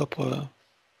respire son propre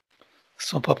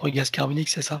gaz carbonique,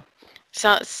 c'est ça?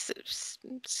 ça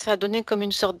a donné comme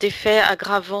une sorte d'effet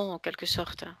aggravant en quelque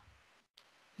sorte.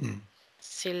 Mmh.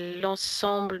 C'est un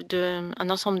ensemble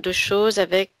de choses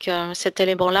avec cet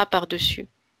élément-là par-dessus.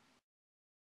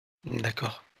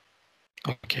 D'accord,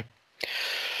 OK.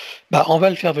 Bah, on va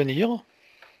le faire venir,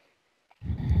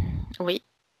 Oui,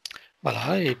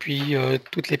 voilà et puis,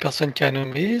 toutes les personnes qu'il a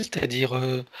nommées, c'est-à-dire,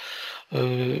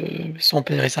 son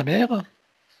père et sa mère,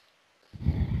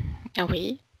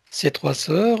 oui, ses 3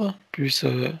 sœurs, plus,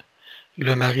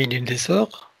 le mari d'une des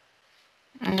sœurs,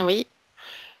 oui,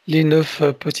 les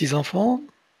 9 petits-enfants,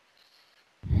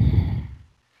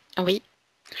 oui,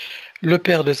 le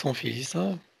père de son fils,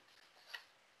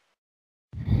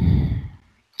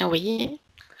 oui,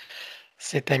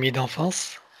 cet ami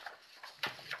d'enfance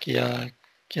qui a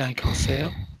qui a un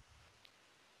cancer,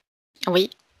 Oui.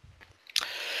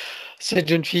 Cette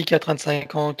jeune fille qui a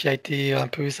 35 ans, qui a été un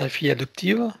peu sa fille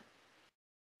adoptive.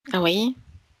 Oui.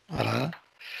 Voilà.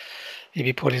 Et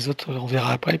puis pour les autres, on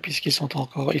verra après, puisqu'ils sont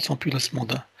encore, ils sont plus dans ce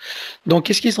monde. Donc,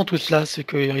 qu'est-ce qu'ils sont tous là, ceux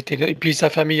qui ont été, et puis sa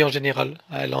famille en général.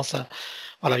 Elle lance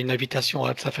voilà, une invitation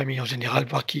à sa famille en général,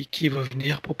 voir qui veut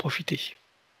venir pour profiter.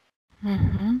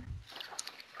 Mhm.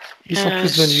 Ils sont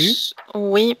tous venus.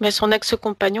 Oui, mais son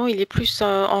ex-compagnon, il est plus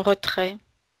en retrait.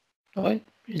 Oui,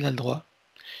 il a le droit.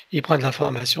 Il prend de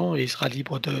l'information et il sera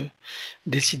libre de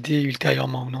décider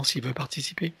ultérieurement ou non s'il veut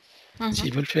participer, Mhm.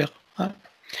 s'il veut le faire. Hein.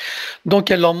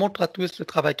 Donc, elle leur montre à tous le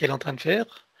travail qu'elle est en train de faire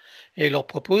et elle leur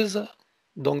propose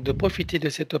donc de profiter de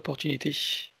cette opportunité.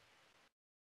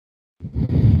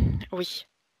 Oui.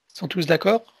 Ils sont tous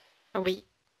d'accord? Oui.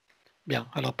 Bien.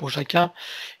 Alors, pour chacun,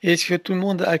 est-ce que tout le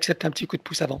monde accepte un petit coup de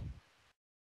pouce avant?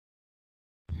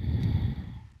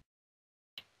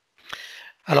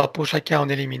 Alors, pour chacun, on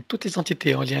élimine toutes les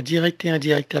entités en lien direct et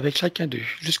indirect avec chacun d'eux,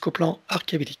 jusqu'au plan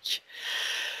archaïque.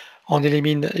 On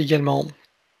élimine également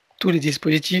tous les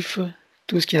dispositifs,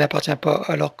 tout ce qui n'appartient pas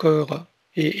à leur corps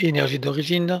et énergie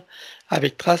d'origine,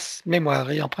 avec traces, mémoire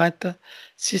et empreinte,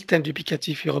 système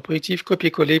duplicatif et reproductif,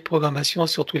 copier-coller, programmation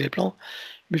sur tous les plans,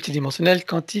 multidimensionnel,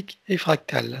 quantique et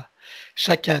fractal.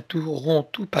 Chacun, tout rond,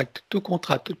 tout pacte, tout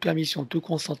contrat, toute permission, tout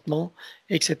consentement,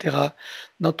 etc.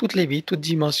 Dans toutes les vies, toutes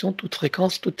dimensions, toutes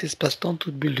fréquences, tout espace-temps,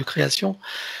 toute bulle de création,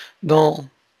 dans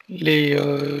les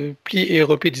plis et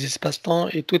replis des espaces-temps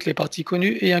et toutes les parties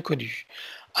connues et inconnues.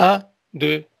 1,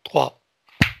 2, 3.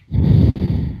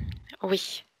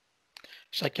 Oui.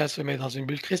 Chacun se met dans une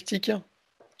bulle christique,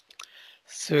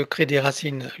 se crée des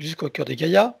racines jusqu'au cœur de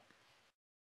Gaïa,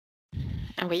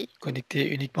 Oui. connecté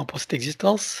uniquement pour cette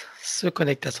existence, se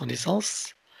connecte à son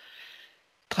essence,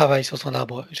 travaille sur son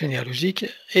arbre généalogique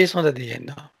et son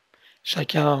ADN.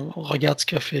 Chacun regarde ce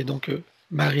qu'a fait donc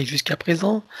Marie jusqu'à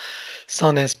présent,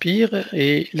 s'en inspire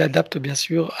et l'adapte bien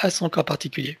sûr à son cas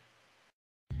particulier.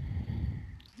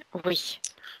 Oui.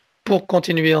 Pour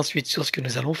continuer ensuite sur ce que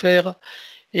nous allons faire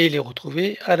et les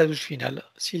retrouver à la douche finale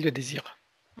s'il le désire.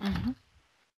 Mhm.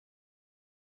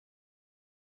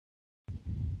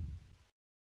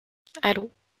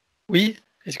 Allô? Oui,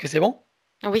 est-ce que c'est bon?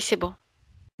 Oui, c'est bon.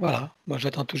 Voilà, moi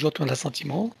j'attends toujours ton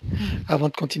assentiment Mhm. avant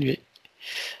de continuer.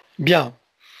 Bien,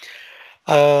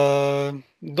 euh,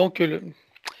 donc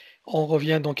on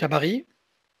revient donc à Marie.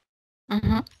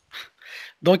 Mhm.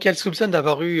 Donc elle soupçonne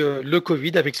d'avoir eu le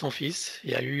Covid avec son fils. Il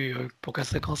y a eu pour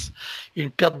conséquence une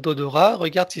perte d'odorat.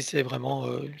 Regarde si c'est vraiment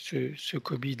ce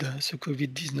Covid, ce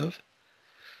Covid-19.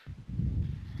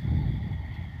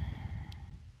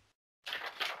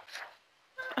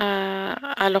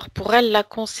 Alors pour elle, la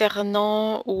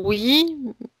concernant, oui,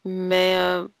 mais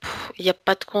il n'y a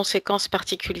pas de conséquences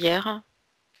particulières.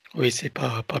 Oui, c'est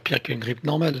pas pire qu'une grippe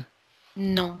normale.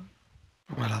 Non.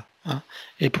 Voilà. Hein.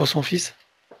 Et pour son fils?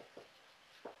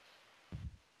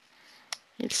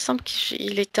 Il semble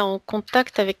qu'il était en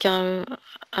contact avec un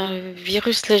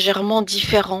virus légèrement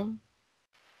différent.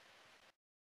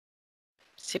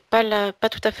 C'est pas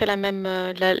tout à fait la même,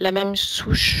 la même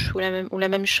souche ou la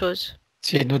même chose.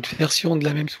 C'est une autre version de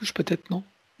la même souche peut-être, non?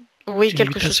 Oui, Une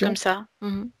quelque chose comme mutation? ça.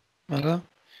 Mhm. Voilà.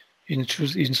 Une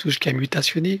souche qui a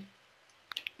mutationné.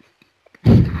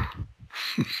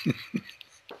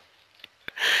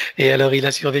 Et alors il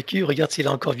a survécu, regarde s'il est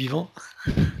encore vivant.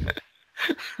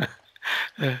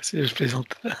 Je plaisante.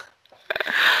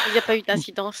 Il n'y a pas eu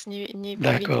d'incidence ni pour lui ni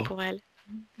D'accord, pour elle.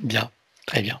 bien,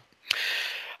 très bien.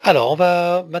 Alors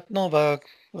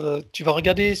tu vas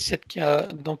regarder cette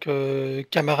donc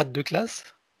camarade de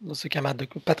classe, ce camarade de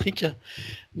Patrick.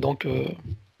 Donc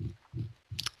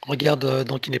regarde,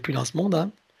 donc il n'est plus dans ce monde.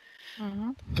 Hein.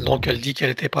 Mhm. Donc elle dit qu'elle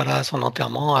n'était pas là à son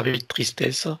enterrement avec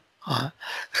tristesse. Hein.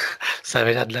 Ça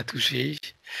avait l'air de la toucher.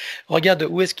 Regarde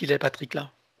où est-ce qu'il est, Patrick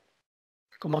là.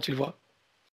 Comment tu le vois?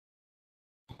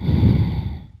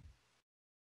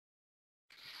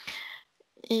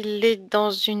 Il est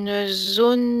dans une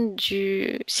zone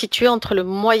située entre le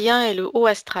moyen et le haut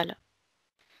astral.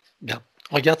 Bien.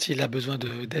 Regarde s'il a besoin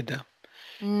d'aide.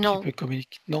 Tu Non. peux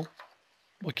communiquer. Non?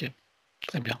 Ok,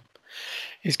 très bien.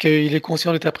 Est-ce qu'il est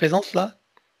conscient de ta présence là?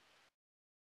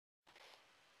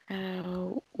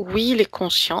 Oui, il est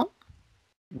conscient.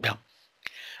 Bien.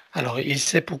 Alors, il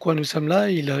sait pourquoi nous sommes là,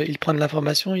 il prend de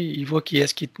l'information, il voit qui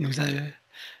est-ce qui nous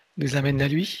amène à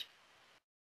lui.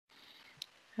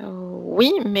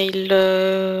 Oui, mais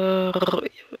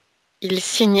il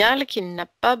signale qu'il n'a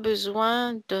pas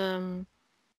besoin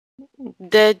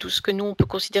d'aide ou ce que nous on peut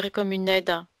considérer comme une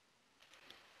aide.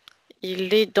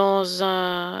 Il est dans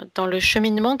le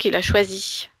cheminement qu'il a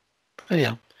choisi. Très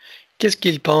bien. Qu'est-ce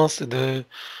qu'il pense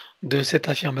de cette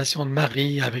affirmation de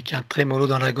Marie avec un trémolo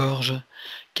dans la gorge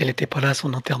qu'elle n'était pas là à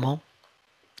son enterrement?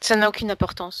 Ça n'a aucune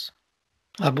importance.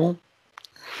 Ah bon?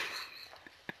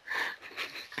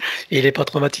 Et il n'est pas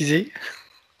traumatisé?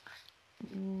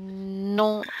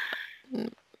 Non,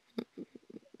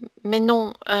 mais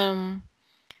non.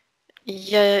 Il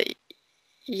y a, il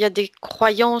y a des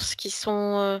croyances qui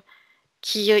sont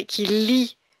qui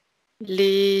lient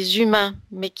les humains,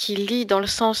 mais qui lient dans le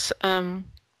sens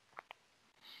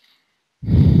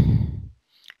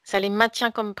ça les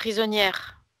maintient comme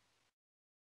prisonnières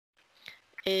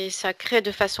et ça crée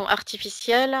de façon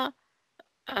artificielle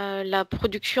la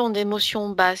production d'émotions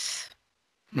basses.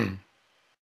 Hmm.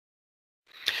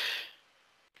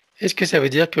 Est-ce que ça veut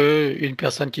dire qu'une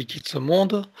personne qui quitte ce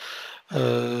monde,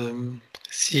 euh,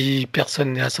 si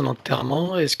personne n'est à son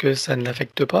enterrement, est-ce que ça ne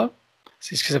l'affecte pas?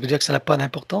 Est-ce que ça veut dire que ça n'a pas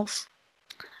d'importance?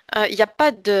 Il n'y a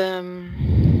pas de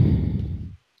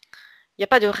il n'y a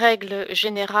pas de règle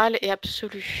générale et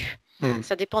absolue. Hmm.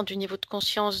 Ça dépend du niveau de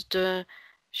conscience de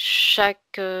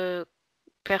chaque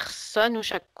personne ou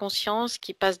chaque conscience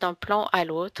qui passe d'un plan à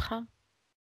l'autre.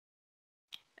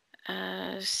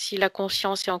 Si la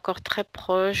conscience est encore très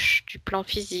proche du plan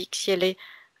physique, si elle est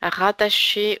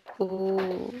rattachée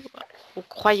aux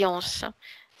croyances,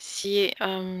 si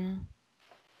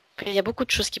il y a beaucoup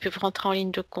de choses qui peuvent rentrer en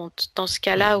ligne de compte. Dans ce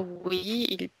cas-là, oui,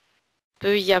 il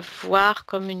peut y avoir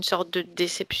comme une sorte de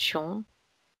déception.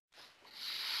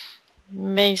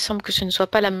 Mais il semble que ce ne soit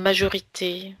pas la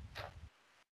majorité.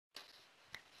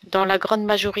 Dans la grande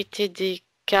majorité des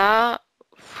cas,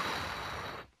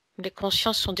 les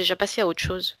consciences sont déjà passées à autre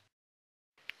chose.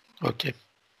 Ok.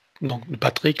 Donc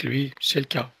Patrick, lui, c'est le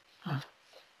cas.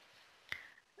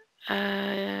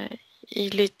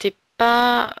 Il n'était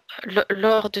pas,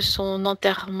 lors de son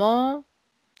enterrement,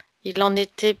 il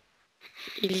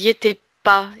y était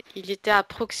pas. Il était à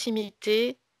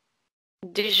proximité,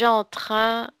 déjà en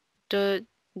train de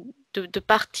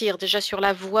partir, déjà sur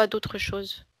la voie d'autre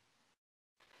chose.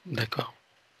 D'accord.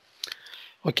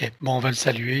 Ok. Bon, on va le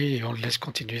saluer et on le laisse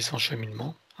continuer son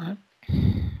cheminement. Hein.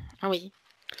 Oui.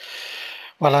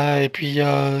 Voilà. Et puis il y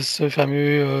a ce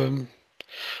fameux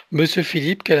Monsieur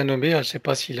Philippe qu'elle a nommé. Je ne sais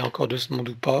pas s'il est encore de ce monde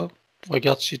ou pas.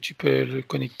 Regarde si tu peux le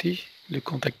connecter, le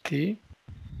contacter.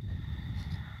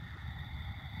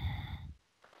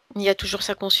 Il y a toujours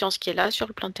sa conscience qui est là sur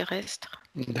le plan terrestre.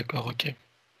 D'accord. Ok.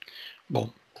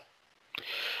 Bon.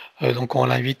 Donc on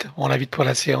l'invite pour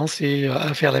la séance et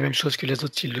à faire la même chose que les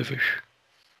autres s'il le veut.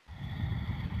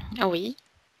 Oui,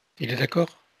 Il est d'accord?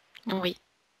 oui.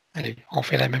 Allez, on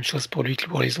fait la même chose pour lui que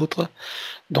pour les autres.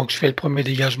 Donc je fais le premier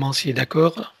dégagement s'il est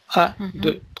d'accord. 1, Mhm.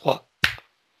 2, 3.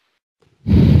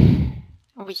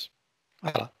 Oui.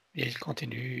 Voilà. Et il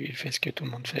continue, il fait ce que tout le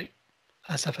monde fait,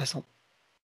 à sa façon.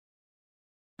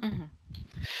 Mhm.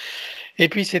 Et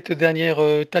puis cette dernière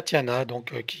Tatiana,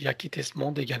 donc qui a quitté ce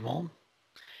monde également.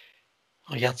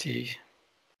 Regarde si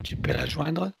tu peux la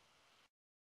joindre.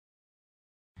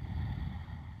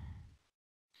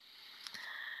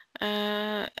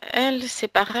 Elle, c'est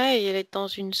pareil, elle est dans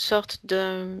une sorte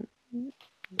de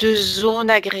zone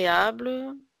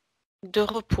agréable, de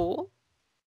repos.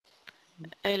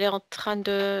 Elle est en train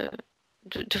de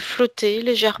flotter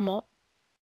légèrement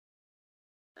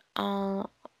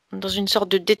dans une sorte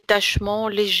de détachement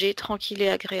léger, tranquille et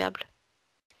agréable.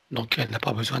 Donc elle n'a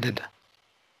pas besoin d'aide.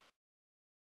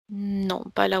 Non,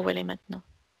 pas là où elle est maintenant.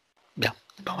 Bien.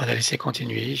 Bon, on va la laisser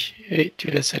continuer et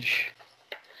tu la salues.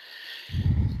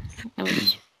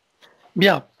 Oui.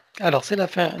 Bien. Alors c'est la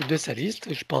fin de sa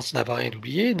liste. Je pense n'avoir rien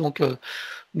oublié. Donc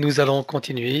nous allons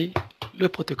continuer le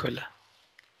protocole.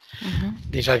 Mhm.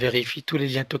 Déjà vérifie tous les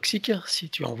liens toxiques si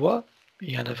tu en vois.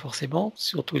 Il y en a forcément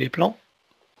sur tous les plans.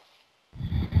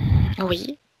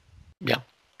 Oui. Bien.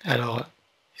 Alors,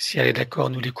 si elle est d'accord,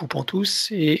 nous les coupons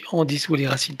tous et on dissout les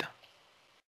racines.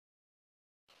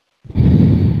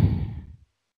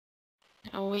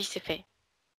 Oui, c'est fait.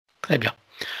 Très bien.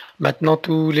 Maintenant,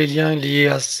 tous les liens liés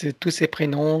à tous ses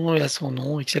prénoms et à son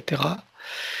nom, etc.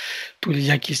 Tous les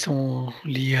liens qui sont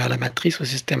liés à la matrice, au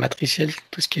système matriciel,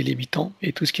 tout ce qui est limitant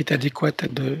et tout ce qui est adéquat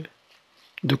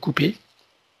de couper.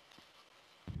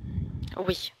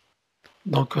 Oui,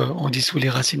 Donc, on dissout les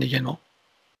racines également.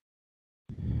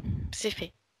 c'est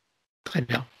fait. Très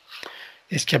bien.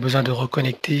 Est-ce qu'il y a besoin de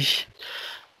reconnecter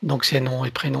donc ses noms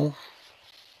et prénoms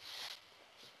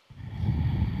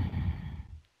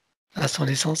à son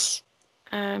essence?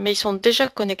 Mais ils sont déjà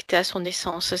connectés à son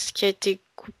essence. Ce qui a été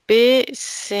coupé,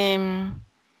 c'est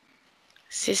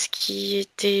ce qui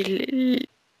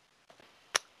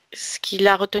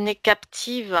la retenait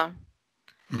captive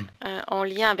en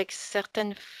lien avec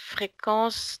certaines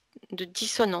fréquences de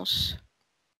dissonance.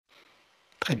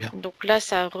 Très bien. Donc là,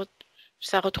 ça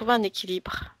retrouve un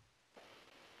équilibre.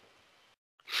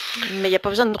 Mais il n'y a pas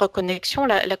besoin de reconnexion,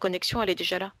 la connexion, elle est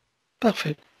déjà là.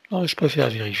 Parfait. Non, je préfère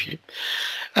vérifier.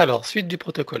 Alors, suite du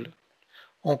protocole.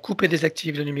 On coupe et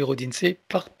désactive le numéro d'INSEE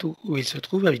partout où il se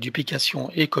trouve avec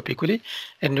duplication et copier-coller.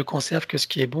 Elle ne conserve que ce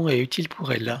qui est bon et utile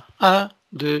pour elle. 1,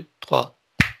 2, 3.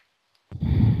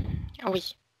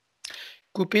 Oui,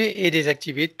 Couper et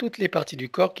désactiver toutes les parties du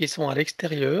corps qui sont à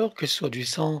l'extérieur, que ce soit du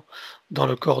sang dans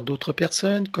le corps d'autres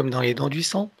personnes, comme dans les dents du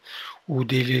sang, ou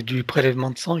du prélèvement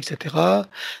de sang, etc.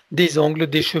 Des ongles,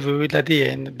 des cheveux, de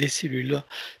l'ADN, des cellules,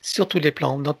 sur tous les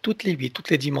plans, dans toutes les vies, toutes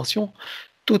les dimensions,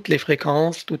 toutes les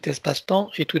fréquences, tout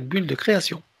espace-temps et toute bulle de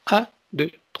création. 1,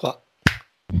 2, 3.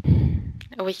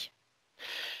 oui,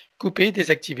 Couper,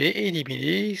 désactiver et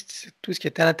éliminer tout ce qui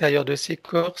est à l'intérieur de ces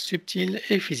corps subtils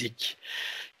et physiques,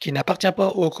 qui n'appartient pas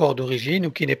au corps d'origine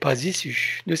ou qui n'est pas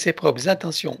issu de ses propres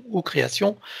intentions ou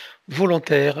créations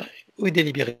volontaires ou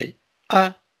délibérées.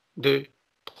 1, 2,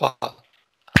 3.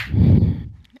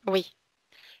 oui,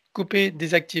 Couper,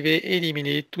 désactiver et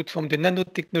éliminer toute forme de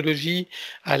nanotechnologie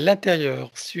à l'intérieur,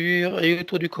 sur et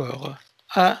autour du corps.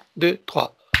 1, 2,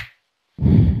 3.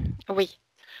 oui,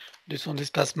 De son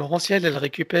espace morantiel, elle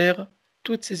récupère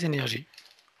toutes ses énergies.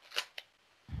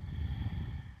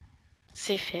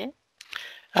 c'est fait.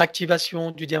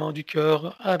 Activation du diamant du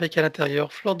cœur avec à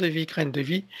l'intérieur fleur de vie, graine de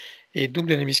vie et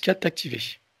double muscade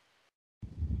activée.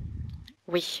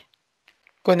 Oui,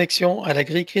 Connexion à la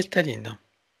grille cristalline.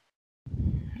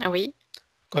 oui,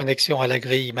 Connexion à la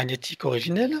grille magnétique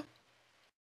originelle.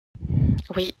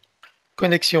 oui,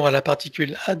 Connexion à la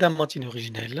particule adamantine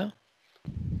originelle.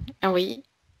 oui,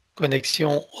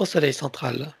 Connexion au soleil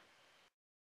central.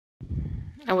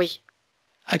 oui,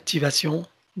 Activation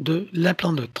de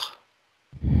l'implant neutre.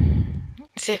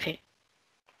 c'est fait.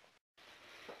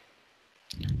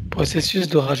 Processus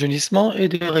de rajeunissement et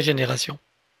de régénération.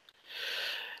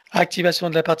 Activation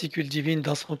de la particule divine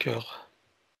dans son cœur,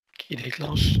 qui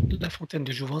déclenche la fontaine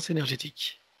de jouvence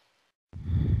énergétique.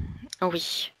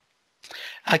 Oui,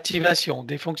 Activation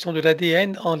des fonctions de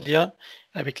l'ADN en lien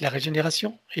avec la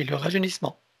régénération et le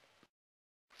rajeunissement.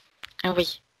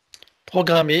 oui,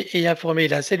 Programmer et informer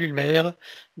la cellule mère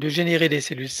de générer des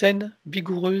cellules saines,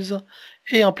 vigoureuses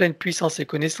et en pleine puissance et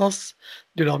connaissance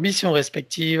de leurs missions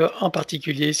respectives, en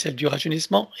particulier celle du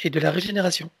rajeunissement et de la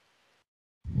régénération.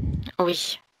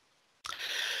 oui,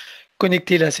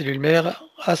 Connecter la cellule mère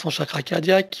à son chakra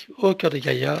cardiaque, au cœur de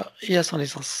Gaïa et à son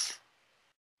essence.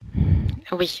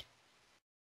 oui,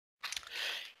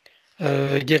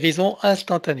 Guérison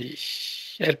instantanée.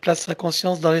 Elle place sa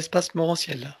conscience dans l'espace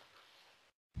morantiel.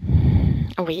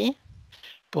 oui,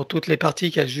 Pour toutes les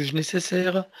parties qu'elle juge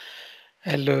nécessaires,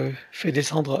 elle fait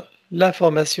descendre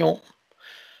l'information,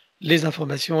 les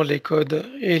informations, les codes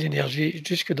et l'énergie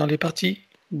jusque dans les parties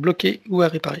bloquées ou à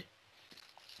réparer.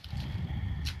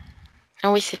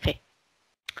 oui, c'est fait.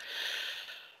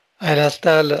 Elle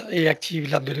installe et active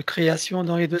l'arbre de création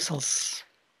dans les deux sens.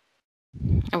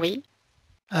 Oui,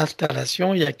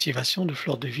 Installation et activation de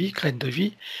fleurs de vie, graines de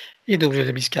vie et d'objets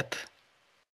de biscate.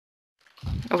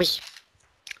 oui,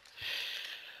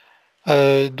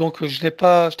 Donc je n'ai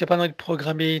pas, je t'ai pas demandé de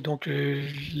programmer donc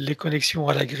les connexions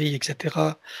à la grille, etc.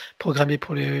 Programmer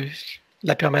pour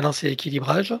la permanence et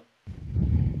l'équilibrage.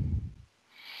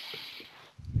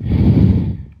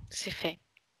 c'est fait.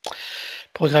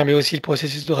 Programmer aussi le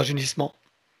processus de rajeunissement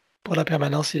pour la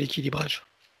permanence et l'équilibrage.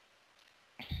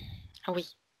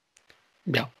 Oui,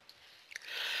 Bien.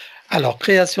 Alors,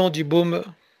 création du baume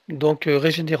donc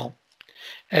régénérant.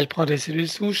 Elle prend des cellules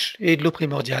souches et de l'eau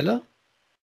primordiale,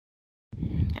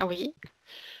 oui,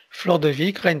 fleur de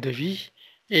vie, graines de vie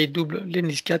et double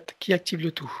lemniscate qui active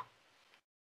le tout.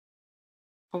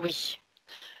 oui,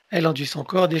 Elle enduit son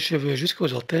corps des cheveux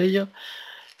jusqu'aux orteils,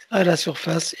 à la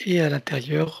surface et à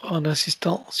l'intérieur en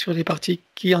insistant sur les parties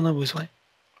qui en ont besoin.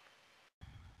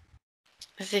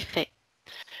 c'est fait.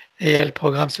 Et elle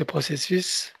programme ce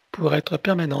processus pour être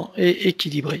permanent et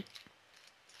équilibré.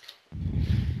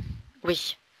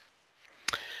 Oui.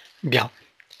 Bien.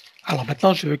 Alors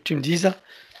maintenant, je veux que tu me dises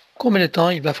combien de temps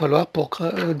il va falloir pour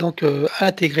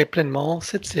intégrer pleinement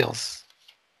cette séance.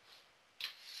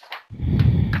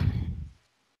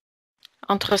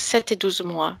 Entre 7 et 12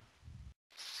 mois.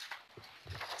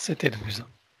 C'était 12.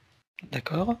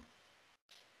 D'accord.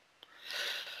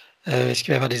 Est-ce qu'il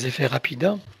va y avoir des effets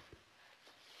rapides?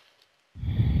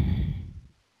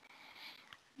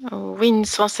 Oui, une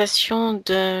sensation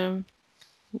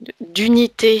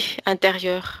d'unité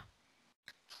intérieure,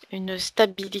 une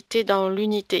stabilité dans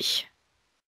l'unité.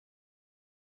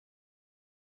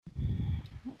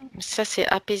 Ça, c'est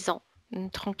apaisant,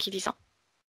 tranquillisant.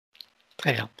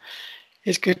 Très bien.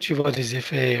 Est-ce que tu vois des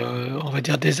effets, on va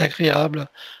dire désagréables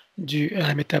dus à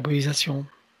la métabolisation?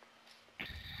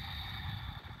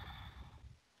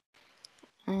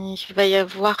 Il va y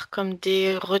avoir comme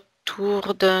des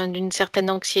retours d'une certaine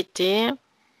anxiété,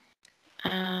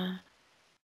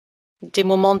 des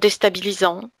moments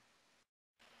déstabilisants,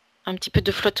 un petit peu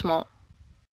de flottement.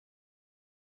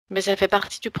 Mais ça fait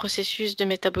partie du processus de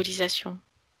métabolisation.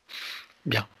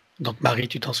 Bien. Donc Marie,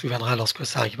 tu t'en souviendras lorsque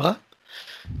ça arrivera.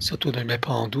 Surtout ne le mets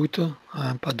pas en doute,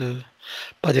 hein,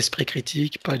 pas d'esprit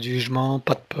critique, pas de jugement,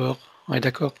 pas de peur. On est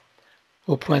d'accord?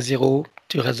 Au point zéro,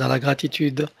 tu restes dans la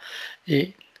gratitude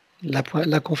et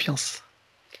la confiance.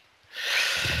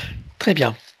 Très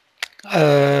bien.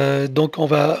 Donc on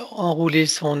va enrouler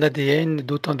son ADN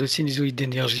d'autant de sinusoïdes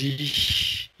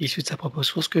d'énergie issus de sa propre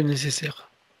source que nécessaire.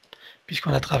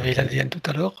 Puisqu'on a travaillé l'ADN tout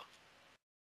à l'heure.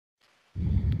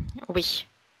 Oui.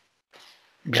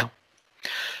 Bien.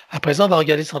 À présent, on va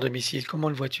regarder son domicile. Comment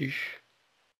le vois-tu?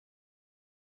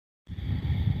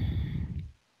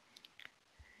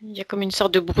 Il y a comme une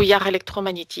sorte de brouillard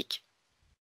électromagnétique.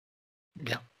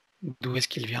 Bien. D'où est-ce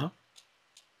qu'il vient?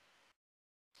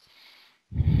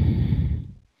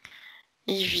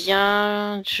 Il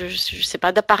vient, je ne sais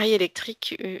pas, d'appareils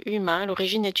électriques humains.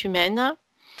 L'origine est humaine.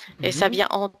 Et ça Mhm. vient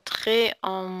entrer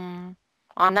en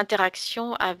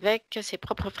interaction avec ses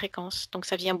propres fréquences. Donc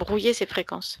ça vient brouiller ses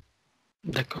fréquences.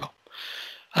 D'accord.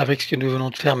 Avec ce que nous venons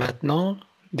de faire maintenant,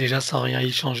 déjà sans rien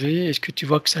y changer, est-ce que tu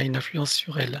vois que ça a une influence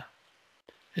sur elle?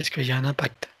 Est-ce qu'il y a un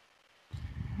impact?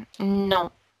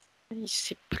 Non,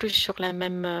 c'est plus sur la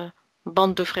même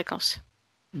bande de fréquences.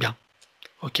 Bien.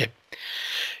 Ok.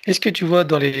 Est-ce que tu vois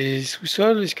dans les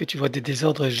sous-sols, est-ce que tu vois des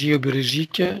désordres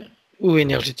géobiologiques ou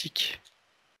énergétiques?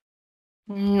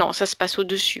 Non, ça se passe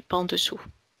au-dessus, pas en dessous.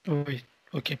 Oui.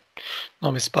 Ok.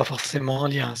 Non, mais c'est pas forcément en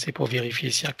lien, c'est pour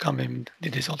vérifier s'il y a quand même des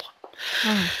désordres.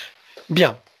 Mhm.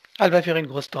 Bien. Elle va faire une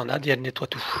grosse tornade et elle nettoie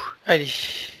tout. Allez.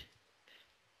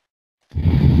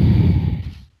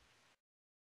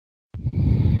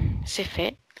 C'est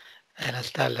fait. Elle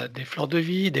installe des fleurs de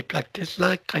vie, des plaques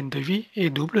Tesla, graines de vie et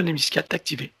double les muscades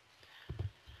activées.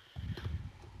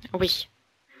 Oui.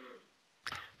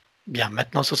 Bien,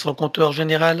 maintenant sur son compteur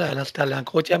général, elle installe un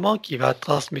gros diamant qui va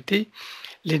transmuter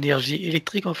l'énergie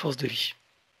électrique en force de vie.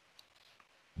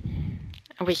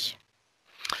 Oui.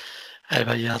 Elle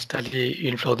va y installer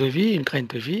une fleur de vie, une graine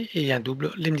de vie et un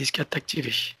double lemniscate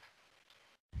activé.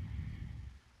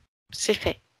 C'est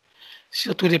fait.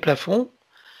 Sur tous les plafonds,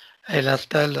 elle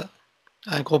installe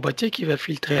un gros boîtier qui va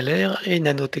filtrer l'air et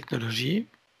nanotechnologie.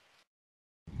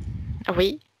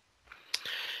 Oui.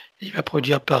 Il va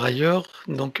produire par ailleurs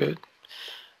donc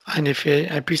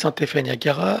un puissant effet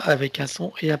Niagara avec un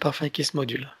son et un parfum qui se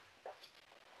modulent.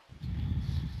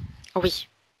 Oui.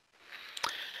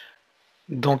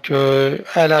 Donc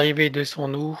à l'arrivée de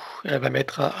son eau, elle va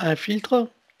mettre un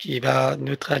filtre qui va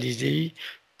neutraliser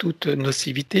toute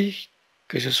nocivité,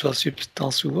 que ce soit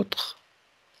substance ou autre.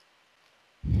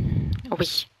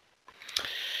 Oui.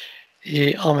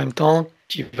 Et en même temps,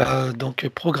 qui va donc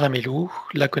programmer l'eau,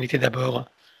 la connecter d'abord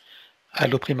à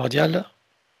l'eau primordiale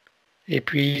et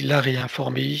puis la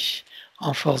réinformer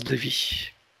en force de vie.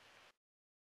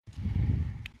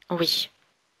 Oui.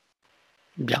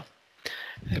 Bien.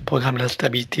 Elle programme la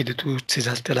stabilité de toutes ces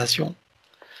installations.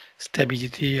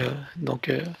 Stabilité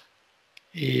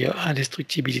et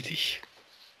indestructibilité.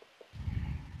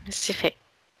 C'est fait.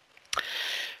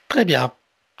 Très bien.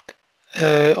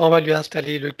 On va lui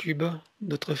installer le cube,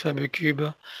 notre fameux cube,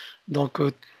 donc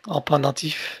en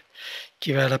pendentif,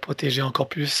 qui va la protéger encore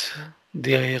plus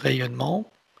des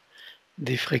rayonnements,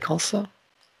 des fréquences,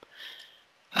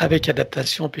 avec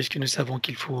adaptation, puisque nous savons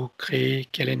qu'il faut créer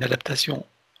qu'elle ait une adaptation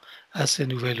à ces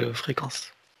nouvelles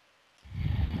fréquences.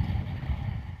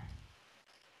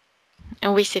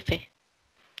 Oui, c'est fait.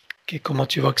 Comment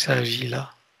tu vois que ça agit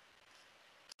là?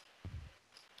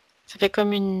 Ça fait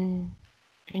comme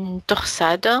une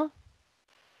torsade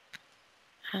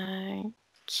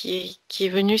qui est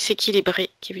venue s'équilibrer,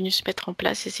 qui est venue se mettre en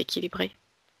place et s'équilibrer.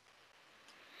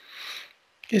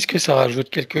 Est-ce que ça rajoute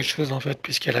quelque chose en fait,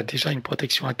 puisqu'elle a déjà une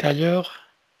protection intérieure?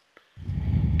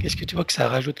 Qu'est-ce que tu vois que ça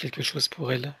rajoute quelque chose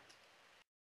pour elle?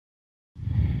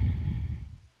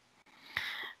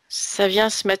 Ça vient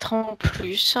se mettre en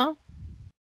plus.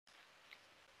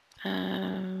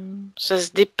 Ça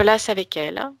se déplace avec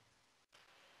elle.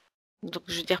 Donc,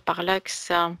 je veux dire par là que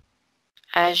ça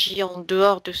agit en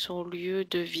dehors de son lieu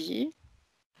de vie.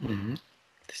 Mhm.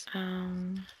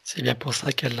 Euh, C'est bien pour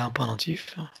ça qu'elle l'a en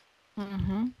pendentif.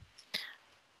 mhm.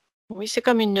 Oui, c'est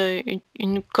comme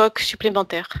une coque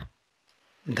supplémentaire.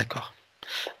 D'accord.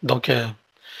 Donc,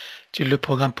 Tu le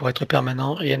programmes pour être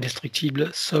permanent et indestructible,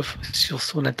 sauf sur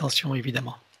son intention,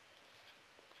 évidemment.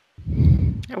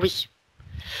 Oui,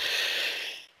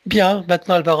 Bien,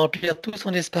 maintenant elle va remplir tout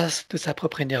son espace de sa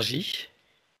propre énergie.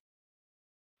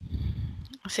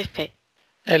 c'est fait.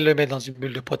 Elle le met dans une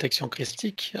bulle de protection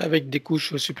christique avec des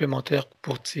couches supplémentaires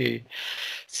pour ses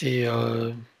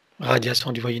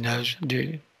radiations du voisinage,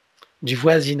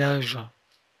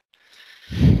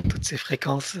 toutes ces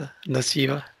fréquences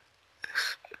nocives.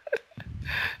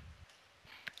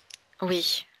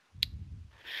 Oui,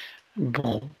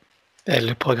 Bon, elle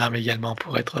le programme également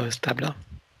pour être stable.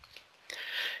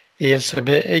 Et elle se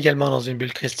met également dans une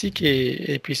bulle christique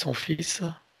et puis son fils,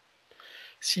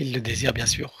 s'il le désire bien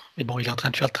sûr. Mais bon, il est en train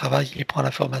de faire le travail, il prend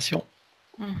l'information.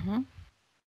 mhm,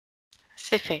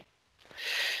 c'est fait.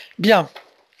 Bien,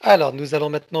 alors nous allons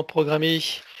maintenant programmer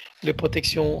la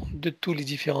protection de tous les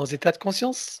différents états de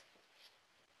conscience.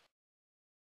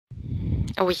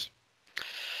 Oui,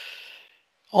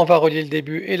 On va relier le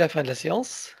début et la fin de la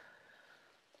séance.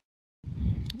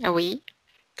 oui,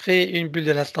 Créer une bulle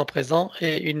de l'instant présent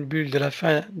et une bulle de la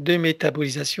fin de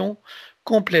métabolisation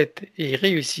complète et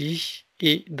réussie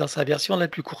et dans sa version la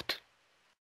plus courte.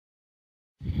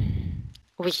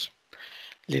 oui,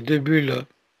 Les deux bulles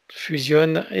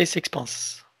fusionnent et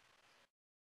s'expansent.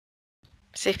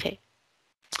 c'est fait.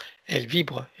 Elles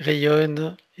vibrent,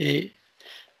 rayonnent et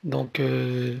donc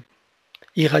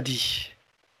irradient.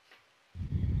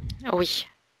 Oui,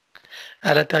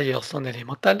 À l'intérieur, son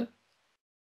élémental,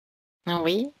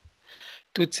 oui,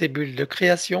 toutes ces bulles de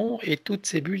création et toutes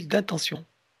ces bulles d'intention.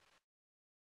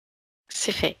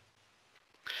 c'est fait.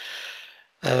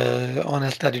 On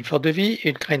installe une fleur de vie,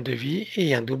 une graine de vie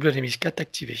et un double hémiscate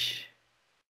activé.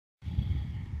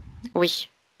 Oui,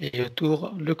 Et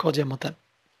autour, le corps diamantal.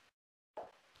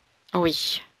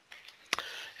 oui,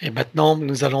 Et maintenant,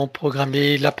 nous allons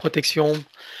programmer la protection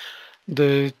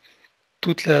de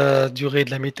toute la durée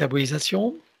de la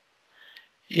métabolisation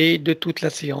et de toute la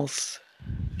séance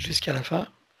jusqu'à la fin.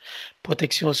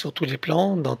 Protection sur tous les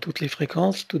plans, dans toutes les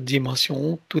fréquences, toutes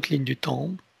dimensions, toutes lignes du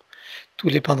temps, tous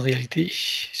les plans de réalité,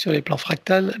 sur les plans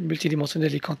fractals,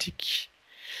 multidimensionnels et quantiques,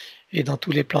 et dans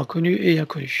tous les plans connus et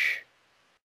inconnus.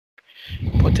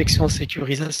 Protection,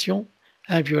 sécurisation,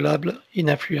 inviolable,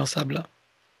 ininfluençable.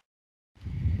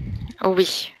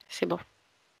 oui, c'est bon.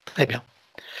 Très bien.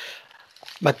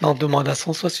 Maintenant, on demande à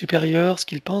son soi supérieur ce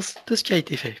qu'il pense de ce qui a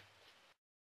été fait.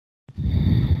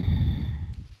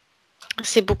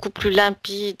 C'est beaucoup plus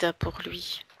limpide pour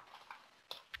lui.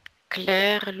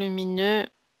 Clair, lumineux,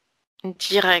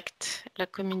 direct. La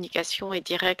communication est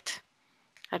directe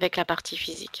avec la partie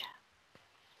physique.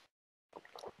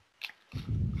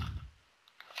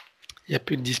 Il n'y a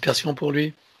plus de dispersion pour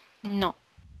lui? Non.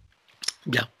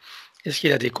 Bien. Est-ce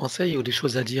qu'il a des conseils ou des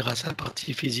choses à dire à sa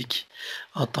partie physique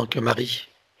en tant que mari?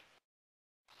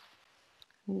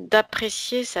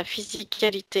 D'apprécier sa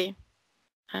physicalité,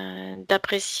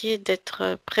 d'apprécier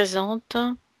d'être présente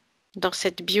dans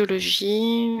cette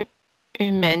biologie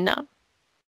humaine,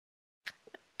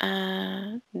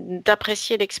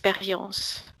 d'apprécier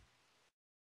l'expérience.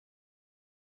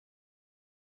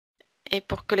 Et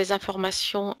pour que les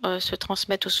informations se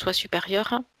transmettent au soi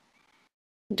supérieur,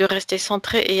 de rester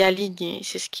centré et aligné.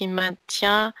 C'est ce qui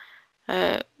maintient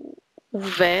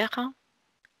ouvert,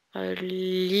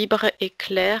 libre et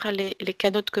clair les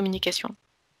canaux de communication.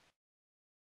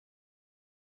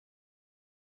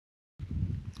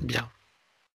 Bien.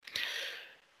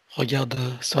 Regarde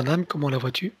son âme, comment la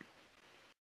vois-tu?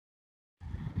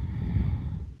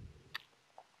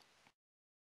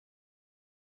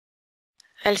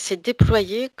 Elle s'est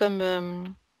déployée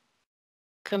comme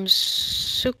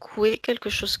secouée, quelque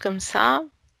chose comme ça.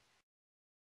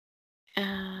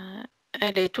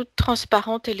 Elle est toute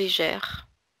transparente et légère.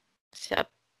 C'est à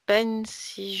peine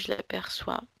si je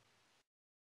l'aperçois.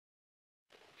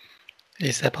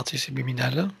 Et sa partie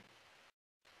subliminale?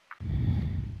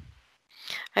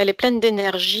 Elle est pleine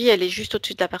d'énergie, elle est juste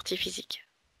au-dessus de la partie physique.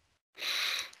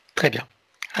 Très bien.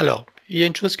 Alors, il y a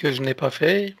une chose que je n'ai pas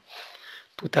fait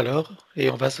tout à l'heure, et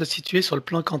on va se situer sur le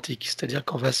plan quantique, c'est-à-dire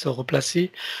qu'on va se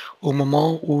replacer au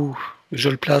moment où je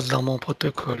le place dans mon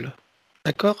protocole.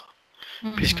 D'accord?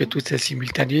 Puisque tout est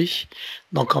simultané,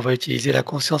 donc on va utiliser la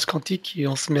conscience quantique et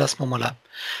on se met à ce moment-là.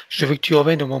 Je veux que tu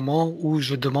reviennes au moment où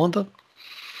je demande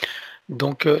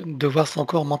donc de voir son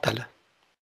corps mental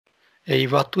et y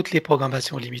voir toutes les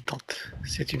programmations limitantes.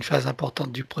 C'est une phase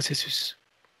importante du processus.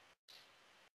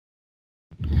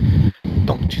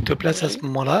 Donc tu te places à ce Oui,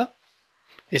 moment-là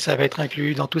et ça va être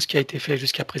inclus dans tout ce qui a été fait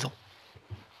jusqu'à présent.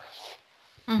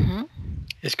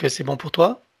 Est-ce que c'est bon pour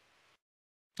toi?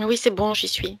 oui, c'est bon, j'y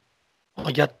suis. On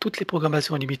regarde toutes les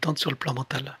programmations limitantes sur le plan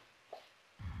mental.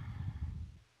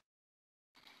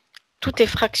 tout est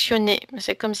fractionné.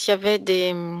 C'est comme s'il y avait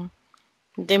des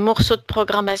morceaux de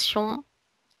programmation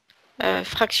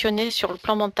fractionnés sur le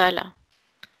plan mental,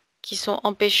 qui sont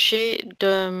empêchés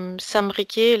de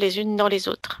s'imbriquer les unes dans les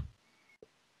autres.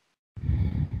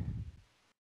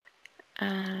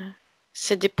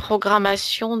 C'est des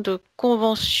programmations de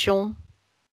convention,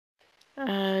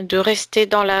 de rester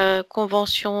dans la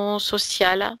convention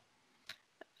sociale,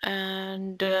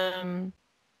 de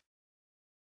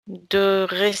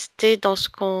rester dans ce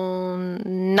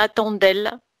qu'on attend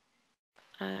d'elle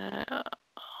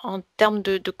en termes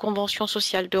de convention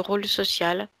sociale, de rôle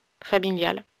social,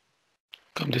 familial.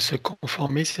 Comme de se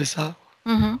conformer, c'est ça?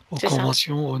 Aux C'est ça,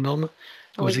 conventions, aux normes,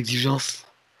 aux oui. exigences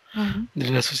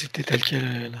de la société telle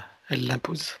qu'elle elle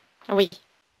l'impose. Oui.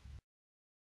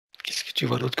 Qu'est-ce que tu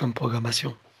vois d'autre comme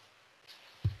programmation?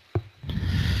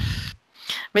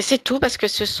 Mais c'est tout parce que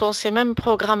ce sont ces mêmes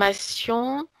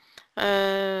programmations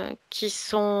qui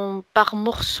sont par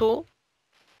morceaux,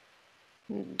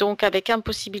 donc avec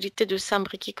impossibilité de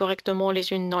s'imbriquer correctement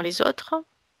les unes dans les autres.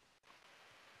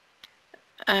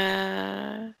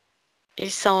 Et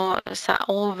ça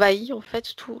envahit en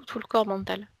fait tout le corps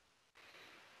mental.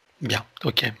 Bien,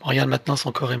 ok. On regarde maintenant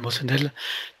son corps émotionnel,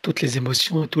 toutes les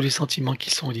émotions et tous les sentiments qui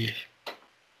sont liés.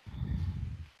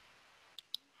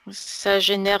 Ça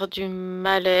génère du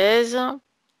malaise,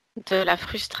 de la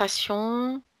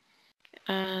frustration,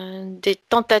 des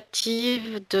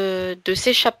tentatives de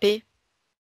s'échapper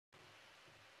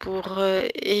pour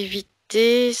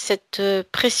éviter cette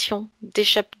pression,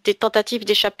 des tentatives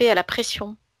d'échapper à la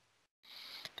pression.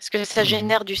 Parce que ça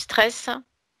génère du stress,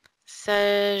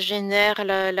 ça génère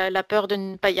la peur de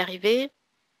ne pas y arriver,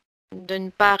 de ne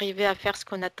pas arriver à faire ce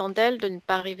qu'on attend d'elle, de ne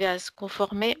pas arriver à se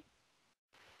conformer.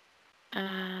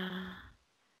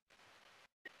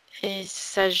 Et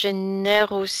ça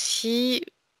génère aussi...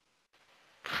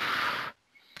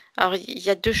 Alors, il y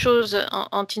a deux choses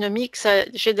antinomiques. Ça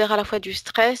génère à la fois du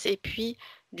stress et puis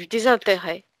du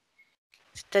désintérêt.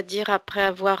 C'est-à-dire, après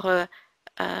avoir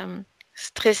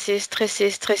stressé,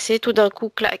 tout d'un coup,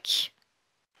 clac.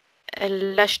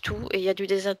 Elle lâche tout et il y a du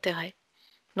désintérêt.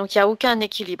 Donc, il n'y a aucun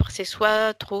équilibre. C'est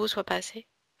soit trop, soit pas assez.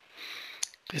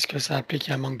 Est-ce que ça implique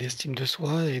un manque d'estime de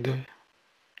soi et de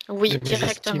Oui, mésestime et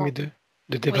directement. de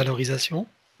Oui, dévalorisation?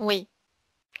 oui.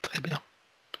 Très bien.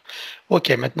 Ok,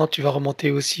 maintenant tu vas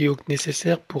remonter aussi au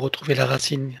nécessaire pour retrouver la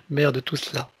racine mère de tout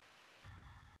cela.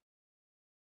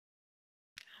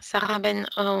 Ça ramène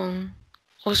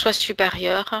au soi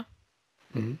supérieur.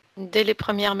 Mhm. Dès les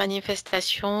premières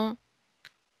manifestations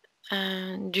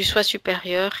du soi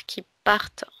supérieur qui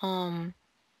partent en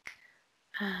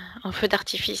feu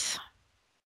d'artifice.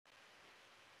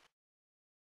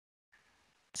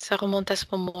 Ça remonte à ce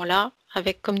moment-là,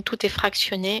 avec comme tout est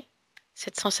fractionné,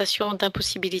 cette sensation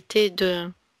d'impossibilité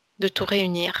de tout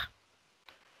réunir.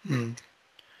 Mhm.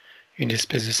 Une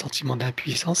espèce de sentiment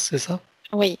d'impuissance, c'est ça?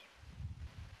 Oui.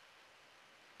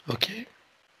 Ok.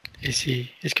 Et si,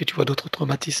 est-ce que tu vois d'autres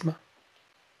traumatismes?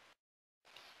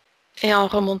 Et en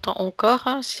remontant encore,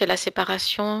 c'est la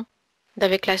séparation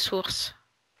d'avec la source,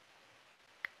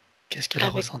 Qu'est-ce qu'elle a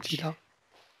ressenti avec là?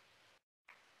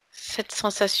 cette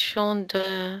sensation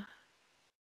de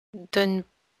ne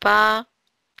pas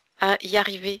y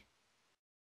arriver.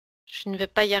 Je ne vais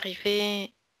pas y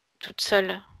arriver toute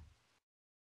seule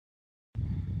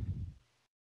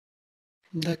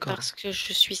D'accord. parce que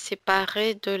je suis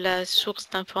séparée de la source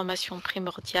d'information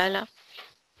primordiale,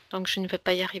 donc je ne vais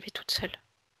pas y arriver toute seule.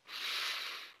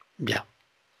 Bien.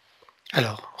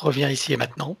 Alors, reviens ici et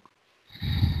maintenant.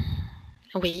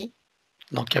 Oui,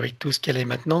 Donc, avec tout ce qu'elle est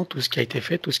maintenant, tout ce qui a été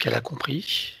fait, tout ce qu'elle a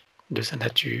compris de sa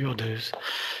nature, de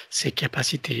ses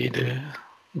capacités,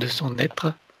 de son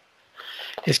être.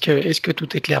 Est-ce que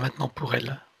tout est clair maintenant pour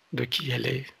elle, de qui elle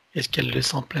est? Est-ce qu'elle le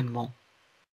sent pleinement?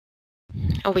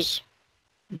 oui,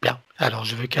 Bien. Alors,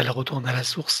 je veux qu'elle retourne à la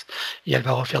source et elle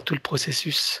va refaire tout le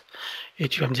processus. Et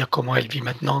tu vas me dire comment elle vit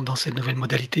maintenant dans ces nouvelles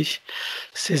modalités,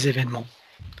 ces événements.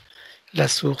 La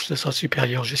source, le soi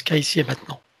supérieur, jusqu'à ici et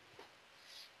maintenant.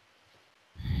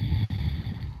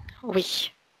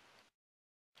 oui.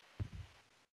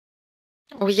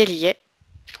 Oui, elle y est.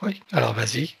 Oui. Alors,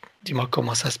 vas-y, dis-moi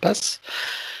comment ça se passe.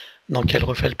 Donc, elle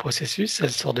refait le processus,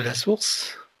 elle sort de la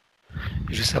source.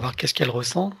 Je veux savoir qu'est-ce qu'elle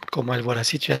ressent, comment elle voit la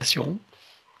situation,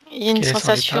 Il y a une quel est son état.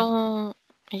 sensation,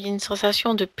 il y a une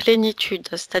sensation de plénitude,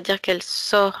 c'est-à-dire qu'elle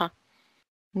sort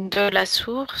de la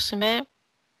source, mais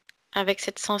avec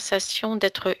cette sensation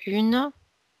d'être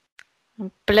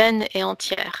pleine et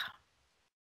entière.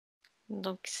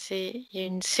 Donc il y a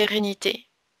une sérénité,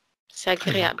 c'est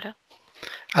Très bien. agréable.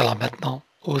 Alors maintenant,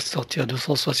 au sortir de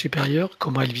son soi supérieur,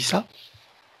 comment elle vit ça?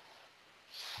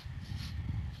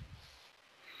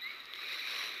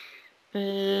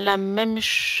 La même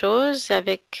chose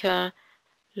avec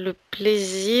le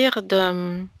plaisir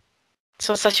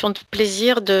sensation de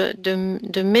plaisir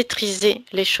de maîtriser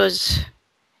les choses.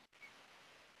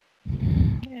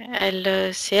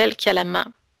 C'est elle qui a la main.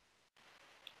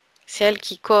 C'est elle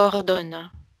qui coordonne.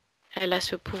 Elle a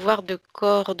ce pouvoir de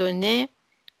coordonner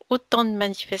autant de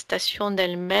manifestations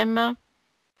d'elle-même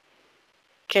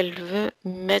qu'elle veut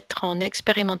mettre en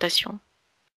expérimentation.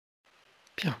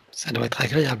 Bien, ça doit être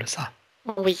agréable, ça.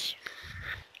 Oui.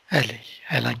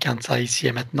 Elle incarne ça ici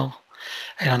et maintenant.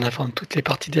 Elle en informe toutes les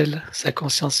parties d'elle, sa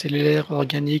conscience cellulaire,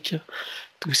 organique,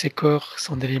 tous ses corps,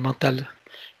 son élémental,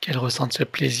 qu'elle ressente ce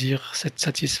plaisir, cette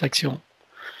satisfaction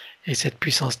et cette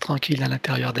puissance tranquille à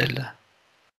l'intérieur d'elle.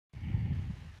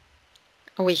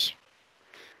 Oui.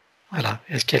 Voilà.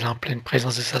 Est-ce qu'elle est en pleine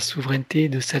présence de sa souveraineté,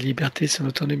 de sa liberté, son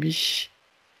autonomie?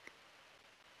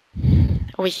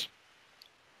 Oui.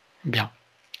 Bien.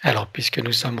 Alors, puisque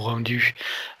nous sommes rendus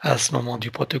à ce moment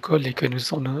du protocole et que nous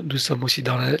sommes aussi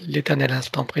dans l'éternel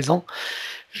instant présent,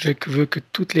 je veux que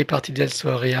toutes les parties d'elle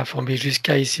soient réinformées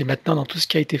jusqu'à ici maintenant dans tout ce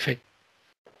qui a été fait.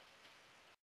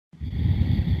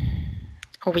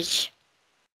 Oui.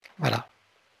 Voilà.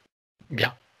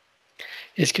 Bien.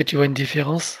 Est-ce que tu vois une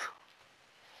différence?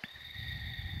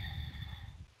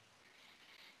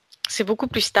 C'est beaucoup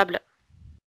plus stable.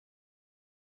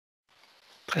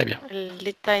 Très bien.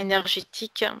 L'état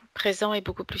énergétique présent est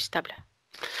beaucoup plus stable.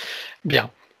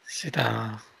 Bien. C'est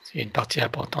une partie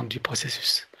importante du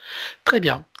processus. Très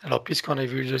bien. Alors, puisqu'on a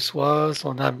vu le soi,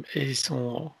 son âme et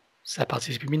sa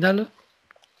partie subliminale,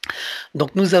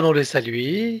 donc nous allons le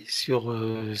saluer sur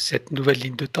cette nouvelle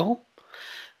ligne de temps,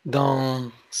 dans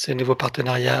ce nouveau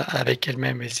partenariat avec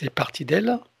elle-même et ses parties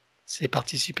d'elle, ses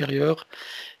parties supérieures,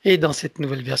 et dans cette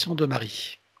nouvelle version de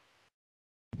Marie.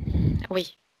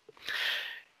 Oui.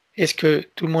 Est-ce que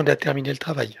tout le monde a terminé le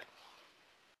travail?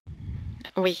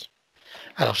 Oui.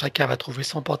 Alors chacun va trouver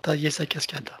son portail et sa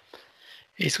cascade.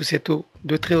 Et sous cette eau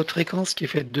de très haute fréquence qui est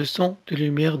faite de sons, de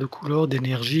lumière, de couleurs,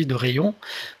 d'énergie, de rayons,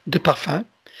 de parfums,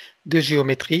 de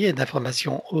géométrie et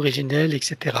d'informations originelles,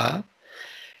 etc.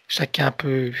 Chacun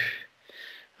peut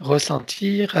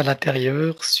ressentir à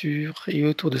l'intérieur, sur et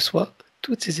autour de soi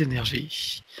toutes ces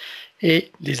énergies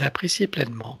et les apprécier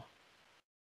pleinement.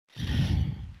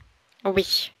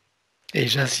 Oui. Et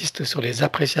j'insiste sur les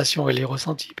appréciations et les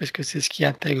ressentis parce que c'est ce qui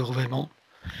intègre vraiment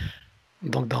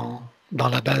donc dans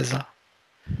la base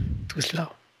tout cela.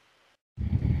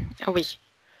 Oui.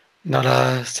 Dans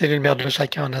la cellule mère de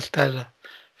chacun, on installe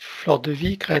fleur de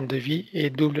vie, graine de vie et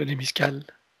double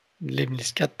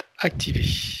l'hémiscate activé.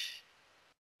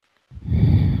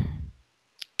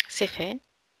 C'est fait.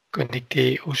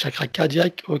 Connecté au chakra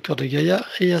cardiaque, au cœur de Gaïa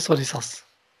et à son essence.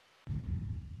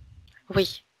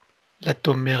 Oui.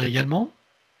 L'atome mère également.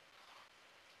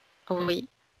 Oui.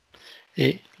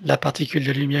 Et la particule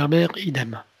de lumière mère,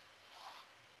 idem.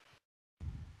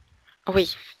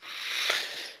 Oui.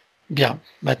 Bien,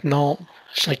 maintenant,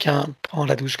 chacun prend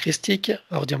la douche christique,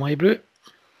 or diamant et bleu.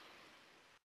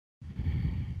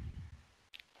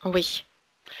 Oui.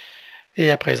 Et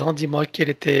à présent, dis-moi quelle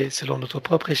était, selon notre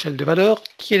propre échelle de valeur,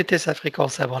 quelle était sa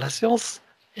fréquence avant la séance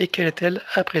et quelle est-elle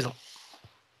à présent?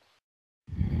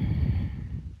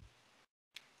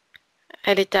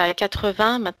 Elle était à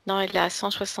 80, maintenant elle est à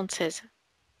 176.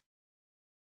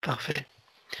 Parfait.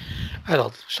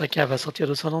 Alors, chacun va sortir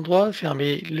de son endroit,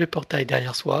 fermer le portail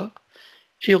derrière soi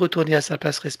et retourner à sa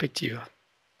place respective.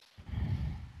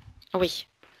 Oui.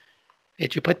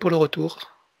 Es-tu prête pour le retour?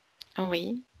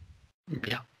 Oui.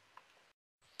 Bien.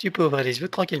 Tu peux ouvrir les yeux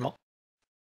tranquillement.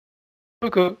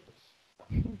 Coucou.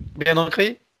 Bien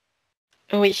ancré?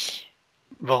 Oui.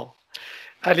 Bon.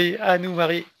 Allez, à nous,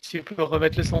 Marie. Tu peux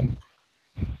remettre le son.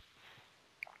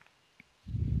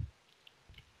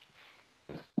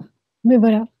 Mais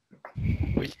voilà.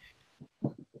 Oui.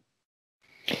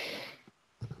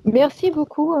 Merci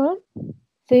beaucoup, hein.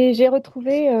 J'ai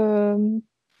retrouvé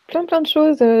plein de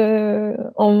choses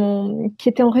qui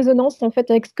étaient en résonance en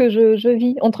fait avec ce que je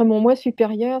vis entre mon moi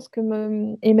supérieur, ce que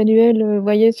Emmanuel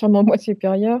voyait sur mon moi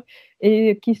supérieur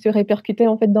et qui se répercutait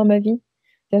en fait dans ma vie.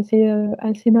 C'est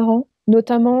assez marrant,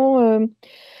 notamment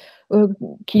euh,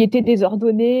 qui était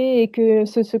désordonné et que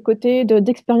ce côté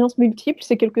d'expériences multiples,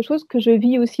 c'est quelque chose que je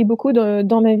vis aussi beaucoup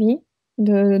dans ma vie,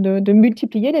 de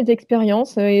multiplier les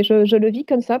expériences et je le vis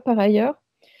comme ça par ailleurs.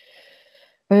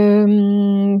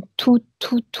 Tout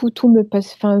me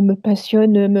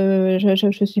passionne.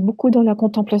 Je suis beaucoup dans la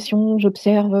contemplation.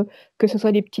 J'observe que ce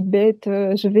soit des petites bêtes.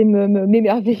 Je vais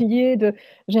m'émerveiller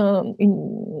j'ai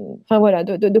enfin voilà,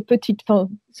 de petites, enfin,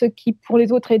 ce qui pour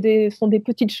les autres sont des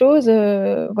petites choses.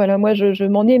 Voilà, moi je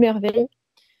m'en émerveille.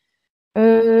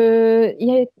 Il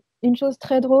y a une chose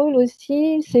très drôle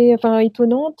aussi, c'est, enfin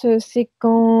étonnante, c'est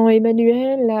quand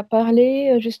Emmanuel a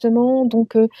parlé justement,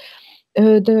 donc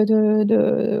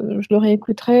je le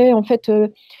réécouterai, en fait,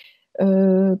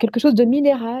 quelque chose de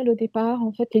minéral au départ,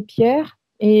 en fait, les pierres.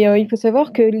 Et il faut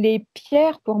savoir que les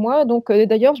pierres, pour moi, donc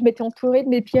d'ailleurs, je m'étais entourée de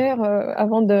mes pierres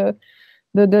avant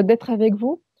d'être avec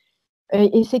vous.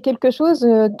 Et c'est quelque chose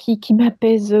qui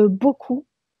m'apaise beaucoup.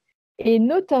 Et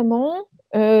notamment,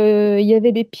 il y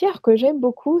avait des pierres que j'aime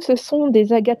beaucoup. Ce sont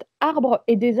des agates arbres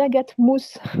et des agates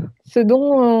mousse.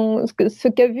 Ce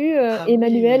qu'a vu Ah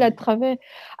Emmanuel à oui, travers.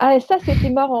 Ah, et ça, c'était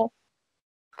marrant.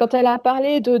 Quand elle a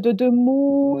parlé de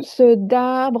mousse,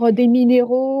 d'arbres, des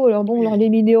minéraux. Alors bon, alors oui. les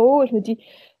minéraux, je me dis.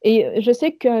 Et je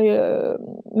sais que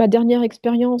ma dernière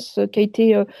expérience qui a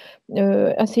été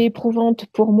assez éprouvante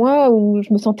pour moi, où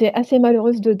je me sentais assez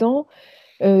malheureuse dedans,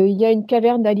 il y a une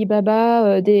caverne d'Ali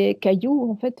Baba, des cailloux,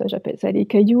 en fait, j'appelle ça les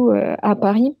cailloux à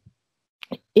Paris.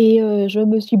 Et je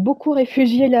me suis beaucoup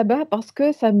réfugiée là-bas parce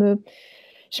que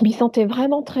je m'y sentais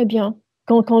vraiment très bien.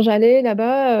 Quand j'allais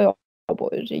là-bas, bon,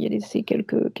 j'ai laissé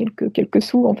quelques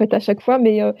sous en fait à chaque fois,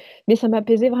 mais ça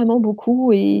m'apaisait vraiment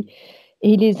beaucoup. Et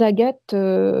les agates,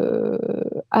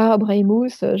 arbres et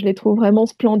mousse, je les trouve vraiment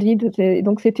splendides.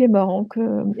 Donc c'était marrant que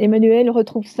Emmanuel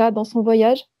retrouve ça dans son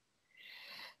voyage.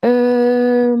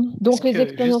 Est-ce Donc les que, juste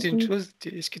expériences, une oui. chose,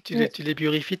 est-ce que Oui. tu les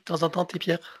purifies de temps en temps, tes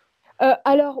pierres?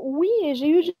 Alors oui, et j'ai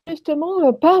eu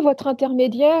justement par votre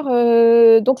intermédiaire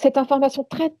donc cette information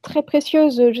très très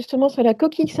précieuse justement sur la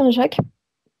coquille Saint-Jacques.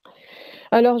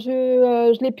 Alors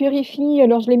je les purifie.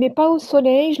 Alors je les mets pas au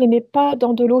soleil, je les mets pas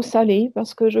dans de l'eau salée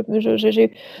parce que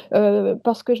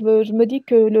parce que je me dis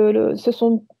que ce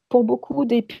sont pour beaucoup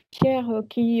des pierres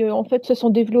qui en fait se sont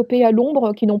développées à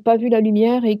l'ombre, qui n'ont pas vu la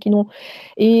lumière et qui n'ont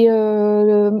et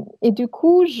du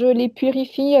coup je les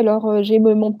purifie. Alors j'ai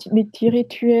mes petits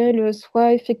rituels,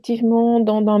 soit effectivement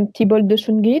dans un petit bol de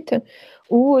shungite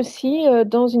ou aussi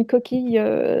dans une coquille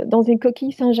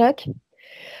Saint-Jacques.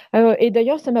 Et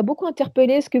d'ailleurs, ça m'a beaucoup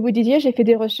interpellée ce que vous disiez. J'ai fait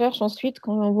des recherches ensuite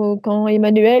quand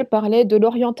Emmanuel parlait de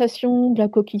l'orientation de la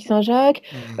coquille Saint-Jacques,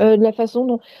 Mhm. de la façon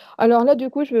dont. Alors là, du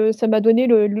coup, ça m'a donné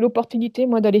l'opportunité,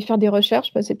 moi, d'aller faire des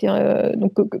recherches. C'était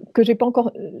donc que j'ai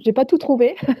pas tout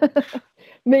trouvé,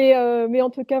 mais en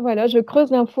tout cas, voilà, je creuse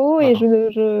l'info Non, et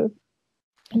non.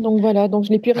 donc voilà, donc je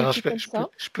les Alors, purifie comme ça.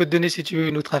 je peux te donner, si tu veux,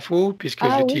 une autre info, puisque je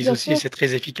Ah oui, l'utilise bien aussi, sûr. c'est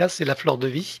très efficace, c'est la fleur de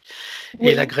vie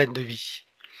et la Oui. graine de vie.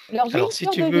 Alors j'ai Alors,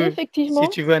 une fleur de vie, si effectivement.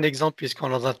 tu veux un exemple,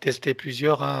 puisqu'on en a testé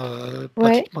plusieurs, hein,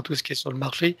 Ouais, pratiquement tout ce qui est sur le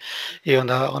marché, et on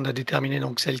a déterminé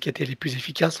donc celles qui étaient les plus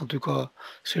efficaces, en tout cas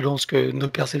selon ce que nos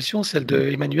perceptions, celle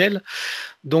de Emmanuel.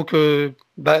 Donc,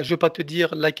 bah, je ne vais pas te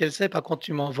dire laquelle c'est, par contre,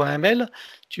 tu m'envoies un mail,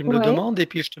 tu me le ouais. demandes, et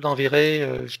puis je te l'enverrai,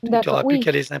 tu D'accord. n'auras plus Oui.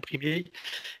 qu'à les imprimer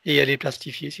et à les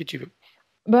plastifier si tu veux.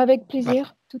 Bah, avec Voilà.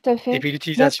 plaisir, tout à Et fait. puis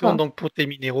l'utilisation, D'accord. donc pour tes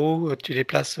minéraux, tu les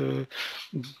places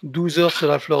 12 heures sur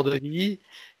la fleur de vie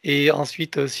et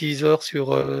ensuite 6 heures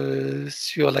sur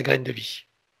la graine de vie.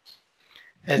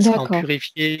 Elles seront D'accord.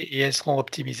 purifiées et elles seront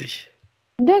optimisées.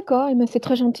 D'accord, eh ben, c'est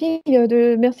très gentil.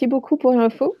 Merci beaucoup pour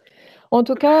l'info. En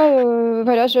tout cas,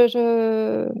 voilà,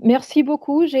 merci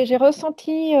beaucoup. J'ai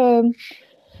ressenti.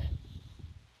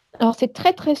 Alors, c'est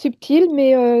très très subtil,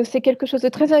 mais c'est quelque chose de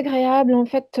très agréable en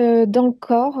fait dans le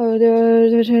corps.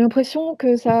 J'ai l'impression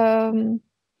que ça.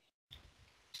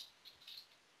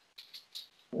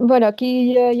 Voilà,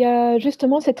 il y a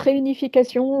justement cette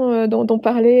réunification dont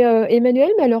parlait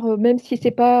Emmanuel, mais alors même si c'est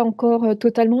pas encore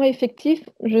totalement effectif,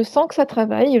 je sens que ça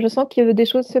travaille, je sens que des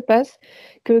choses se passent,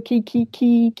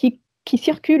 qui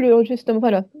circulent justement,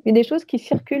 voilà, il y a des choses qui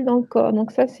circulent dans le corps,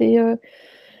 donc ça c'est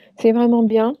vraiment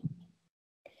bien.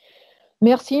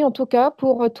 Merci en tout cas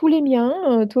pour tous les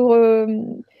miens.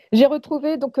 J'ai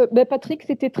retrouvé donc ben, Patrick,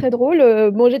 c'était très drôle.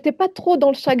 Bon, j'étais pas trop dans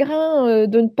le chagrin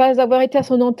de ne pas avoir été à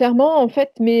son enterrement en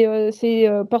fait, mais c'est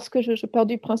parce que je pars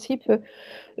du principe.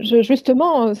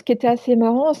 Justement, ce qui était assez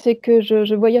marrant, c'est que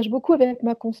je voyage beaucoup avec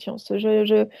ma conscience.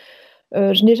 Je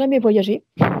n'ai jamais voyagé.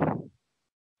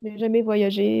 Je n'ai jamais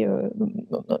voyagé,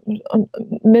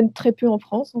 même très peu en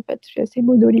France en fait. Je suis assez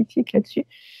monolithique là-dessus.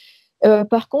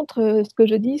 Par contre, ce que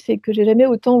je dis, c'est que j'ai jamais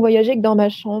autant voyagé que dans ma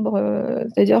chambre.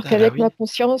 C'est-à-dire Ah bah qu'avec ma oui,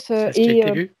 conscience c'est ce qui a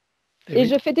été vu. Et et oui.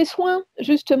 je fais des soins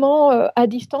justement à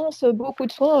distance, beaucoup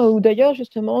de soins. Ou d'ailleurs,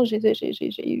 justement, j'ai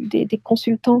eu des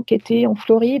consultants qui étaient en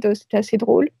Floride. C'était assez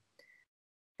drôle.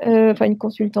 Enfin, une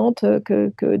consultante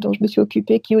dont je me suis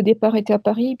occupée, qui au départ était à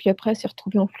Paris, puis après s'est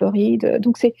retrouvée en Floride.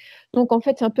 Donc en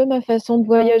fait, c'est un peu ma façon de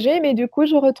voyager, mais du coup,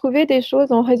 je retrouvais des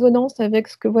choses en résonance avec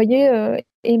ce que voyait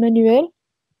Emmanuel.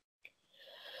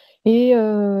 Et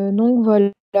donc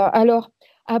voilà. Alors,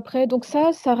 Après, donc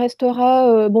ça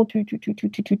restera. Bon, tu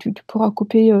pourras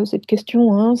couper cette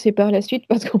question, hein, c'est par la suite,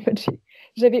 parce qu'en fait,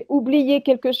 j'avais oublié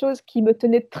quelque chose qui me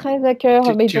tenait très à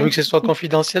cœur. Mais Tu veux donc, que ce soit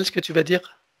confidentiel, ce que tu vas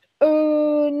dire?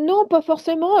 non, pas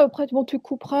forcément. Après, bon, tu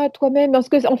couperas toi-même. Parce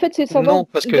que, en fait, c'est savoir Non,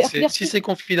 parce que vers si qui. c'est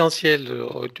confidentiel,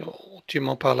 tu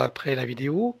m'en parles après la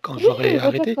vidéo, quand Oui, j'aurai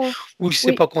arrêté. d'accord. Ou si c'est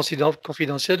Oui. pas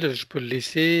confidentiel, je peux le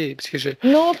laisser. Parce que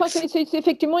Non, enfin, c'est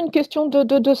effectivement une question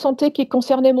de santé qui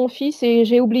concernait mon fils et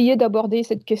j'ai oublié d'aborder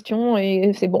cette question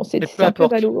et c'est bon, mais peu c'est un peu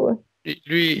importe. ballot. Ouais.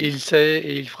 Lui, il sait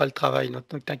et il fera le travail, donc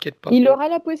t'inquiète pas. Il aura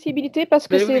la possibilité parce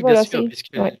que Mais c'est, oui, bien voilà, sûr, c'est.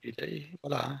 puisque Ouais.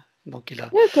 voilà, hein, donc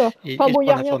D'accord. Enfin il bon, il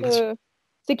n'y prend a rien l'information. de.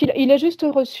 C'est qu'il a juste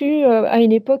reçu à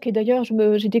une époque, et d'ailleurs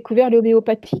j'ai découvert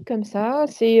l'homéopathie comme ça.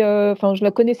 Enfin, je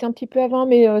la connaissais un petit peu avant,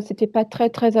 mais c'était pas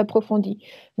très très approfondi.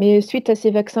 Mais suite à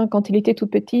ces vaccins, quand il était tout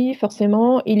petit,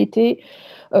 forcément,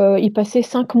 il passait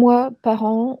 5 mois par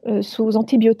an sous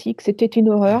antibiotiques. C'était une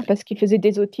Ah horreur oui. parce qu'il faisait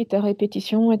des otites à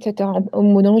répétition, etc. Au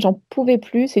moment, j'en pouvais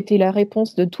plus. C'était la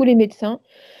réponse de tous les médecins.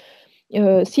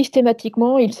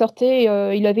 Systématiquement, il sortait,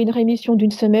 il avait une rémission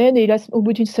d'une semaine et là, au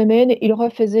bout d'une semaine, il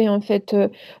refaisait en fait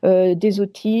des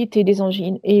otites et des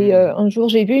angines. Et Mhm. un jour,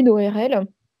 j'ai vu une ORL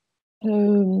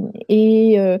euh,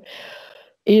 et,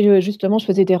 euh, justement, je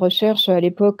faisais des recherches à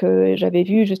l'époque. J'avais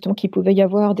vu justement qu'il pouvait y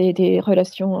avoir des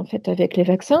relations en fait avec les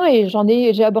vaccins et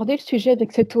j'ai abordé le sujet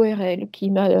avec cette ORL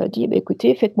qui m'a dit, bah,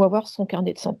 écoutez, faites-moi voir son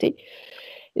carnet de santé.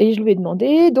 Et je lui ai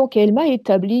demandé, donc elle m'a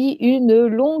établi une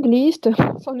longue liste.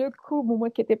 Sur le coup, bon, moi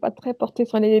qui n'étais pas très portée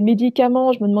sur les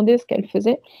médicaments, je me demandais ce qu'elle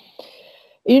faisait.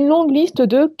 Une longue liste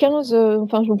de 15,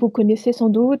 enfin vous connaissez sans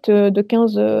doute, de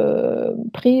 15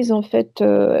 prises en fait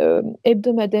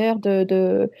hebdomadaires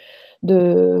de,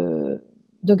 de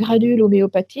granules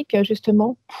homéopathiques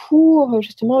justement pour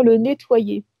justement le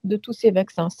nettoyer de tous ces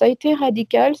vaccins. Ça a été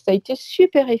radical, ça a été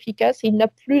super efficace, il n'a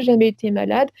plus jamais été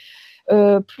malade,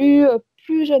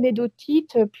 plus jamais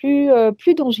d'otite, plus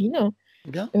d'angine.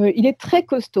 Bien. Il est très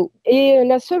costaud. Et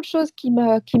la seule chose qui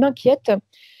m'inquiète,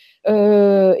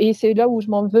 et c'est là où je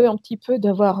m'en veux un petit peu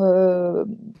d'avoir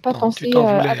pas Non, tu pensé t'en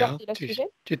à voulais, hein. aborder le sujet.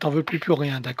 Tu t'en veux plus pour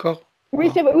rien, d'accord? Oui,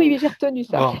 Bon, oui, oui, j'ai retenu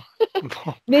ça. bon,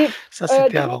 bon. Mais Ça, c'était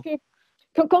disons avant.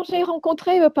 que quand j'ai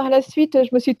rencontré par la suite, je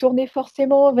me suis tournée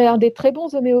forcément vers des très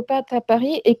bons homéopathes à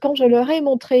Paris. Et quand je leur ai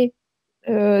montré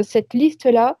cette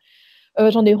liste-là,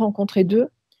 j'en ai rencontré deux.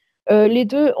 Les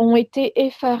deux ont été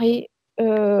effarés,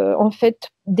 en fait,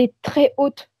 des très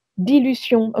hautes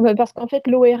dilutions. Parce qu'en fait,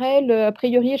 l'ORL, a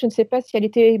priori, je ne sais pas si elle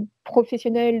était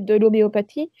professionnelle de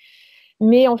l'homéopathie,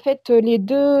 mais en fait, les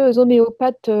deux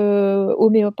homéopathes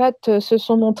se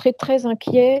sont montrés très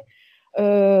inquiets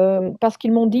parce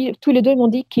qu'ils m'ont dit, tous les deux m'ont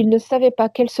dit qu'ils ne savaient pas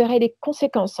quelles seraient les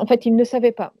conséquences. En fait, ils ne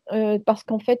savaient pas, parce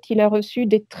qu'en fait, il a reçu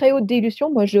des très hautes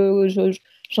dilutions. Moi,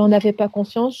 j'en avais pas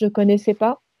conscience, je connaissais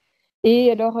pas.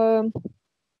 Et alors,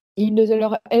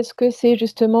 est-ce que c'est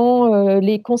justement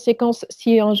les conséquences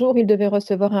si un jour il devait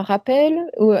recevoir un rappel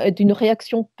ou d'une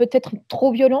réaction peut-être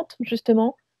trop violente,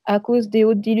 justement, à cause des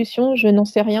hautes dilutions? Je n'en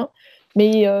sais rien.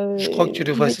 Mais Je crois que tu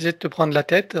devrais cesser de te prendre la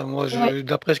tête. Moi, ouais,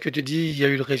 d'après ce que tu dis, il y a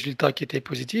eu le résultat qui était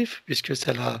positif, puisque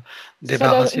ça l'a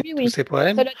débarrassé de oui, tous oui, ses ça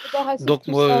problèmes. l'a débarrassé de Donc,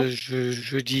 tout ça. moi,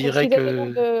 je Parce dirais qu'ils avaient l'air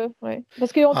que, de. Ouais.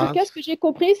 Parce qu'en tout hein, cas, ce que j'ai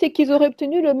compris, c'est qu'ils auraient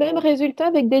obtenu le même résultat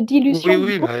avec des oui, dilutions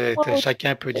oui, beaucoup bah, moins hautes.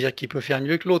 chacun peut dire qu'il peut faire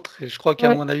mieux que l'autre. Et je crois qu'à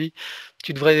Ouais, mon avis,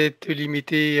 tu devrais te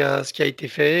limiter à ce qui a été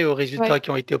fait, aux ouais, résultats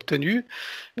qui ont été obtenus, d'accord.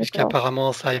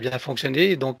 puisqu'apparemment ça a bien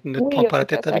fonctionné. Donc, ne te prends Oui, pas la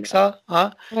c'est pas tête ça avec grave. ça,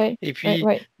 hein. Ouais, Et ouais, puis,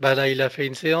 ouais. bah là, il a fait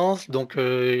une séance, donc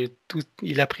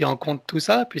il a pris en compte tout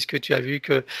ça, puisque tu as vu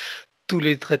que tous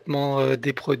les traitements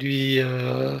des produits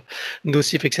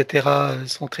nocifs, etc.,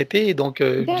 sont traités, et donc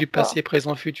du D'accord. passé,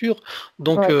 présent, futur.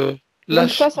 Donc, Ouais. Donc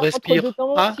lâche, ça rentre respire,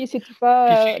 dedans hein. si c'était Puis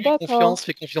pas. fais-lui D'accord. confiance,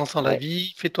 fais confiance en la Ouais,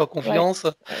 vie, fais-toi ouais, confiance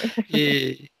ouais.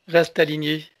 et reste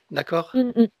aligné, d'accord?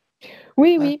 Mm, mm.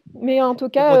 Oui, Hein. oui. Mais en tout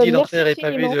Comme on cas, dit, merci l'enfer est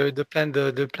pavé infiniment.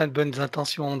 de plein de bonnes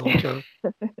intentions, donc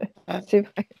hein. C'est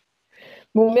vrai.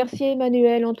 Bon, merci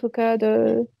Emmanuel, en tout cas,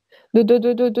 de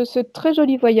ce très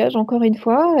joli voyage, encore une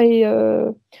fois. Et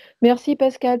merci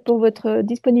Pascal pour votre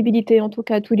disponibilité, en tout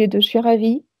cas, tous les deux. Je suis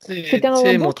ravie. C'était un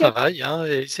C'est beau mon cadeau. travail, hein,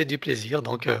 et c'est du plaisir,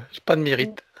 donc pas de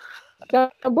mérite. C'est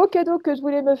un beau cadeau que je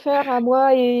voulais me faire à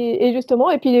moi et justement,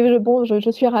 et puis bon,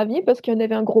 je suis ravie parce qu'il y en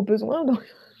avait un gros besoin, donc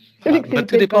Ah, vu que bah, tout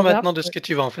c'était le dépend bazar. maintenant de ce que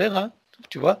tu vas en faire, hein,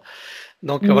 tu vois.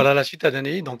 Donc Mm. voilà la suite à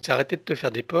donner. Donc c'est arrêter de te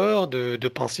faire des peurs, de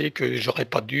penser que j'aurais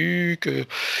pas dû, que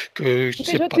Mais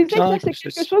c'est pas tu sais que ça, bien, que c'est quelque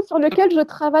ceci. chose sur lequel je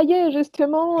travaillais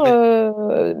justement,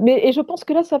 Ouais, et je pense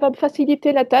que là, ça va me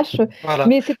faciliter la tâche. voilà.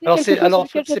 Mais c'était quelque chose sur En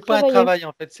fait, lequel je c'est pas un travaillais. travail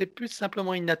en fait, c'est plus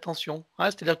simplement une attention,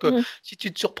 hein. C'est-à-dire que Mm. si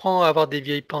tu te surprends à avoir des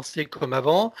vieilles pensées comme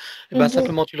avant, eh ben, Mhm.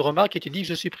 simplement tu le remarques et tu dis: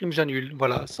 «Je supprime, j'annule».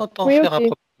 Voilà, sans t'en Oui, faire un ok.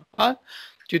 problème, hein.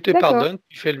 Tu te D'accord. pardonnes,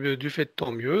 tu fais de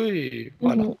ton mieux et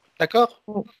voilà. Mhm. D'accord?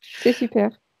 Bon, c'est super.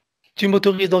 Tu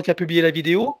m'autorises donc à publier la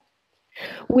vidéo?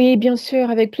 Oui, bien sûr,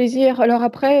 avec plaisir. Alors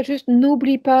après, juste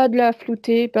n'oublie pas de la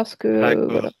flouter parce que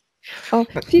D'accord. voilà. Hein.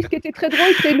 Si, ce qui était très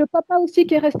drôle, c'est le papa aussi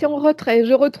qui est resté en retrait.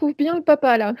 Je retrouve bien le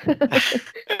papa là,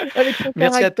 avec son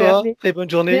Merci à caractère. toi, Mais très bonne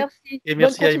journée merci. et Bonne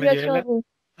merci à continuation à Emmanuel. vous.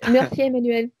 Merci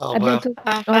Emmanuel. Au À revoir. bientôt.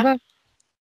 Au Au revoir. revoir.